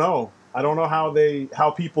I don't know. I don't know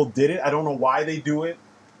how people did it. I don't know why they do it.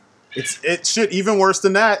 It's shit. Even worse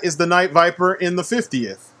than that is the Night Viper in the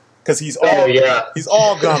 50th because he's all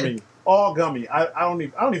gummy, all gummy. I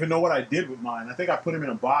don't even know what I did with mine. I think I put him in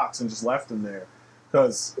a box and just left him there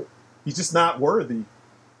because he's just not worthy.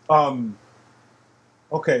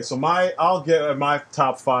 Okay, so I'll get my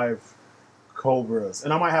top 5 Cobras,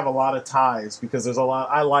 and I might have a lot of ties because there's a lot.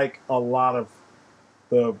 I like a lot of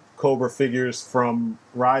the Cobra figures from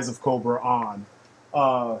Rise of Cobra on.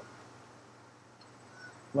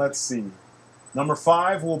 Let's see. Number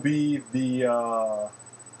 5 will be the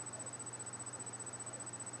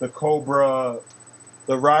Cobra,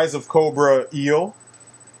 the Rise of Cobra Eel.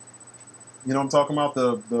 You know what I'm talking about?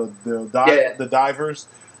 The divers.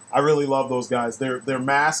 I really love those guys. Their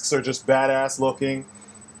masks are just badass looking,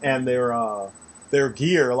 and their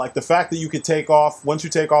gear, like the fact that you could once you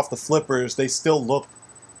take off the flippers, they still look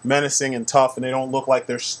menacing and tough, and they don't look like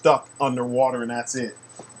they're stuck underwater and that's it.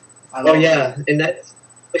 And that's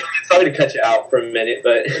sorry to cut you out for a minute,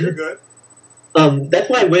 but you're good. That's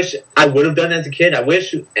what I wish I would have done as a kid. I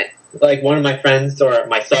wish like one of my friends or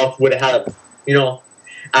myself would have had, you know,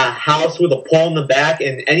 a house with a pool in the back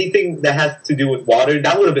and anything that has to do with water.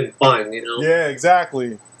 That would have been fun, you know. Yeah,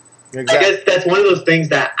 exactly. I guess that's one of those things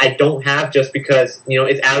that I don't have just because, you know,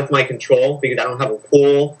 it's out of my control because I don't have a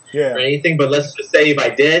pool Yeah. or anything. But let's just say if I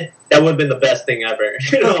did, that would have been the best thing ever,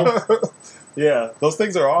 you know? Yeah, those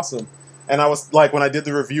things are awesome. And I was like, when I did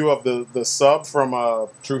the review of the sub from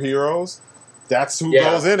True Heroes, that's who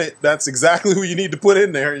goes in it. That's exactly who you need to put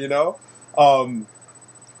in there, you know?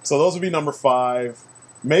 So those would be number 5.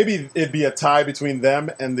 Maybe it'd be a tie between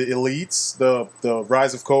them and the elites, the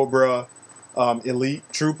Rise of Cobra elite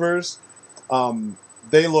troopers.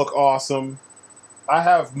 They look awesome.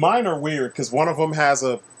 Mine are weird because one of them has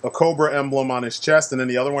a Cobra emblem on his chest and then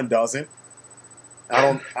the other one doesn't.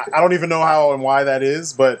 I don't even know how and why that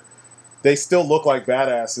is, but they still look like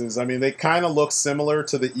badasses. I mean, they kind of look similar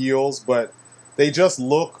to the eels, but they just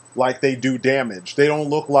look like they do damage. They don't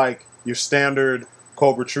look like your standard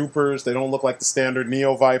Cobra troopers. They don't look like the standard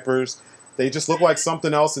Neo Vipers. They just look like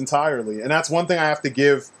something else entirely. And that's one thing I have to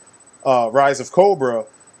give Rise of Cobra.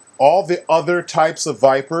 All the other types of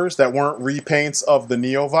Vipers that weren't repaints of the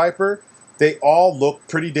Neo Viper, they all look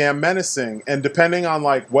pretty damn menacing. And depending on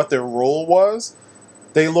like what their role was,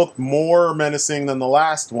 they looked more menacing than the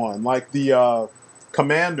last one. Like the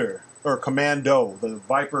Commander, or Commando, the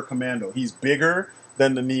Viper Commando. He's bigger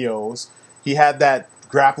than the Neos. He had that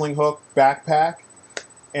grappling hook backpack,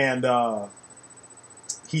 and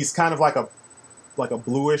he's kind of like a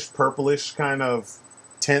bluish, purplish kind of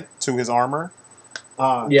tint to his armor.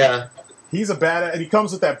 Yeah. He's a badass, and he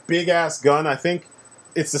comes with that big-ass gun. I think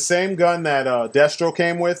it's the same gun that Destro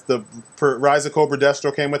came with, the Rise of Cobra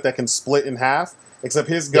Destro came with, that can split in half. Except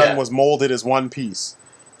his gun was molded as one piece.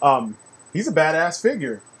 He's a badass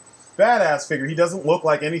figure. Badass figure. He doesn't look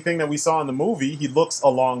like anything that we saw in the movie. He looks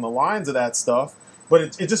along the lines of that stuff.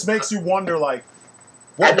 But it just makes you wonder, like...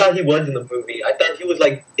 I thought he was in the movie. I thought he was,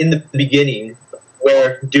 like, in the beginning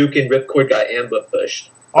where Duke and Ripcord got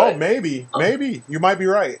ambushed. Oh, maybe. Maybe. You might be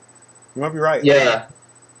right. You might be right. Yeah.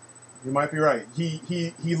 You might be right.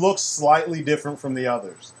 He looks slightly different from the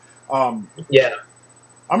others. Yeah.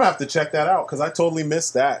 I'm gonna have to check that out because I totally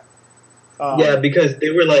missed that. Yeah, because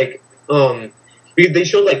they were like, they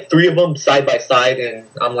showed like 3 of them side by side, and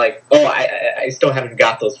I'm like, oh, I still haven't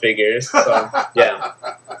got those figures. So yeah,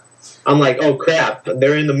 I'm like, oh crap,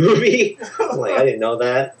 they're in the movie. I'm like, I didn't know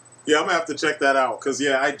that. Yeah, I'm gonna have to check that out because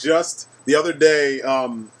I just the other day,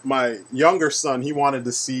 my younger son, he wanted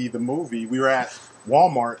to see the movie. We were at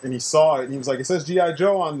Walmart and he saw it and he was like, it says G.I.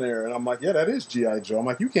 Joe on there, and I'm like, yeah, that is G.I. Joe. I'm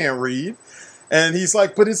like, you can't read. And he's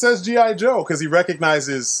like, but it says G.I. Joe, because he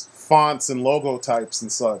recognizes fonts and logo types and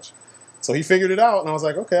such. So he figured it out, and I was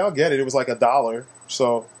like, okay, I'll get it. It was like $1.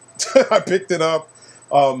 So I picked it up,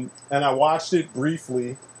 and I watched it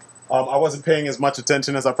briefly. I wasn't paying as much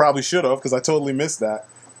attention as I probably should have, because I totally missed that.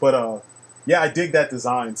 But yeah, I dig that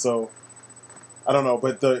design, so I don't know.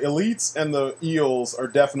 But the Elites and the Eels are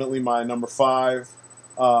definitely my number 5.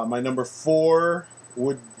 My number 4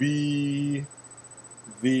 would be...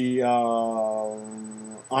 the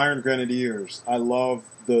Iron Grenadiers. I love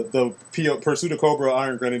the Pursuit of Cobra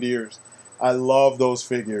Iron Grenadiers. I love those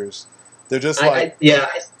figures. They're just like...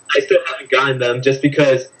 I still haven't gotten them just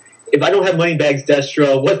because if I don't have Moneybags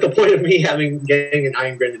Destro, what's the point of me getting an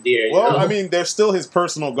Iron Grenadier? Well, I mean, they're still his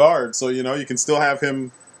personal guard, so, you know, you can still have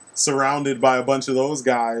him surrounded by a bunch of those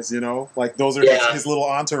guys, you know? Like, those are his little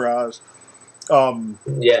entourage.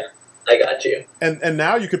 Yeah, I got you. And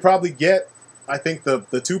now you could probably get... I think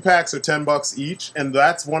the 2 packs are $10 each, and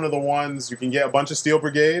that's one of the ones you can get a bunch of Steel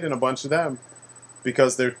Brigade and a bunch of them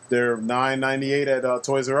because they're $9.98 at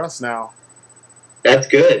Toys R Us now. That's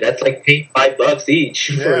good. That's like paying $5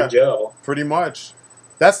 each for a Joe. Pretty much.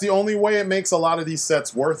 That's the only way it makes a lot of these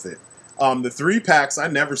sets worth it. The 3 packs, I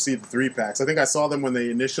never see the 3 packs. I think I saw them when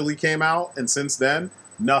they initially came out, and since then,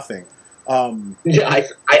 nothing. Yeah,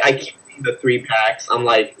 I keep the 3 packs. I'm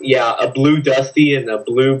like, yeah, a blue Dusty and a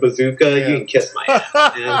blue Bazooka. You can kiss my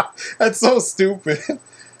ass, man. That's so stupid.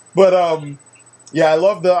 But yeah, I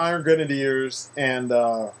love the Iron Grenadiers, and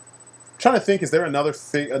I'm trying to think, is there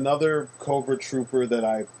another Cobra Trooper that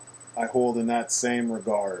I hold in that same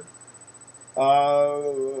regard?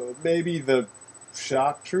 Maybe the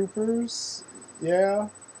Shock Troopers. Yeah,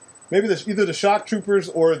 maybe either the Shock Troopers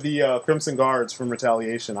or the Crimson Guards from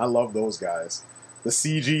Retaliation. I love those guys. The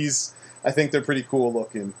CGs. I think they're pretty cool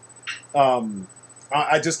looking.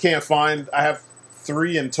 I just can't find... I have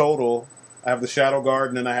 3 in total. I have the Shadow Guard,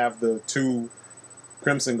 and then I have the 2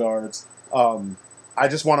 Crimson Guards. I I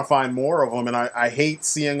just want to find more of them, and I hate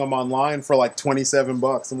seeing them online for like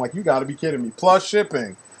 $27. I'm like, you got to be kidding me! Plus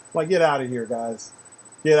shipping. I'm like, get out of here, guys!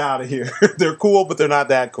 Get out of here! They're cool, but they're not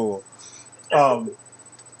that cool. Yeah,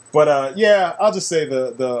 I'll just say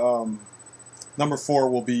the number 4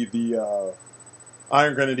 will be the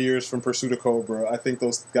Iron Grenadiers from Pursuit of Cobra. I think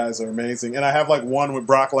those guys are amazing, and I have like one with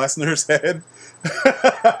Brock Lesnar's head.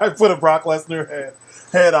 I put a Brock Lesnar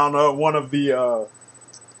head on one of the.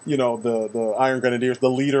 The Iron Grenadiers, the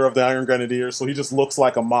leader of the Iron Grenadiers, so he just looks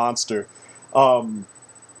like a monster. Let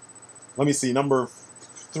me see. Number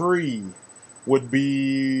 3 would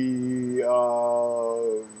be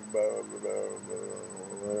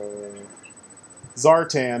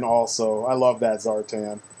Zartan. Also, I love that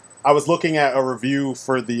Zartan. I was looking at a review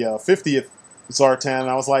for the 50th Zartan, and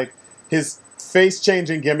I was like, his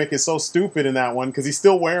face-changing gimmick is so stupid in that one because he's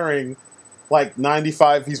still wearing like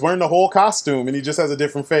 95. He's wearing the whole costume, and he just has a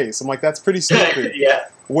different face. I'm like, that's pretty stupid. Yeah.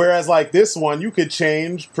 Whereas like this one, you could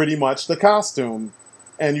change pretty much the costume,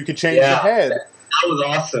 and you could change the head. That was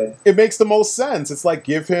awesome. It makes the most sense. It's like,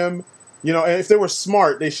 give him, and if they were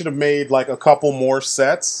smart, they should have made like a couple more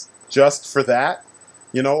sets just for that.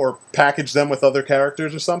 Or package them with other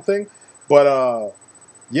characters or something. But,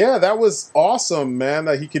 yeah, that was awesome, man.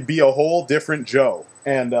 That he could be a whole different Joe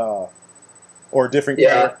and or a different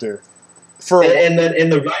character. And then in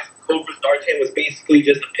the Rise of Cobra, Zartan was basically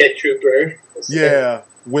just a pit trooper. Yeah,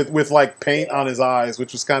 with like paint on his eyes,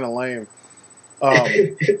 which was kind of lame.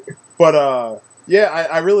 Yeah,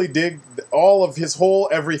 I really dig all of his whole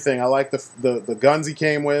everything. I like the guns he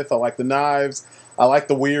came with. I like the knives. I like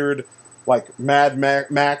the weird, like Mad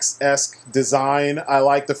Max-esque design. I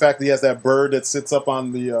like the fact that he has that bird that sits up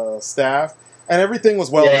on the staff, and everything was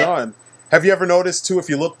well done. Have you ever noticed too? If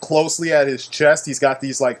you look closely at his chest, he's got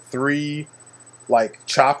these like 3 like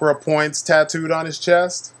chakra points tattooed on his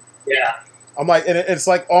chest. Yeah, I'm like, and it's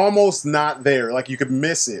like almost not there. Like you could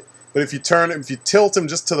miss it, but if you tilt him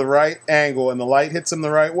just to the right angle and the light hits him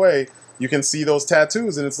the right way, you can see those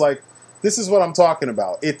tattoos, and it's like, this is what I'm talking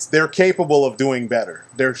about. They're capable of doing better.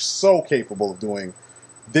 They're so capable of doing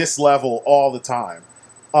this level all the time.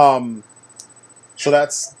 So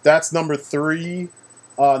that's number 3.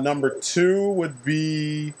 Number 2 would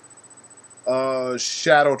be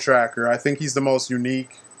Shadow Tracker. I think he's the most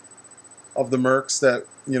unique of the mercs that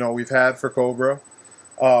we've had for Cobra.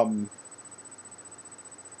 I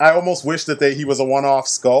almost wish that he was a one-off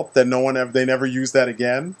sculpt, that they never used that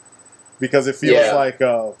again, because it feels like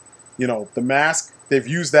the mask, they've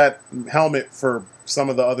used that helmet for some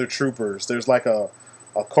of the other troopers. There's like a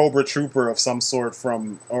Cobra trooper of some sort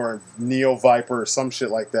or Neo Viper or some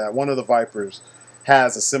shit like that. One of the Vipers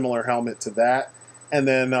has a similar helmet to that. And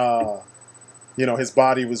then, his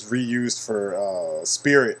body was reused for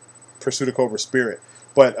Pursuit of Cobra Spirit.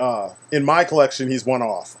 But in my collection, he's one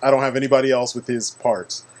off. I don't have anybody else with his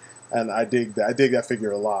parts. And I dig that. I dig that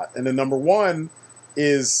figure a lot. And then number 1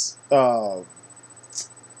 is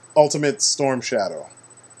Ultimate Storm Shadow,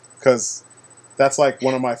 because that's like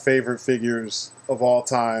one of my favorite figures of all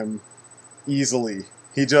time, easily.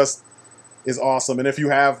 He just is awesome. And if you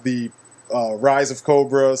have the Rise of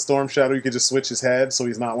Cobra Storm Shadow, you could just switch his head so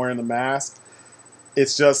he's not wearing the mask.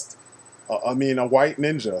 It's just, a white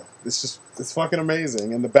ninja. It's fucking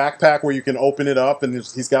amazing. And the backpack where you can open it up, and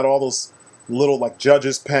he's got all those little like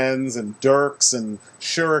judges' pens and dirks and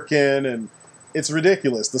shuriken, and it's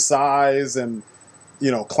ridiculous. The size and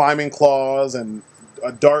climbing claws and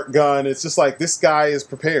a dart gun. It's just like, this guy is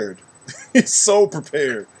prepared. He's so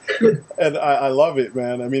prepared. And I love it,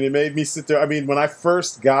 man. I mean, it made me sit there. I mean, when I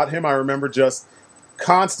first got him, I remember just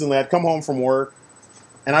constantly, I'd come home from work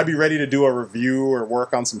and I'd be ready to do a review or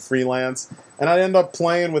work on some freelance, and I'd end up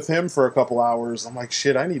playing with him for a couple hours. I'm like,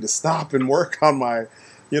 shit, I need to stop and work on my,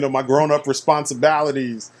 my grown-up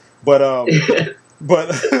responsibilities. But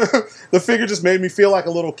the figure just made me feel like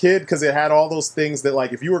a little kid, because it had all those things that,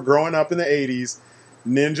 like, if you were growing up in the 80s,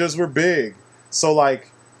 ninjas were big. So,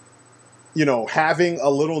 like, having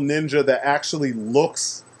a little ninja that actually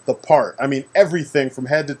looks the part. I mean, everything from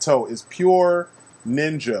head to toe is pure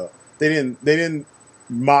ninja. They didn't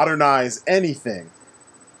modernize anything.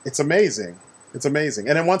 It's amazing. It's amazing.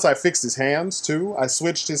 And then once I fixed his hands, too, I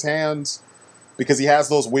switched his hands, because he has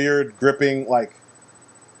those weird gripping, like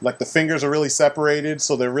the fingers are really separated,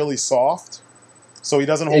 so they're really soft. So he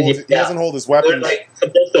doesn't hold he doesn't hold his weapons. They're like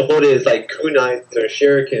supposed to hold his like kunais or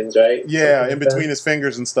shurikens, right? Yeah, in between his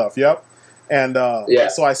fingers and stuff. Yep. And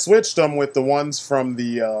so I switched them with the ones from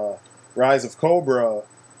the Rise of Cobra.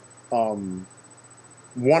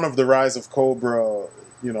 One of the Rise of Cobra,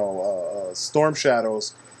 Storm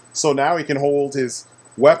Shadows. So now he can hold his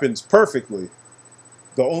weapons perfectly.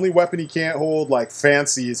 the only weapon he can't hold like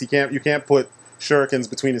fancy is you can't put shurikens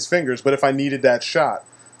between his fingers. But if I needed that shot,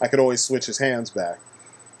 I could always switch his hands back.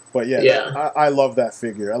 But yeah, Yeah. I love that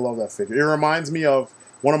figure. I love that figure. It reminds me of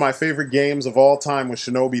one of my favorite games of all time was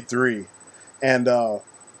Shinobi 3. And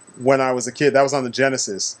when I was a kid, that was on the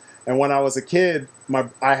Genesis. And when I was a kid,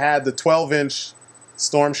 I had the 12-inch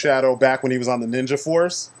Storm Shadow back when he was on the Ninja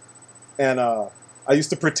Force. And I used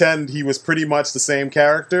to pretend he was pretty much the same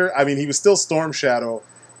character. I mean, he was still Storm Shadow.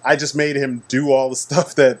 I just made him do all the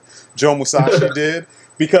stuff that Joe Musashi did.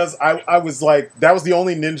 Because I was like, that was the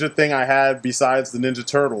only ninja thing I had besides the Ninja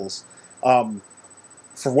Turtles.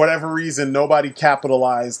 For whatever reason, nobody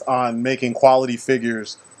capitalized on making quality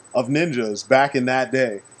figures of ninjas back in that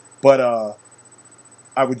day. But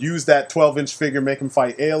I would use that 12-inch figure, make him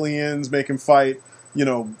fight aliens, make him fight,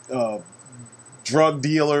 drug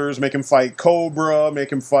dealers, make him fight Cobra,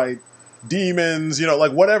 make him fight demons,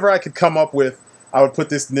 like whatever I could come up with, I would put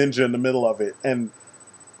this ninja in the middle of it. And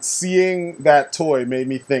seeing that toy made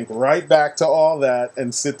me think right back to all that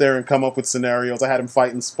and sit there and come up with scenarios. I had him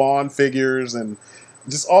fighting Spawn figures and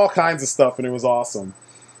just all kinds of stuff, and it was awesome.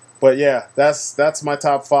 But yeah, that's my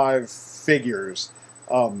top 5 figures.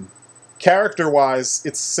 Character-wise,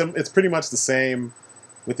 it's pretty much the same,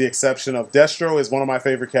 with the exception of Destro is one of my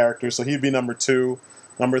favorite characters, so he'd be number 2.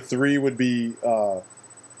 Number 3 would be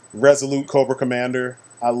Resolute Cobra Commander.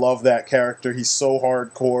 I love that character. He's so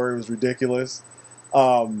hardcore, it was ridiculous.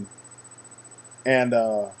 And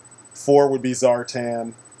 4 would be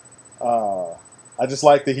Zartan. I just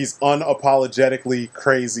like that he's unapologetically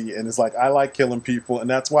crazy and is like, I like killing people, and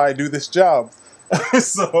that's why I do this job.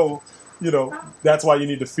 So, that's why you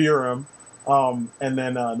need to fear him. And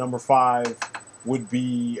then number 5 would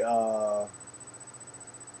be, I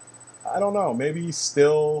don't know, maybe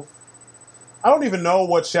still... I don't even know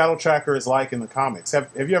what Shadow Tracker is like in the comics.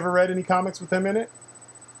 Have you ever read any comics with him in it?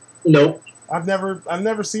 Nope. I've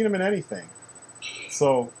never seen him in anything.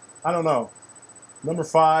 So, I don't know. Number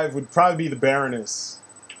 5 would probably be the Baroness.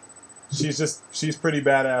 She's pretty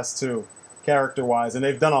badass too, character-wise. And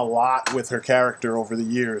they've done a lot with her character over the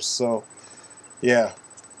years, so yeah.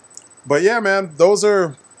 But yeah, man, those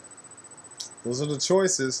are the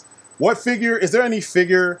choices. Is there any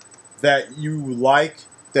figure that you like,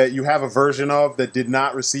 that you have a version of that did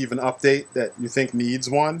not receive an update that you think needs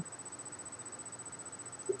one?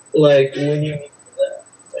 Like when you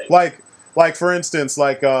like for instance,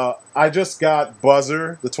 I just got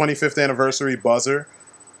Buzzer, the 25th anniversary Buzzer,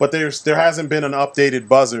 but there hasn't been an updated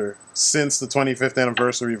Buzzer since the 25th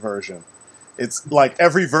anniversary version. It's like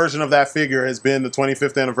every version of that figure has been the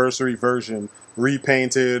 25th anniversary version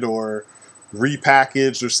repainted or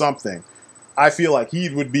repackaged or something. I feel like he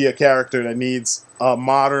would be a character that needs a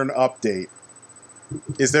modern update.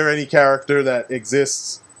 Is there any character that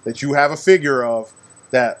exists that you have a figure of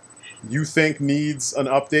that you think needs an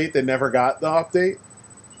update that never got the update?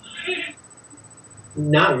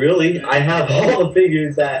 Not really. I have all the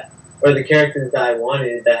figures or the characters that I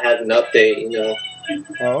wanted that has an update,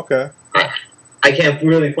 Oh, okay. I can't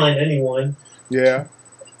really find anyone. Yeah.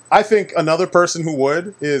 I think another person who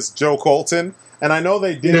would is Joe Colton. And I know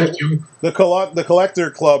they did, the Collector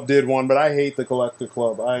Club did one, but I hate the Collector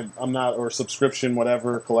Club. I'm not, or subscription,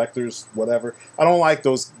 whatever, collectors, whatever. I don't like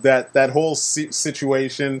that whole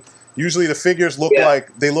situation. Usually the figures look like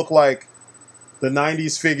the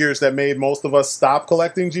 90s figures that made most of us stop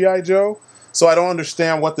collecting G.I. Joe. So I don't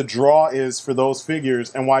understand what the draw is for those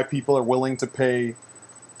figures and why people are willing to pay,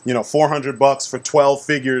 $400 for 12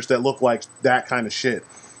 figures that look like that kind of shit.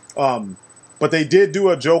 But they did do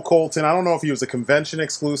a Joe Colton. I don't know if he was a convention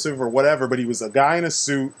exclusive or whatever, but he was a guy in a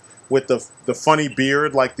suit with the funny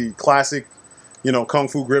beard, like the classic, Kung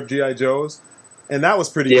Fu Grip G.I. Joes. And that was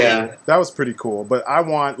pretty cool. That was pretty cool. But I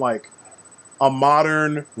want, a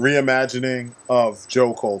modern reimagining of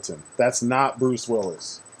Joe Colton. That's not Bruce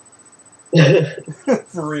Willis.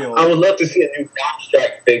 For real. I would love to see a new Bomb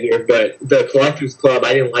Strike figure, but the Collectors Club,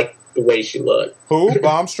 I didn't like the way she looked. Who?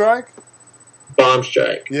 Bomb Strike? Bomb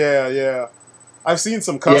Strike. Yeah. I've seen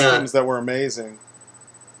some customs that were amazing.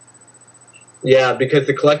 Yeah, because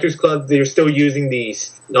the Collectors Club, they're still using the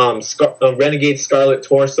Renegade Scarlet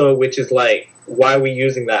Torso, which is like, why are we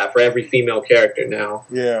using that for every female character now?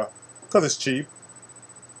 Yeah, because it's cheap.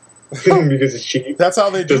 Because it's cheap. That's how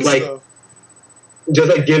they do stuff. Just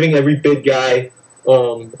like giving every big guy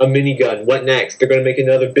a minigun. What next? They're going to make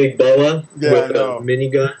another big boa with a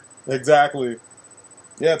minigun? Exactly.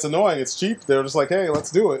 Yeah, it's annoying. It's cheap. They're just like, hey, let's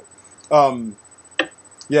do it.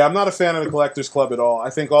 Yeah, I'm not a fan of the Collectors Club at all. I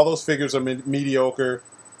think all those figures are mediocre.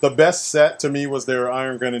 The best set to me was their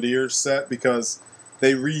Iron Grenadiers set because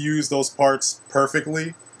they reused those parts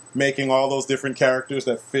perfectly. making all those different characters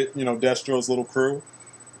that fit, Destro's little crew.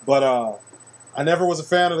 But I never was a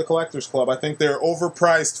fan of the Collectors Club. I think they're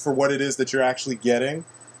overpriced for what it is that you're actually getting.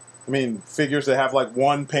 I mean, figures that have like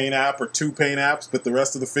one paint app or two paint apps, but the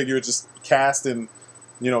rest of the figure is just cast in,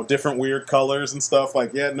 different weird colors and stuff.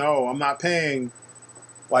 Like, yeah, no, I'm not paying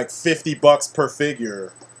like $50 per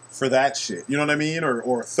figure for that shit. You know what I mean?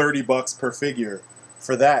 Or $30 per figure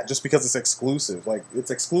for that just because it's exclusive. Like,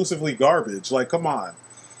 it's exclusively garbage. Like, come on.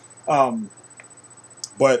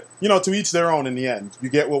 But, to each their own in the end. You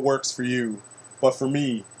get what works for you. But for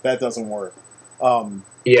me, that doesn't work.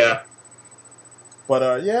 Yeah.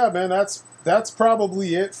 But, yeah, man, that's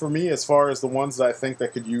probably it for me as far as the ones that I think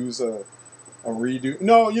that could use a redo.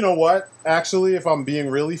 No, you know what? Actually, if I'm being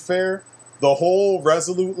really fair, the whole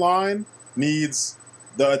Resolute line needs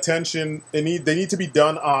the attention. They need to be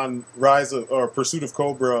done on Rise of, or Pursuit of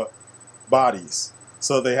Cobra bodies.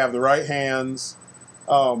 So they have the right hands.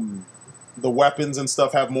 The weapons and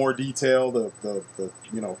stuff have more detail. The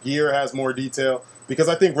gear has more detail. Because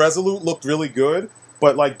I think Resolute looked really good,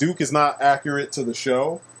 but like Duke is not accurate to the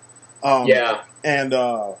show. Yeah. And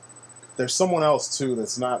there's someone else too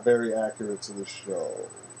that's not very accurate to the show.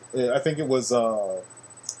 I think it was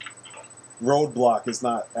Roadblock is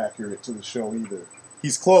not accurate to the show either.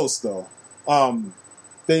 He's close though.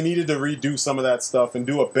 They needed to redo some of that stuff and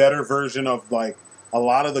do a better version of like a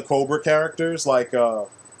lot of the Cobra characters. Like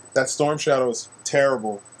that Storm Shadow is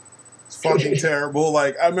terrible. It's fucking terrible.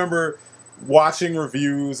 Like I remember watching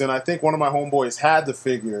reviews, and I think one of my homeboys had the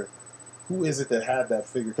figure. Who is it that had that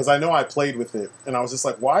figure? Because I know I played with it, and I was just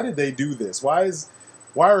like, why did they do this? Why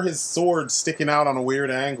are his swords sticking out on a weird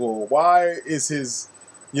angle? Why is his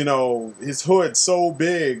hood so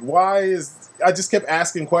big? I just kept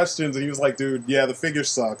asking questions, and he was like, dude, yeah, the figure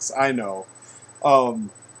sucks. I know.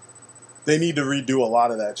 They need to redo a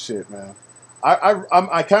lot of that shit, man.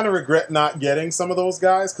 I kind of regret not getting some of those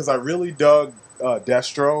guys, because I really dug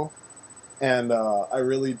Destro, and I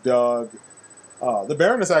really dug... the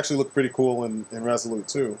Baroness actually looked pretty cool in Resolute,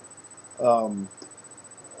 too.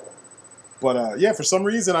 But yeah, for some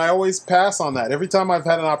reason, I always pass on that. Every time I've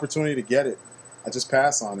had an opportunity to get it, I just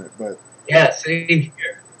pass on it. But yeah, same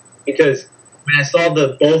here. Because when I saw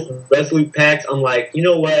the both Resolute packs, I'm like, you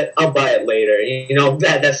know what? I'll buy it later.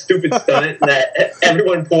 That stupid stunt that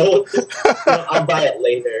everyone pulled. I'll buy it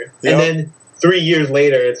later. Yep. And then 3 years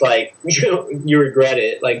later, it's like you regret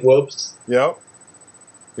it. Like, whoops. Yep.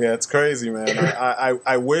 Yeah, it's crazy, man.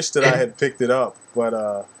 I wish that I had picked it up, but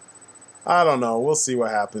I don't know. We'll see what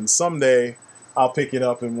happens. Someday I'll pick it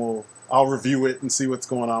up and I'll review it and see what's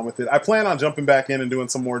going on with it. I plan on jumping back in and doing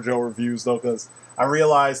some more Joe reviews, though, because I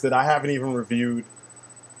realized that I haven't even reviewed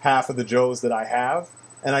half of the Joes that I have,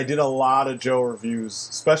 and I did a lot of Joe reviews,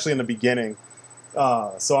 especially in the beginning.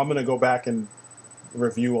 So I'm going to go back and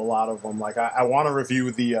review a lot of them. Like I want to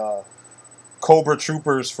review the Cobra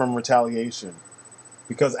Troopers from Retaliation.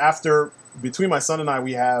 Because between my son and I,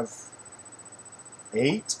 we have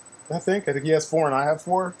 8, I think. I think he has 4 and I have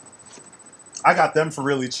 4. I got them for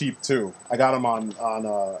really cheap, too. I got them on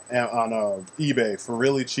eBay for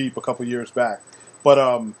really cheap a couple years back. But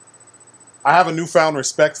I have a newfound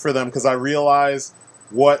respect for them because I realized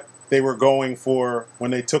what they were going for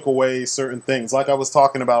when they took away certain things. Like I was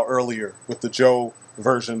talking about earlier with the Joe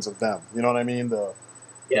versions of them. You know what I mean? The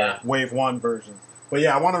Wave 1 version. But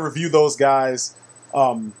yeah, I want to review those guys.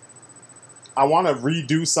 I want to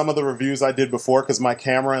redo some of the reviews I did before because my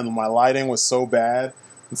camera and my lighting was so bad.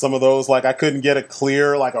 And some of those, like, I couldn't get a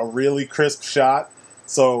clear, like, a really crisp shot.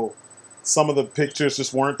 So some of the pictures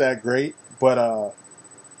just weren't that great. But,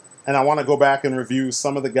 and I want to go back and review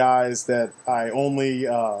some of the guys that I only,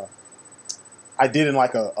 I did in,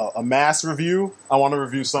 like, a mass review. I want to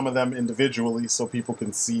review some of them individually so people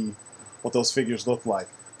can see what those figures look like.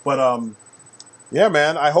 But, yeah,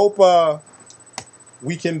 man, I hope,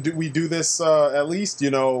 we do this at least,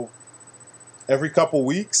 every couple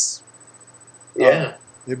weeks. Yeah.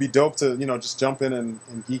 It'd be dope to, just jump in and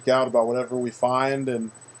geek out about whatever we find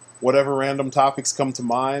and whatever random topics come to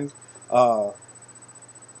mind. Because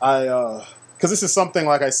this is something,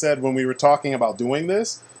 like I said, when we were talking about doing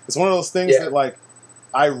this, it's one of those things that, like,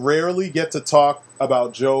 I rarely get to talk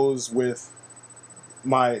about Joes with the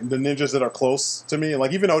ninjas that are close to me.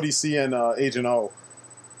 Like, even ODC and Agent O.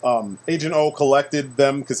 Agent O collected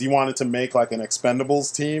them because he wanted to make like an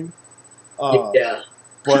Expendables team.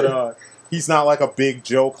 But he's not like a big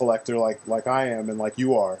Joe collector like I am and like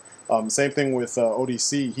you are. Same thing with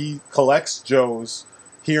ODC. He collects Joes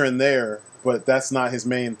here and there, but that's not his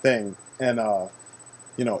main thing. And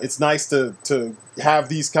it's nice to have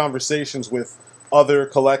these conversations with other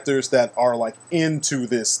collectors that are like into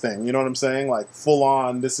this thing. You know what I'm saying? Like full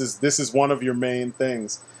on. This is one of your main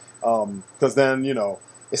things. Because then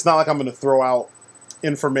it's not like I'm going to throw out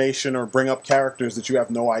information or bring up characters that you have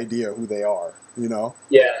no idea who they are. Yeah.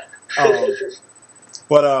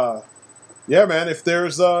 But yeah, man.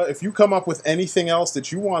 If you come up with anything else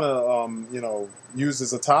that you want to use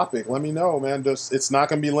as a topic, let me know, man. It's not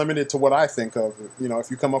going to be limited to what I think of.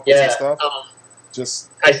 If you come up with some stuff,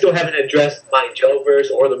 I still haven't addressed my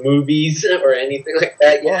Joe-verse or the movies or anything like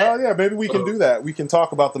that yet. Well, hell yeah, maybe we can do that. We can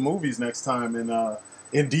talk about the movies next time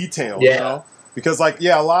in detail. Yeah. Because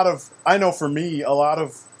I know for me, a lot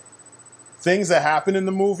of things that happen in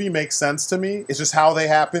the movie make sense to me. It's just how they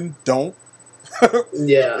happen don't.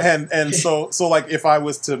 Yeah. And so like if I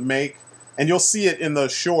was to make, and you'll see it in the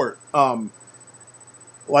short,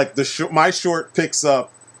 like my short picks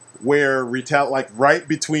up where right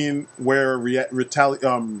between where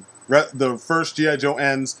the first G.I. Joe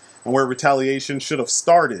ends and where Retaliation should have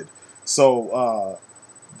started. So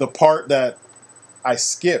the part that I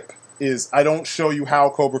skip is I don't show you how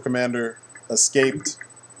Cobra Commander escaped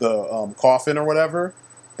the coffin or whatever,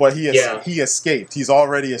 but he escaped. He's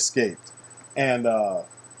already escaped, and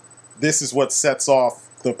this is what sets off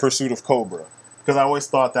the pursuit of Cobra. Because I always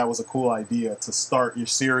thought that was a cool idea to start your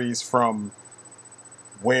series from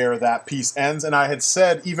where that piece ends. And I had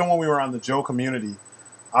said, even when we were on the Joe community,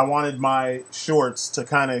 I wanted my shorts to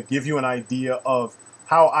kind of give you an idea of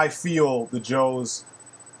how I feel the Joes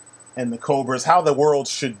and the Cobras, how the world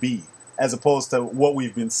should be, as opposed to what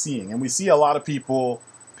we've been seeing. And we see a lot of people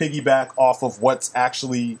piggyback off of what's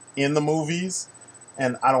actually in the movies,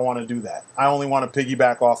 and I don't want to do that. I only want to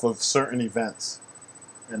piggyback off of certain events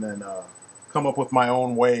and then come up with my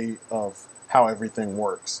own way of how everything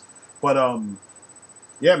works. But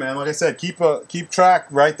yeah, man, like I said, keep track,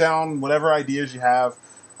 write down whatever ideas you have.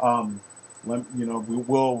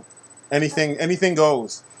 Anything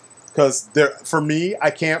goes. Because for me,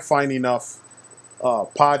 I can't find enough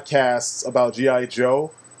podcasts about G.I.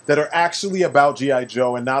 Joe that are actually about G.I.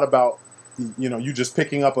 Joe and not about, you just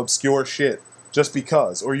picking up obscure shit just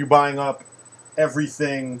because. Or you buying up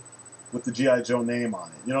everything with the G.I. Joe name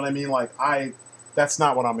on it. You know what I mean? Like, that's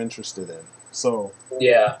not what I'm interested in. So.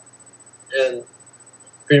 Yeah. And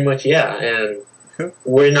pretty much, yeah. And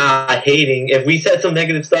we're not hating. If we said some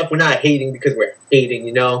negative stuff, we're not hating because we're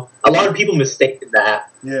hating, A lot of people mistake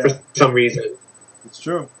that for some reason. It's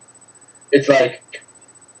true. It's like,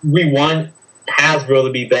 we want Hasbro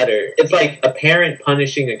to be better. It's like a parent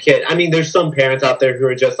punishing a kid. I mean, there's some parents out there who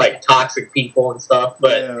are just like toxic people and stuff,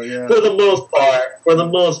 but for the most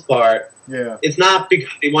part, it's not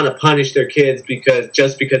because they want to punish their kids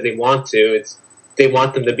just because they want to. They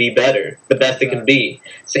want them to be better, the best they can be.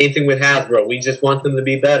 Same thing with Hasbro. We just want them to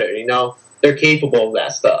be better, They're capable of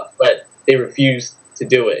that stuff, but they refuse to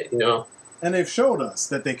do it, And they've showed us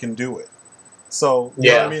that they can do it. So,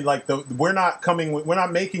 you know what I mean? Like, we're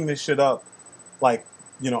not making this shit up, like,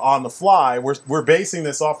 on the fly. We're basing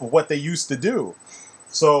this off of what they used to do.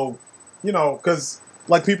 So, because,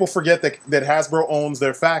 like, people forget that Hasbro owns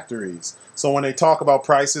their factories. So when they talk about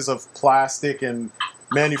prices of plastic and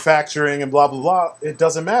manufacturing and blah, blah, blah, it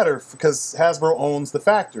doesn't matter because Hasbro owns the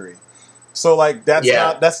factory. So, like,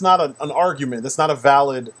 that's not an argument. That's not a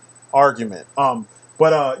valid argument.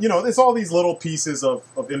 But it's all these little pieces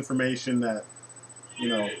of information that,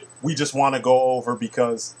 we just want to go over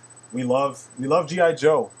because we love G.I.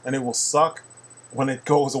 Joe, and it will suck when it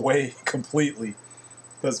goes away completely.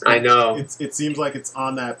 Because I know it seems like it's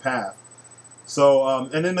on that path. So,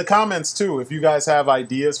 and in the comments too, if you guys have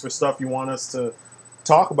ideas for stuff you want us to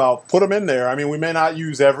talk about, put them in there. I mean, we may not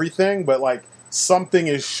use everything, but like something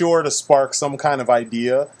is sure to spark some kind of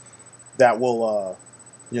idea that will,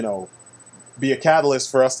 be a catalyst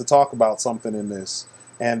for us to talk about something in this.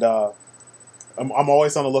 And I'm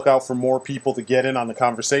always on the lookout for more people to get in on the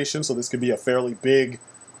conversation. So this could be a fairly big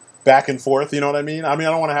back and forth. You know what I mean? I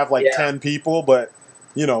don't want to have like 10 people, but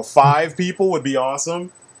 5 people would be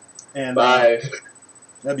awesome. And 5.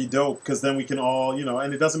 That'd be dope because then we can all,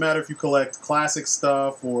 and it doesn't matter if you collect classic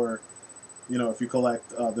stuff or, if you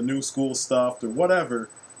collect the new school stuff or whatever.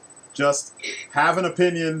 Just have an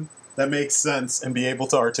opinion that makes sense and be able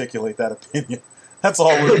to articulate that opinion. That's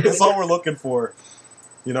all we're looking for.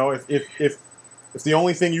 If the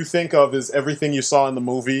only thing you think of is everything you saw in the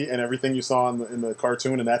movie and everything you saw in the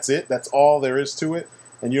cartoon and that's it, that's all there is to it,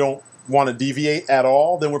 and you don't want to deviate at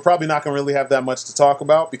all, then we're probably not going to really have that much to talk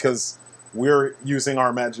about because we're using our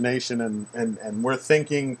imagination and we're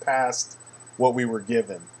thinking past what we were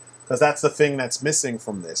given. Because that's the thing that's missing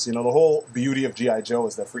from this. The whole beauty of G.I. Joe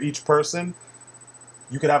is that for each person,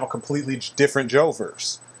 you could have a completely different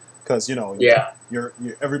Joe-verse. because you know, Yeah. your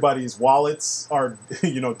everybody's wallets are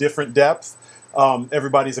different depth.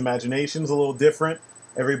 Everybody's imagination's a little different.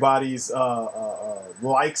 Everybody's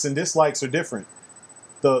likes and dislikes are different.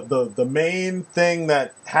 The main thing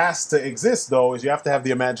that has to exist though is you have to have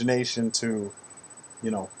the imagination to,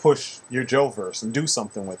 push your Joe-verse and do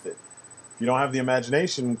something with it. If you don't have the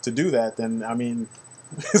imagination to do that, then I mean,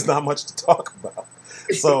 there's not much to talk about.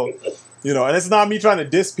 So, and it's not me trying to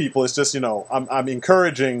diss people. It's just, I'm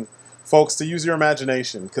encouraging folks to use your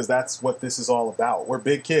imagination because that's what this is all about. We're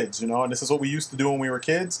big kids, and this is what we used to do when we were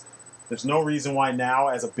kids. There's no reason why now,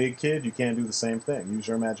 as a big kid, you can't do the same thing. Use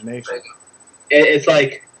your imagination. It's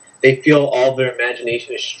like they feel all their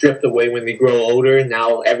imagination is stripped away when they grow older.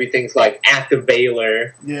 Now everything's like Active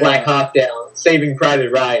Baylor, Black Hawk Down, Saving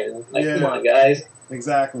Private Ryan. Like, come on, guys.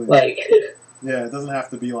 Exactly. Like, yeah, it doesn't have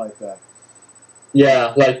to be like that.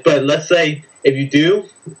 Yeah, but let's say if you do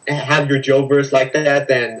have your Joe-verse like that,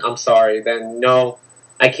 then I'm sorry. Then no,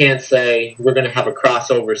 I can't say we're going to have a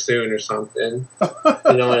crossover soon or something.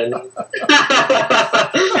 You know what I mean?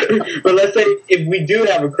 But let's say if we do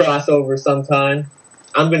have a crossover sometime,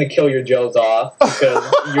 I'm going to kill your Joes off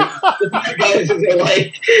because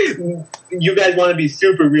you guys want to be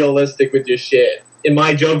super realistic with your shit. In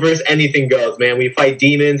my Joe-verse, anything goes, man. We fight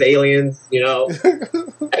demons, aliens,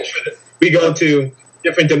 We go to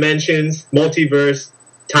different dimensions, multiverse,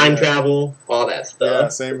 time travel, all that stuff. Yeah,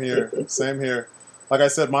 same here. Same here. Like I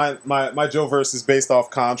said, my Joe-verse is based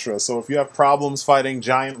off Contra. So if you have problems fighting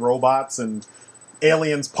giant robots and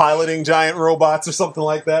aliens piloting giant robots or something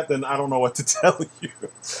like that, then I don't know what to tell you.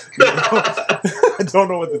 I don't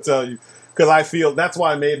know what to tell you. Because I feel that's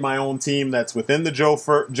why I made my own team that's within the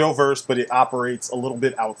Joe-verse, but it operates a little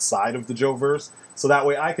bit outside of the Joe-verse. So that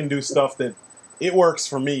way I can do stuff that it works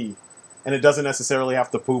for me. And it doesn't necessarily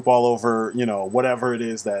have to poop all over, whatever it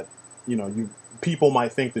is that, people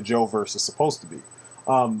might think the Joe-verse is supposed to be.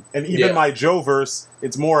 And even my Joe-verse,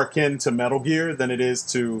 it's more akin to Metal Gear than it is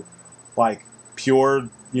to, like, pure,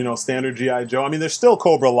 standard G.I. Joe. I mean, there's still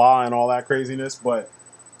Cobra Law and all that craziness, but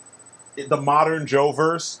the modern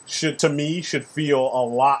Joe-verse should feel a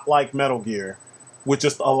lot like Metal Gear with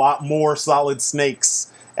just a lot more solid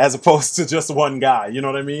snakes as opposed to just one guy. You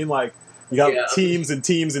know what I mean? Like, you got teams and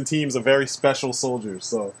teams and teams of very special soldiers.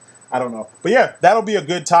 So, I don't know. But yeah, that'll be a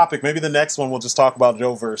good topic. Maybe the next one we'll just talk about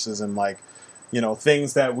Joe-verses and, like,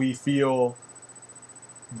 things that we feel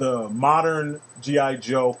the modern G.I.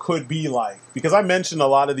 Joe could be like. Because I mentioned a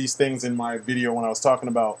lot of these things in my video when I was talking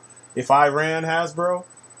about if I ran Hasbro,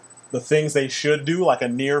 the things they should do, like a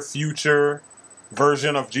near-future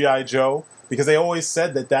version of G.I. Joe. Because they always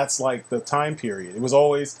said that that's, like, the time period. It was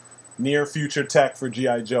always near future tech for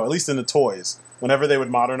G.I. Joe, at least in the toys. Whenever they would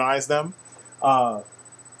modernize them, it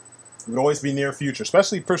would always be near future.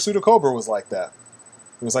 Especially Pursuit of Cobra was like that.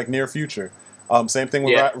 It was like near future. Same thing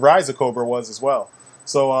with Rise of Cobra was as well.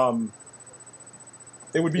 So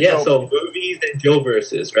it would be dope. So movies and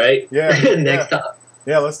Joe-verses, right? Yeah. Next time.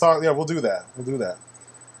 Yeah, let's talk. Yeah, we'll do that.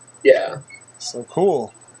 Yeah. So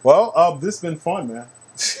cool. Well, this has been fun, man.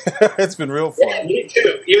 It's been real fun. Yeah, me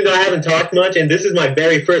too. Even though I haven't talked much, and this is my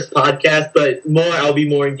very first podcast, but I'll be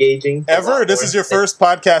more engaging. Ever? This is your first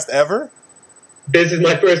podcast ever? This is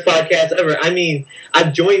my first podcast ever. I mean,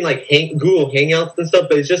 I've joined like Google Hangouts and stuff,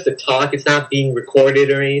 but it's just a talk. It's not being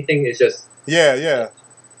recorded or anything. It's just yeah.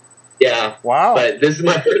 Wow. But this is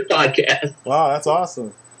my first podcast. Wow, that's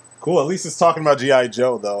awesome. Cool. At least it's talking about G.I.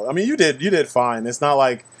 Joe, though. I mean, you did fine. It's not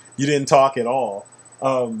like you didn't talk at all.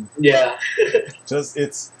 Just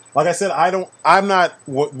it's like I said. I'm not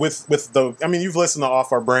with the. I mean, you've listened to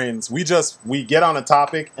Off Our Brains. We get on a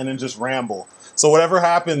topic and then just ramble. So whatever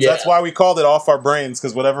happens, that's why we called it Off Our Brains,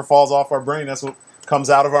 because whatever falls off our brain, that's what comes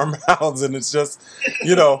out of our mouths, and it's just,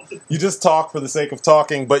 you just talk for the sake of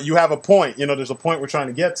talking, but you have a point. There's a point we're trying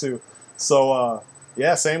to get to. So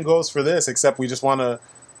same goes for this. Except we just want to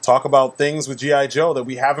talk about things with G.I. Joe that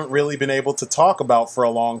we haven't really been able to talk about for a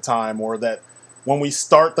long time, or that when we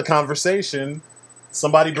start the conversation,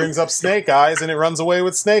 somebody brings up Snake Eyes and it runs away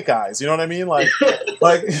with Snake Eyes. You know what I mean? Like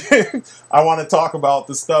I want to talk about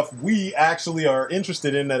the stuff we actually are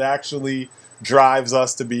interested in that actually drives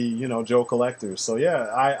us to be, Joe collectors. So yeah,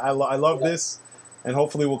 I love this, and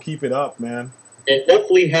hopefully we'll keep it up, man. And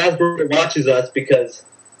hopefully Hasbro watches us, because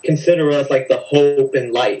consider us like the hope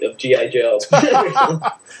and light of G.I. Joe.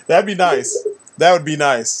 That'd be nice. That would be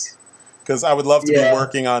nice. Because I would love to be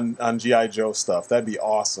working on G.I. Joe stuff. That'd be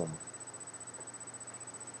awesome.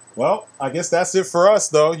 Well, I guess that's it for us,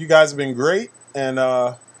 though. You guys have been great, and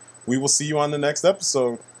we will see you on the next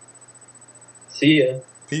episode. See ya.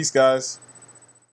 Peace, guys.